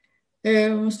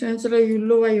 Mr. Ansela, you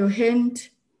lower your hand.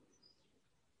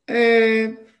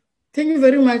 Thank you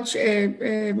very much,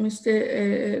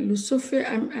 Mr. Lusufi.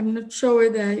 I'm not sure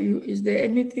whether is there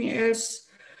anything else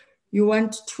you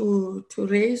want to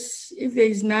raise? If there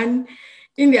is none,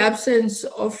 in the absence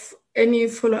of any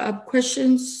follow-up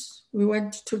questions, we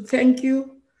want to thank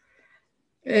you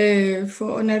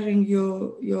for honoring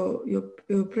your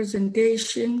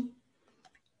presentation.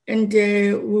 And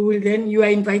we will then, you are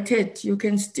invited. You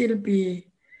can still be,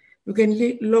 you can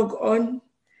log on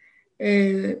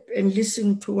and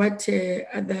listen to what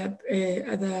other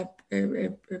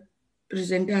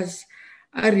presenters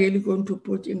are really going to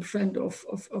put in front of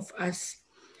us.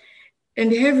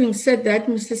 And having said that,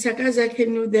 Mr. Sakaza,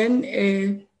 can you then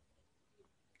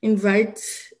invite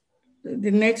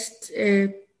the next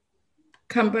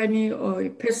company or a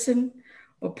person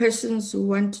or persons who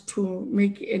want to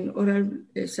make an oral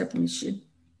submission?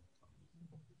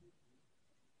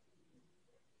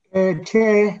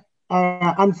 Chair,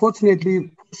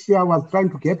 unfortunately, I was trying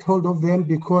to get hold of them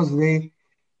because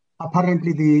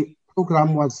apparently the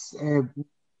program was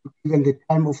given the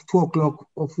time of 2 o'clock,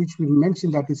 of which we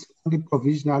mentioned that it's only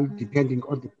provisional depending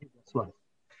on the previous one.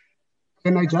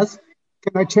 Can I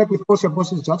check with Portia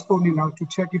Bosses just for me now to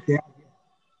check if they are here?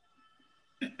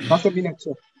 Just a minute,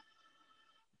 sir.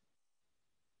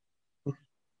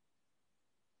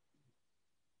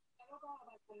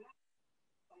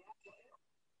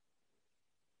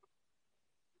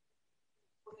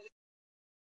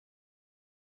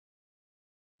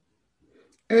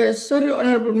 Sorry,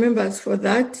 honorable members, for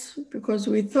that, because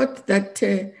we thought that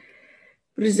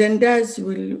presenters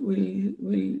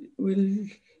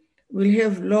will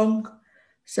have long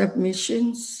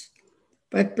submissions,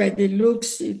 but by the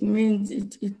looks, it means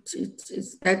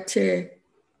it's that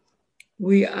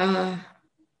we are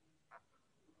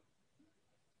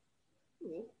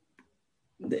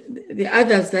the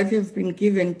others that have been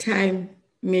given time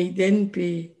may then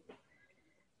be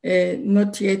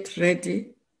not yet ready.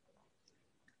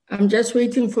 I'm just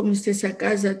waiting for Mr.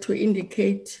 Sakaza to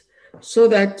indicate so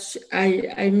that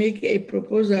I make a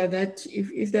proposal that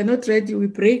if they're not ready, we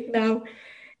break now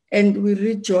and we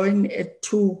rejoin at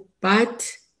 2.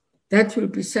 But that will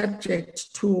be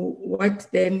subject to what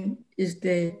then is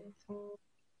the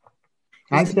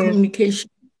communication.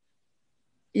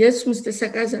 Yes, Mr.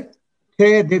 Sakaza.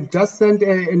 They've just sent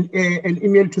an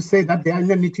email to say that they are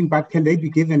in a meeting, but can they be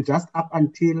given just up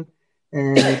until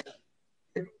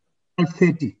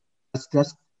 12:30? It's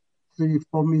just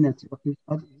 3-4 minutes,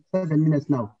 7 minutes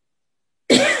now.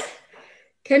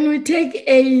 Can we take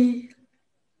a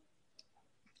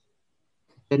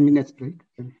 10 minutes break?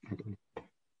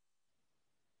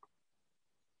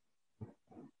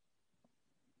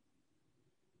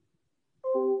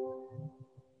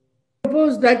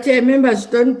 propose that members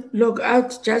don't log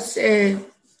out, just a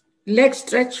leg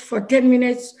stretch for 10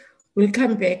 minutes. We'll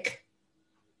come back.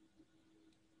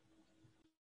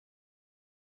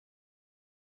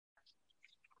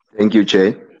 Thank you,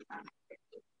 Chair.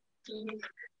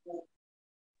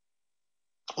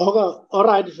 Okay, all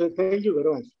right, so thank you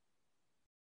very much.